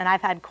take, and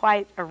I've had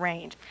quite a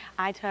range.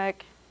 I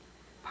took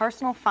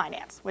personal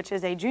finance, which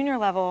is a junior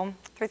level,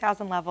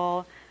 3,000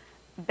 level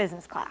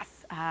business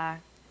class. That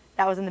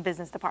was in the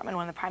business department,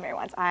 one of the primary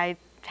ones. I'd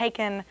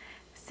taken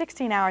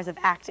 16 hours of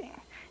acting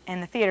in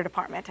the theater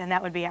department, and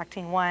that would be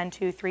acting 1,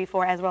 2, 3,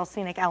 4, as well as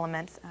scenic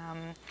elements.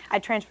 I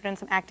transferred in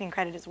some acting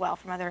credit as well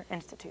from other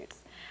institutes.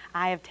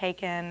 I have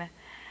taken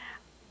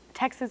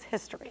Texas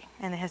history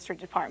in the history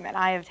department.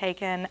 I have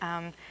taken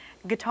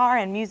guitar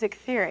and music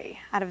theory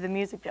out of the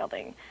music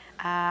building.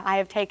 I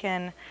have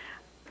taken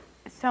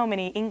so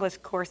many English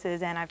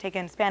courses, and I've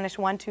taken Spanish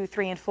 1, 2,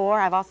 3, and 4.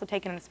 I've also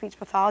taken in the speech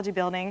pathology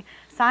building,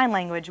 sign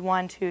language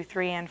 1, 2,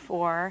 3, and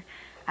 4.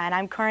 And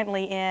I'm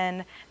currently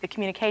in the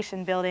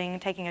communication building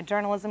taking a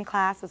journalism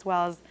class as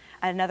well as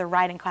another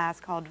writing class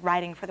called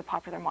Writing for the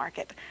Popular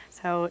Market.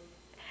 So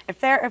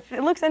if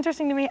it looks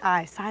interesting to me,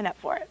 I sign up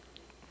for it.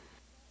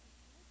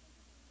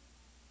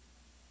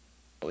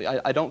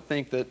 I don't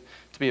think that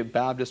to be a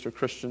Baptist or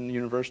Christian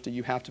university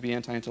you have to be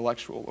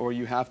anti-intellectual or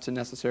you have to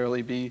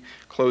necessarily be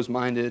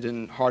closed-minded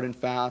and hard and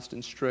fast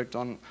and strict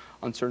on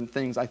certain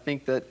things. I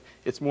think that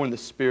it's more in the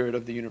spirit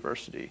of the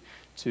university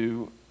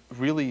to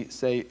really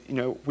say, you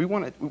know, we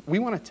want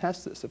to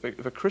test this.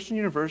 If a Christian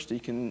university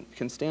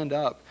can stand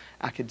up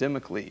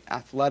academically,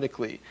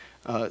 athletically,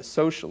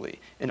 socially,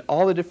 in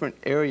all the different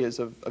areas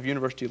of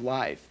university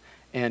life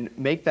and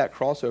make that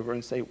crossover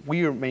and say,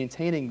 we are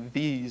maintaining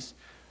these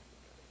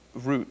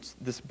roots,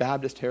 this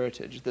Baptist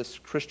heritage, this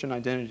Christian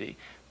identity,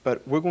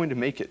 but we're going to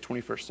make it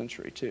 21st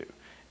century too.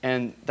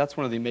 And that's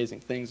one of the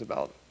amazing things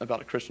about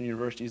a Christian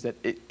university is that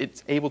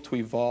it's able to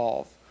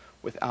evolve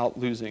without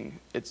losing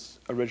its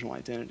original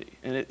identity.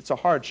 And it's a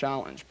hard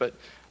challenge, but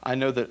I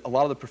know that a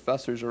lot of the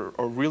professors are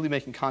really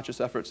making conscious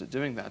efforts at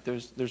doing that.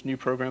 There's new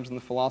programs in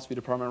the philosophy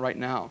department right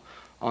now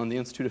on the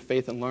Institute of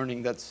Faith and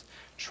Learning that's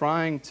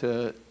trying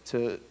to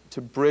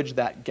bridge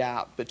that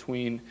gap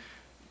between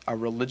our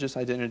religious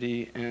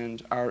identity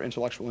and our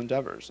intellectual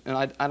endeavors. And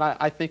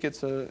I think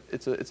it's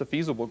a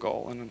feasible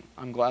goal, and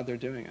I'm glad they're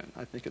doing it.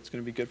 I think it's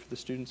going to be good for the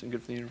students and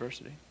good for the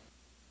university.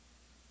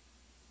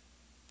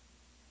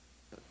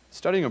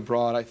 Studying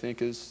abroad, I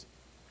think, is,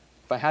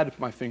 if I had to put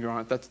my finger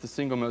on it, that's the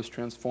single most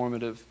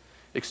transformative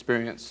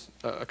experience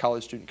a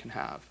college student can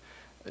have.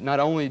 Not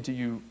only do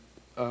you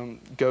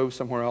go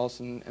somewhere else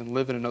and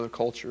live in another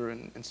culture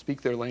and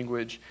speak their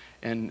language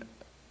and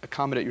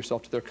accommodate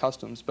yourself to their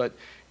customs, but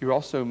you're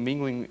also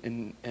mingling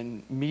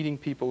and meeting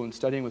people and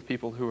studying with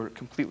people who are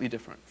completely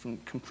different, from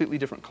completely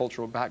different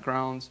cultural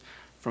backgrounds,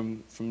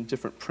 from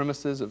different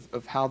premises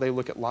of how they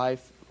look at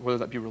life, whether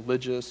that be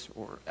religious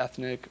or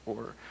ethnic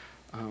or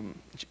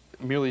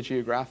merely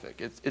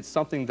geographic. It's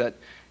something that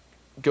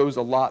goes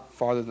a lot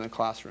farther than the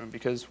classroom,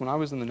 because when I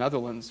was in the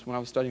Netherlands, when I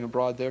was studying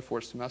abroad there for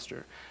a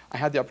semester, I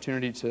had the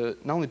opportunity to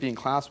not only be in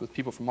class with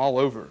people from all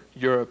over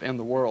Europe and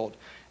the world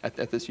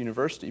at this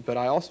university, but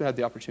I also had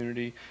the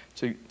opportunity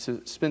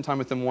to spend time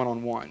with them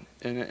one-on-one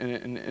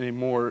in a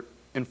more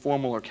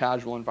informal or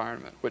casual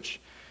environment, which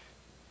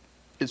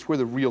is where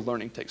the real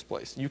learning takes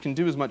place. You can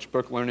do as much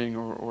book learning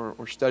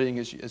or studying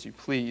as you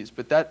please,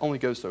 but that only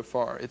goes so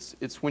far.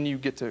 It's when you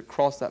get to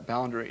cross that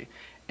boundary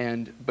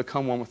and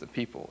become one with the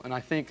people. And I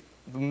think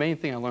the main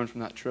thing I learned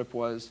from that trip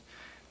was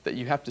that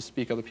you have to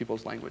speak other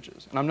people's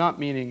languages. And I'm not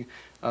meaning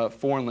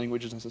foreign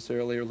languages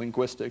necessarily or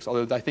linguistics,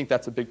 although I think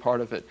that's a big part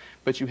of it.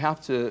 But you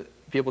have to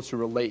be able to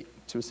relate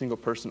to a single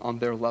person on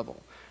their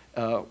level.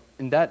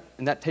 And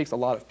that takes a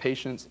lot of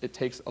patience. It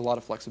takes a lot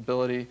of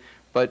flexibility.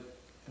 But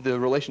the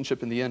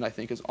relationship in the end, I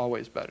think, is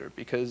always better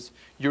because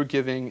you're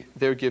giving,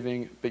 they're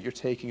giving, but you're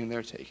taking and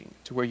they're taking,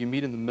 to where you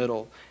meet in the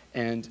middle.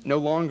 And no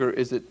longer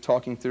is it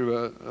talking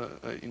through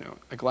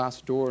a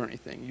glass door or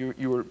anything.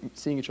 You are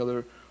seeing each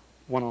other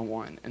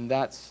one-on-one. And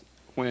that's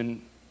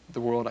when the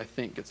world, I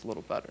think, gets a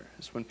little better,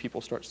 is when people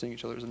start seeing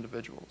each other as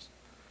individuals.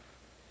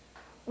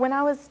 When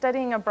I was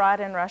studying abroad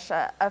in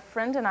Russia, a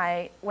friend and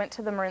I went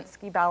to the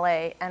Mariinsky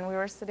Ballet, and we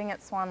were sitting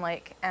at Swan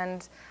Lake,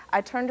 and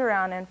I turned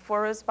around, and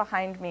 4 rows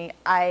behind me,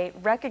 I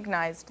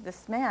recognized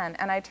this man,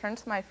 and I turned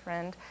to my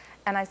friend,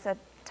 and I said,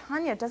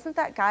 "Tanya, doesn't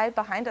that guy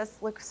behind us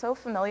look so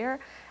familiar?"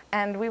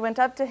 And we went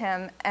up to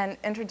him and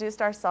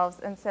introduced ourselves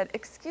and said,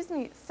 "Excuse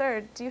me,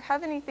 sir, do you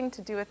have anything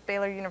to do with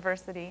Baylor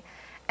University?"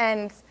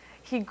 And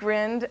he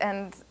grinned,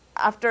 and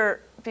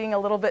after being a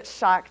little bit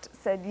shocked,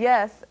 said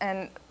yes.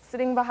 And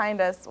sitting behind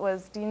us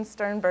was Dean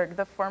Sternberg,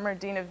 the former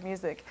Dean of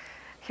Music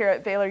here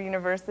at Baylor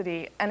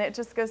University. And it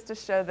just goes to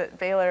show that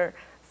Baylor's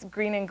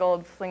green and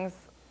gold flings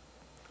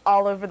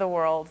all over the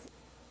world.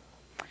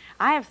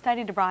 I have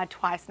studied abroad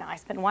twice now. I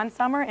spent one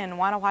summer in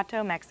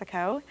Guanajuato,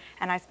 Mexico,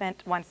 and I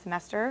spent one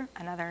semester,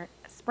 another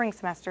spring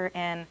semester,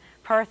 in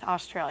Perth,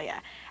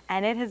 Australia.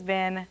 And it has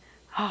been,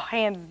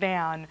 hands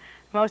down,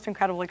 the most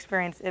incredible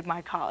experience in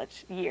my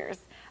college years,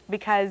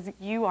 because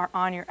you are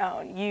on your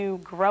own. You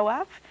grow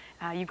up,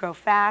 you grow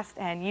fast,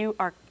 and you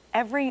are,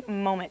 every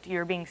moment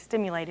you're being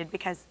stimulated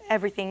because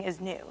everything is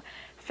new.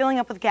 Filling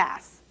up with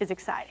gas is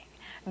exciting.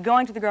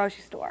 Going to the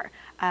grocery store,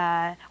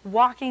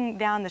 walking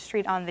down the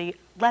street on the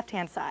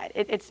left-hand side,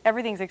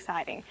 everything's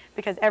exciting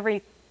because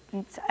every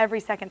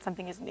second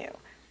something is new.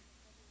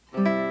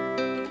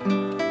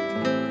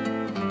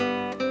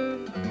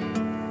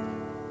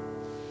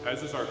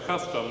 As is our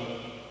custom,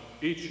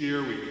 each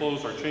year we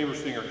close our chamber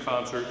singer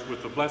concerts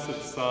with the Blessed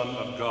Son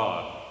of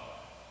God.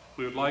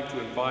 We would like to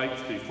invite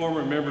the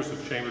former members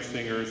of Chamber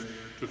Singers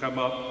to come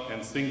up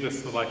and sing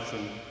this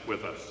selection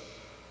with us.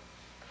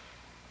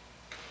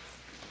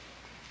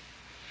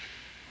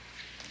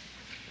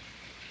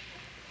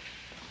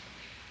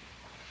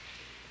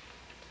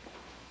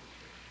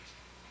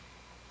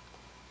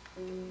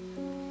 Mm-hmm.